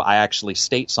review, I actually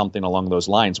state something along those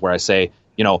lines where I say,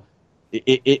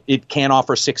 it can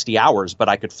offer 60 hours, but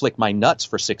I could flick my nuts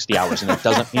for 60 hours, and it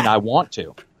doesn't mean I want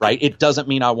to, right? It doesn't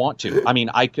mean I want to. I mean,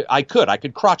 I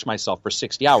could crotch myself for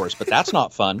 60 hours, but that's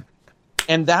not fun.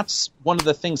 And that's one of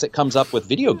the things that comes up with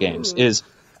video games is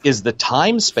the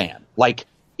time span. Like,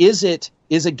 is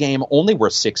a game only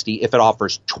worth 60 if it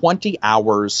offers 20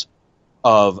 hours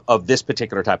of this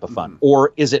particular type of fun?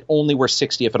 Or is it only worth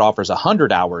 60 if it offers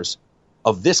 100 hours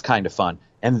of this kind of fun?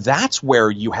 And that's where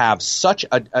you have such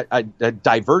a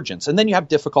divergence. And then you have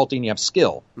difficulty and you have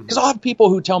skill. Because I'll have people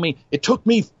who tell me,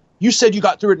 you said you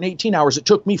got through it in 18 hours. It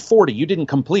took me 40. You didn't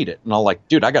complete it. And I'm like,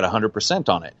 dude, I got 100%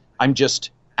 on it. I'm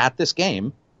just at this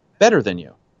game better than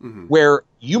you. Where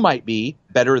you might be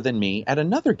better than me at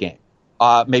another game.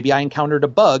 Maybe I encountered a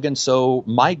bug, and so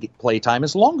my playtime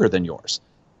is longer than yours.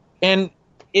 And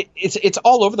it's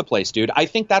all over the place, dude. I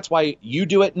think that's why you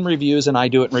do it in reviews and I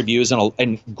do it in reviews,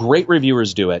 and great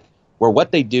reviewers do it, where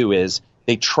what they do is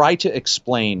they try to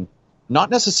explain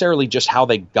not necessarily just how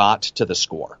they got to the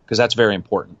score, because that's very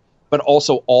important, but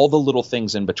also all the little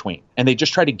things in between. And they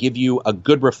just try to give you a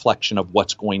good reflection of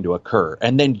what's going to occur.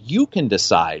 And then you can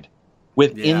decide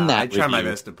within that review. I try my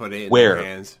best to put it in their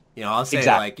hands. I'll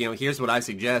say, here's what I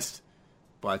suggest.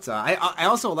 But I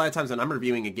also, a lot of times when I'm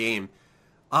reviewing a game,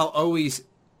 I'll always,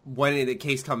 when the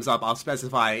case comes up, I'll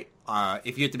specify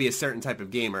if you have to be a certain type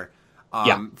of gamer.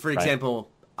 For example,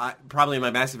 probably in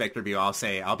my Mass Effect review,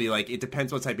 I'll be like, it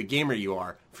depends what type of gamer you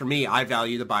are. For me, I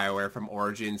value the BioWare from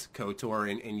Origins, KOTOR,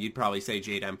 and you'd probably say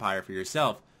Jade Empire for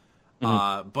yourself.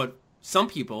 But some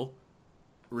people,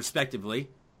 respectively,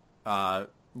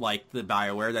 like the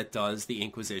BioWare that does the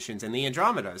Inquisitions and the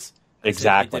Andromedas.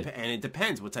 Exactly. And it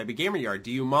depends what type of gamer you are.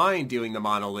 Do you mind doing the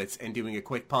monoliths and doing a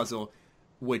quick puzzle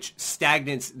which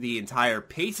stagnates the entire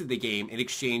pace of the game in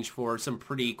exchange for some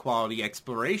pretty quality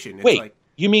exploration? It's Wait,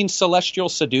 you mean Celestial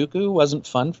Sudoku wasn't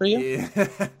fun for you?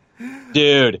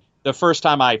 Dude, the first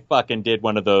time I fucking did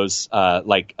one of those,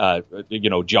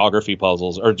 geography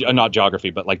puzzles, or not geography,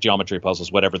 but like geometry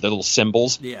puzzles, whatever, the little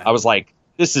symbols, I was like,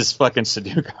 this is fucking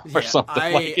Sudoku or something.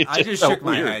 I just shook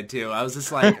my head, too. I was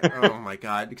just like, oh, my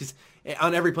God. Because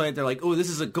on every planet, they're like, oh, this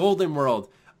is a golden world.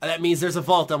 That means there's a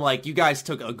vault. I'm like, you guys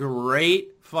took a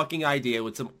great fucking idea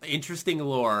with some interesting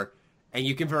lore, and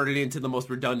you converted it into the most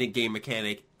redundant game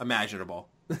mechanic imaginable.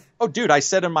 Oh, dude, I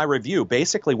said in my review,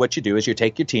 basically what you do is you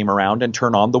take your team around and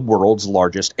turn on the world's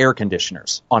largest air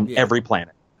conditioners on every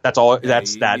planet. That's all. Yep,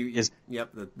 the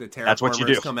that's what you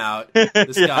do. terraformers come out. The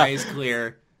sky is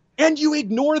clear. And you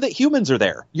ignore that humans are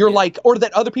there. You're like, or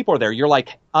that other people are there. You're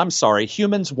like, I'm sorry,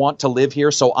 humans want to live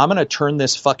here, so I'm going to turn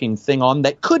this fucking thing on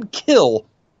that could kill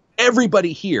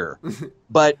everybody here.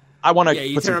 But I want to. Yeah,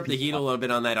 you turn up the heat a little bit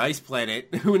on that ice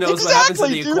planet. Who knows what happens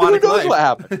in the aquatic Who knows life? what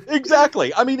happened?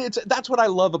 Exactly. I mean, that's what I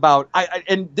love about.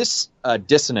 And this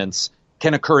dissonance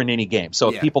can occur in any game.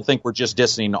 So if people think we're just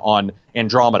dissing on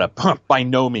Andromeda, by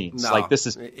no means. No. Like this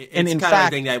is, it's and in kind fact, of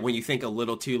the thing that when you think a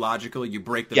little too logical, you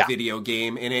break the video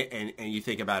game in it, and you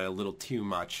think about it a little too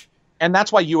much. And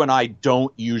that's why you and I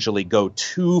don't usually go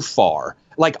too far.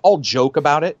 Like I'll joke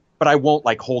about it, but I won't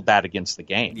like hold that against the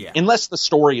game, unless the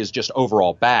story is just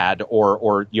overall bad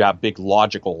or you have big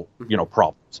logical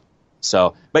problems.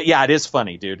 So, but yeah, it is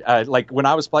funny, dude. Like when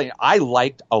I was playing, I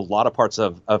liked a lot of parts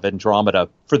of Andromeda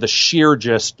for the sheer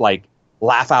just like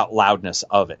laugh out loudness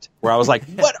of it, where I was like,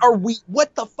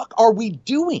 what the fuck are we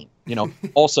doing?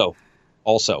 Also,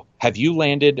 have you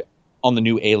landed on the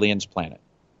new Aliens planet?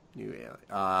 New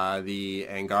Alien, the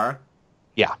Angar?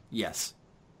 Yeah. Yes.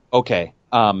 Okay.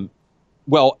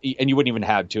 Well, and you wouldn't even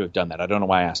have to have done that. I don't know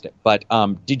why I asked it. But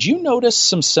did you notice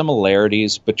some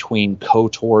similarities between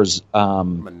KOTOR's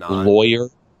lawyer,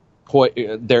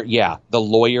 the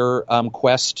lawyer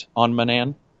quest on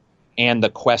Manan and the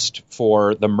quest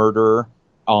for the murderer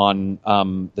on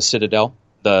the Citadel?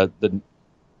 Where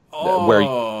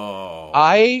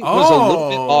I was a little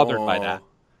bit bothered by that,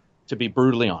 to be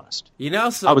brutally honest. You know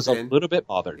something? I was a little bit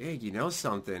bothered. Yeah, you know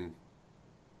something?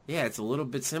 Yeah, it's a little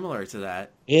bit similar to that.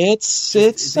 It's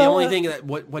the only thing that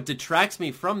what detracts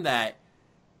me from that,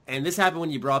 and this happened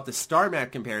when you brought up the star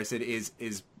map comparison, is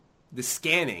the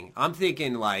scanning. I'm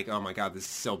thinking like, oh my god, this is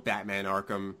so Batman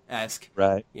Arkham-esque.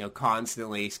 Right.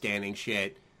 Constantly scanning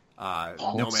shit.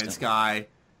 No Man's Sky.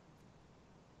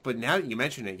 But now that you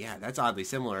mention it, yeah, that's oddly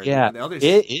similar. Yeah, it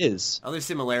is. Other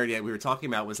similarity that we were talking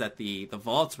about was that the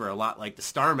vaults were a lot like the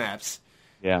star maps.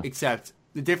 Yeah. Except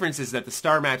the difference is that the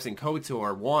star maps in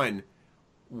KOTOR 1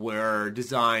 were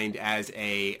designed as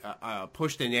a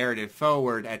push the narrative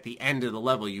forward at the end of the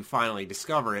level. You finally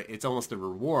discover it. It's almost a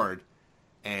reward.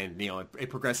 And, it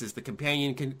progresses the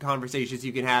companion conversations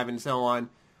you can have and so on.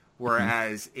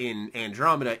 Whereas in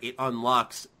Andromeda, it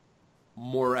unlocks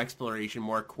more exploration,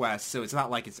 more quests. So it's not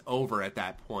like it's over at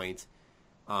that point.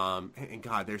 And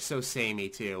God, they're so samey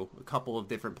too. A couple of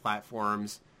different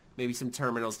platforms, maybe some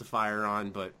terminals to fire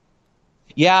on, but...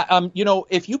 Yeah,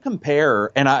 if you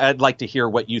compare, and I'd like to hear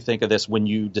what you think of this when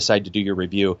you decide to do your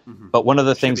review, but one of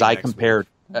the things I compared...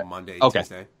 Monday, okay.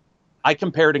 Tuesday. I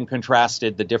compared and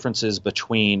contrasted the differences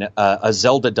between a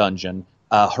Zelda dungeon,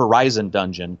 a Horizon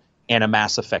dungeon, and a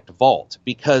Mass Effect vault.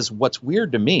 Because what's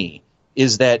weird to me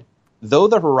is that though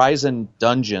the Horizon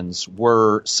dungeons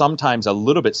were sometimes a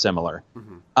little bit similar,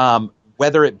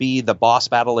 whether it be the boss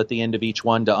battle at the end of each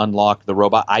one to unlock the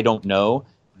robot, I don't know.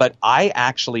 But I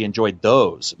actually enjoyed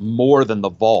those more than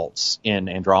the vaults in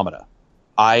Andromeda.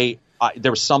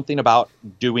 There was something about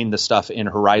doing the stuff in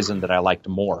Horizon that I liked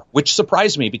more, which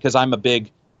surprised me because I'm a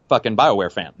big fucking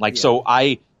BioWare fan. So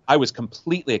I was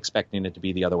completely expecting it to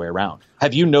be the other way around.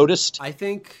 Have you noticed? I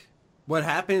think what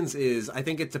happens is, I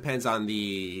think it depends on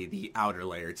the outer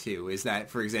layer too. Is that,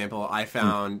 for example, I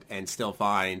found and still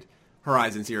find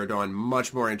Horizon Zero Dawn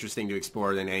much more interesting to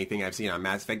explore than anything I've seen on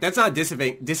Mass Effect. That's not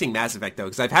dissing Mass Effect, though,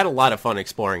 because I've had a lot of fun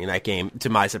exploring in that game, to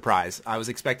my surprise. I was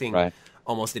expecting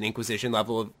almost an Inquisition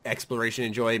level of exploration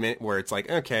enjoyment, where it's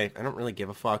like, okay, I don't really give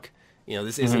a fuck.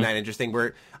 This isn't that interesting.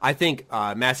 Where I think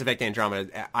Mass Effect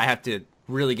Andromeda, I have to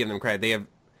really give them credit. They have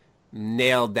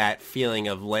nailed that feeling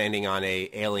of landing on a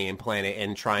alien planet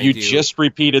and trying to... You just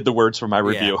repeated the words from my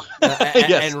review.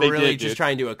 Yes, and really just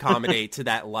trying to accommodate to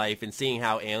that life and seeing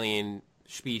how alien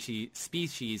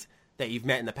species that you've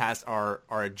met in the past are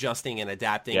adjusting and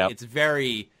adapting. Yep. It's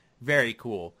very, very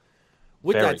cool.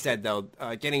 With Very that said, though,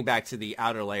 getting back to the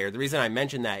outer layer, the reason I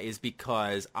mention that is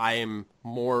because I am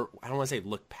more, I don't want to say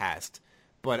look past,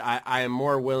 but I am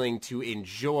more willing to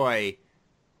enjoy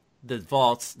the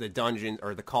vaults, the dungeons,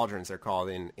 or the cauldrons they're called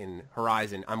in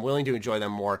Horizon. I'm willing to enjoy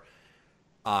them more,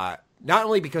 not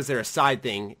only because they're a side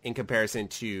thing in comparison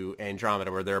to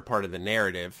Andromeda, where they're a part of the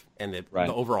narrative and the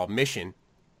overall mission,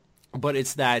 but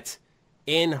it's that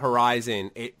in Horizon,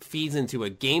 it feeds into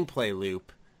a gameplay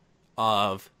loop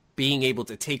of being able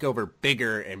to take over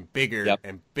bigger and bigger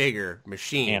and bigger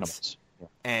machines. Animals. Yeah.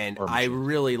 And I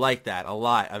really like that a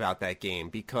lot about that game,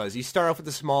 because you start off with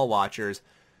the small watchers,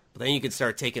 but then you could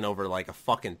start taking over like a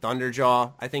fucking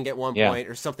Thunderjaw, I think, at one point,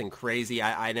 or something crazy.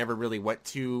 I never really went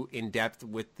too in-depth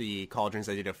with the cauldrons.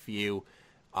 I did a few.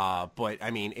 But,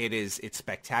 I mean, it's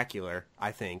spectacular,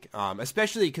 I think.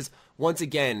 Especially because, once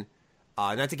again,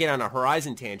 not to get on a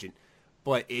Horizon tangent,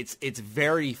 but it's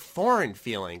very foreign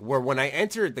feeling, where when I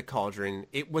entered the cauldron,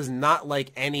 it was not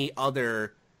like any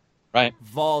other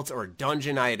vault or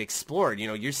dungeon I had explored. You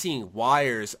know, you're seeing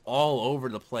wires all over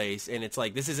the place, and it's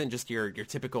like, this isn't just your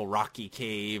typical rocky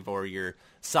cave or your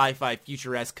sci-fi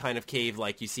futuresque kind of cave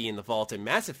like you see in the vault in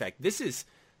Mass Effect. This is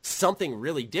something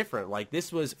really different. Like,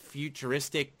 this was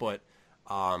futuristic, but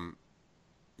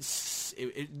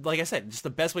like I said, just the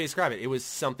best way to describe it, it was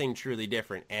something truly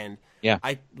different. And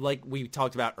I, like we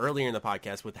talked about earlier in the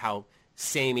podcast with how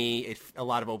samey a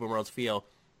lot of open worlds feel,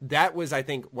 that was, I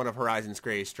think, one of Horizon's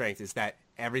greatest strengths, is that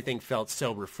everything felt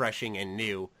so refreshing and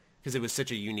new because it was such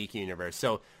a unique universe.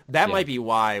 So that might be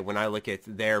why when I look at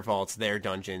their vaults, their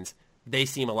dungeons, they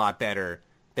seem a lot better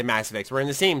than Mass Effect's. Where in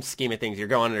the same scheme of things, you're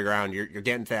going underground, you're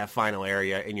getting to that final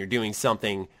area, and you're doing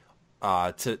something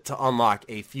to unlock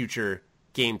a future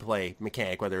gameplay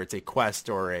mechanic, whether it's a quest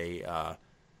or a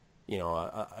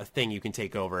thing you can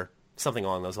take over, something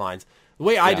along those lines. The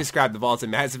way I describe the vaults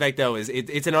in Mass Effect, though, is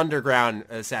it's an underground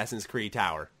Assassin's Creed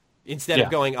tower. Instead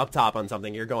of going up top on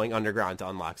something, you're going underground to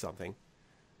unlock something.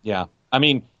 Yeah. I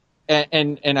mean,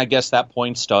 and I guess that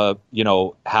points to, you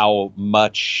know, how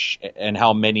much and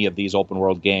how many of these open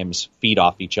world games feed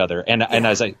off each other. And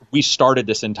as we started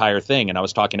this entire thing, and I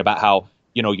was talking about how,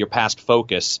 you know, your past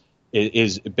focus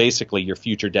is basically your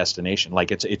future destination.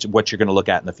 Like, it's what you're going to look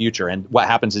at in the future. And what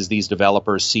happens is these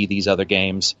developers see these other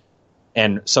games,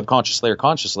 and subconsciously or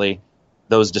consciously,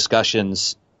 those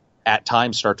discussions at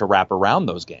times start to wrap around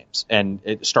those games and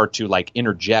start to like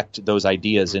interject those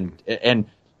ideas. And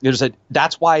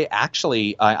that's why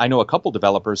actually I know a couple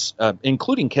developers,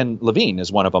 including Ken Levine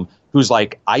is one of them, who's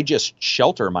like, I just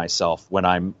shelter myself when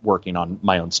I'm working on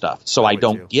my own stuff, so I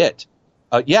don't get.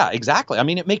 Yeah, exactly. I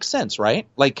mean, it makes sense, right?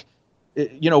 Like,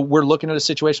 you know, we're looking at a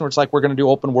situation where it's like, we're going to do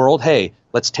open world. Hey,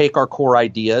 let's take our core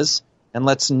ideas and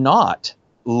let's not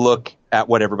look at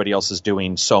what everybody else is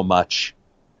doing so much,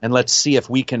 and let's see if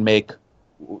we can make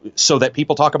so that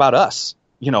people talk about us,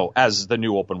 you know, as the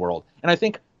new open world. And I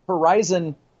think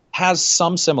Horizon has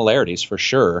some similarities for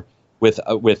sure with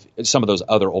some of those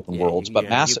other open worlds, but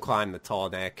you climb the tall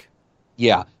deck.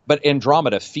 Yeah, but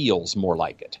Andromeda feels more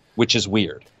like it, which is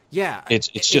weird. Yeah, it's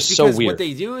just so weird. What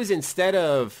they do is, instead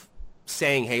of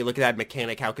saying, hey, look at that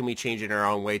mechanic, how can we change it in our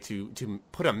own way to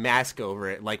put a mask over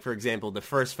it? Like, for example, the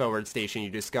first forward station you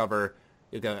discover,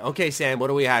 you go, okay, Sam, what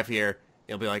do we have here?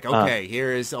 You'll be like, okay,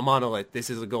 here is a monolith. This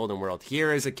is a golden world.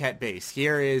 Here is a Ket base.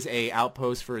 Here is a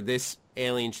outpost for this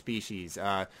alien species.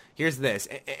 Here's this.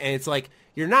 And it's like,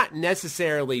 you're not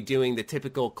necessarily doing the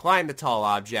typical climb the tall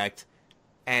object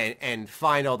and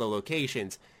find all the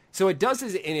locations. So it does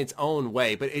this in its own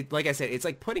way. But it, like I said, it's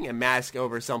like putting a mask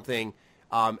over something.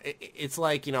 It's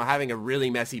like, you know, having a really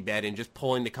messy bed and just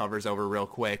pulling the covers over real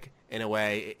quick in a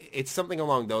way. It's something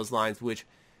along those lines, which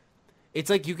it's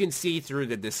like you can see through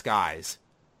the disguise.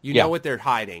 You know what they're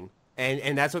hiding,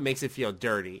 and that's what makes it feel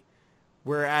dirty.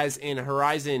 Whereas in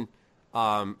Horizon,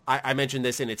 I mentioned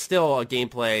this, and it's still a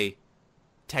gameplay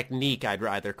technique, I'd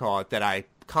rather call it, that I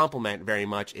compliment very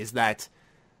much, is that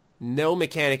no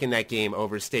mechanic in that game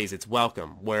overstays its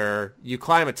welcome, where you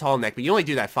climb a tall neck, but you only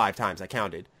do that 5 times, I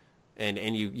counted,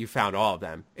 and you found all of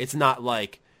them. It's not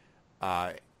like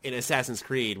in Assassin's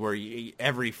Creed, where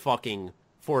every fucking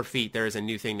 4 feet there is a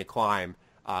new thing to climb,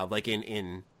 like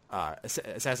in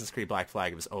Assassin's Creed Black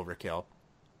Flag. It was overkill.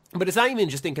 But it's not even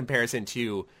just in comparison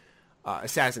to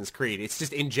Assassin's Creed. It's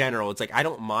just in general. It's like, I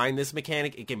don't mind this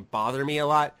mechanic. It can bother me a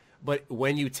lot, but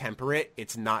when you temper it,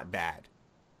 it's not bad.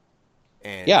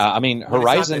 And yeah, I mean,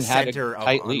 Horizon had a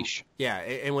tight leash. Yeah,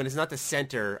 and when it's not the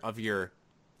center of your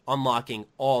unlocking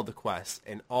all the quests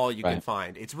and all you can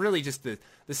find, it's really just the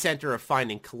center of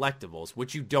finding collectibles,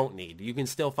 which you don't need. You can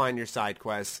still find your side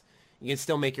quests. You can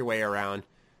still make your way around.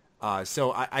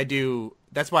 So I do.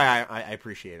 That's why I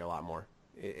appreciate it a lot more.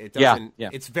 It doesn't. Yeah.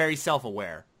 It's very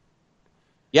self-aware.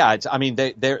 Yeah, I mean,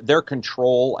 their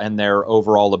control and their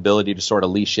overall ability to sort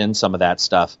of leash in some of that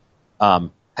stuff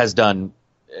has done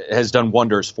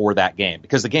wonders for that game,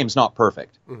 because the game's not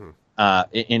perfect in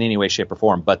any way, shape, or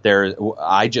form. But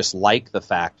I just like the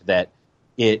fact that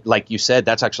it, like you said,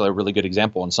 that's actually a really good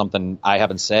example and something I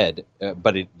haven't said,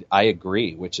 but I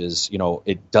agree, which is,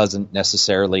 it doesn't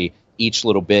necessarily, each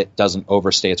little bit doesn't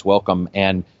overstay its welcome.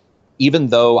 And even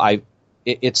though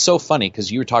it's so funny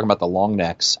because you were talking about the long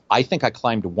necks. I think I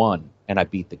climbed one and I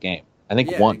beat the game. I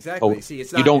think one. Exactly. Oh, see,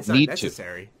 it's you don't it's not need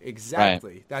necessary. to.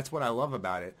 Exactly. Right. That's what I love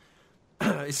about it.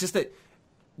 It's just that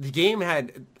the game I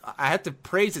had to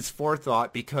praise its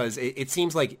forethought, because it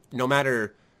seems like no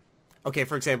matter, okay,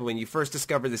 for example, when you first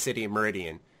discover the city of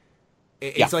Meridian,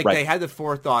 it's like they had the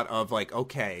forethought of like,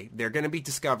 okay, they're going to be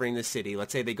discovering the city.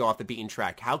 Let's say they go off the beaten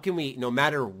track. How can we, no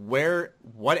matter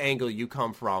what angle you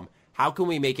come from, how can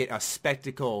we make it a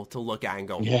spectacle to look at and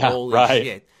go, holy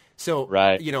shit? So,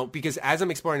 because as I'm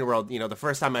exploring the world, the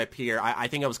first time I appear, I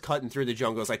think I was cutting through the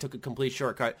jungles. I took a complete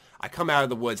shortcut. I come out of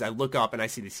the woods. I look up and I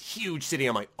see this huge city.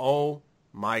 I'm like, oh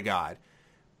my God.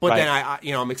 But then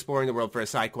I'm exploring the world for a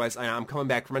side quest, and I'm coming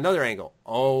back from another angle.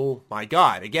 Oh my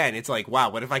God. Again, it's like, wow,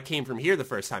 what if I came from here the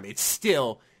first time? It's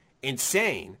still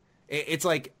insane. It's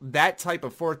like that type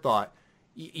of forethought.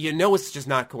 It's just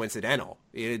not coincidental.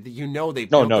 They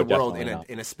built the world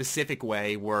in a specific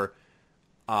way where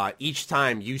each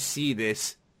time you see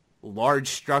this large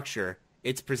structure,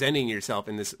 it's presenting yourself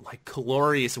in this like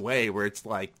glorious way where it's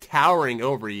like towering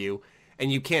over you,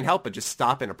 and you can't help but just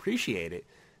stop and appreciate it.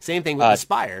 Same thing with the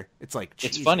Spire. It's like,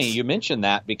 Jesus. It's funny you mentioned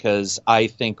that, because I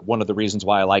think one of the reasons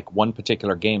why I like one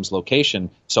particular game's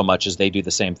location so much is they do the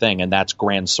same thing, and that's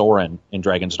Gran Soren in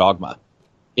Dragon's Dogma.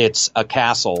 It's a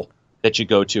castle that you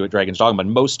go to at Dragon's Dogma.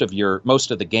 And most of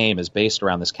the game is based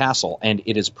around this castle, and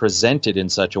it is presented in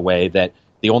such a way that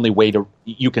the only way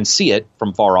you can see it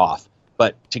from far off,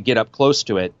 but to get up close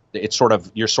to it, it's sort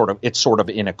of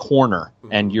in a corner,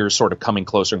 and you're sort of coming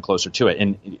closer and closer to it.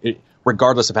 And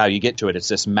regardless of how you get to it, it's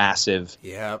this massive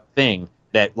thing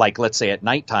that, like, let's say at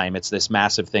nighttime, it's this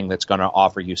massive thing that's going to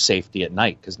offer you safety at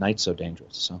night, because night's so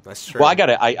dangerous. So that's true. Well,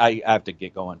 I have to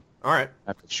get going. All right. I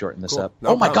have to shorten this up.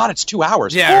 No my God, it's 2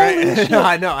 hours. Yeah, right.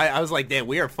 I know. I was like, damn,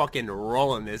 we are fucking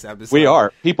rolling this episode. We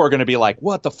are. People are going to be like,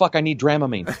 what the fuck? I need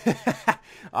Dramamine.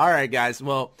 All right, guys.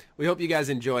 Well, we hope you guys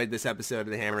enjoyed this episode of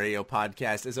the Ham Radio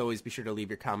Podcast. As always, be sure to leave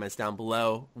your comments down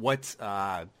below. What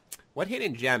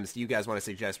hidden gems do you guys want to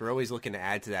suggest? We're always looking to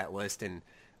add to that list. And,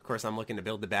 of course, I'm looking to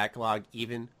build the backlog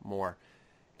even more.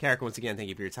 Carrick, once again, thank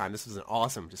you for your time. This was an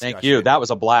awesome discussion. Thank you. That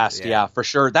was a blast. Yeah, for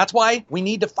sure. That's why we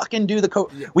need to fucking do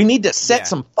we need to set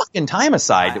some fucking time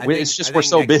aside. It's just we're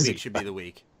so busy. Week should be the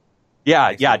week.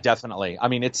 Yeah, definitely. I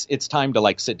mean, it's time to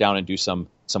like sit down and do some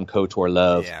KOTOR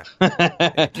love.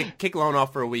 Yeah. Kick Lone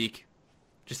off for a week.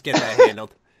 Just get that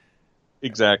handled.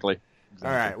 Exactly.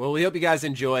 All right. Well, we hope you guys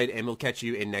enjoyed, and we'll catch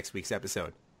you in next week's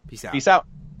episode. Peace out. Peace out.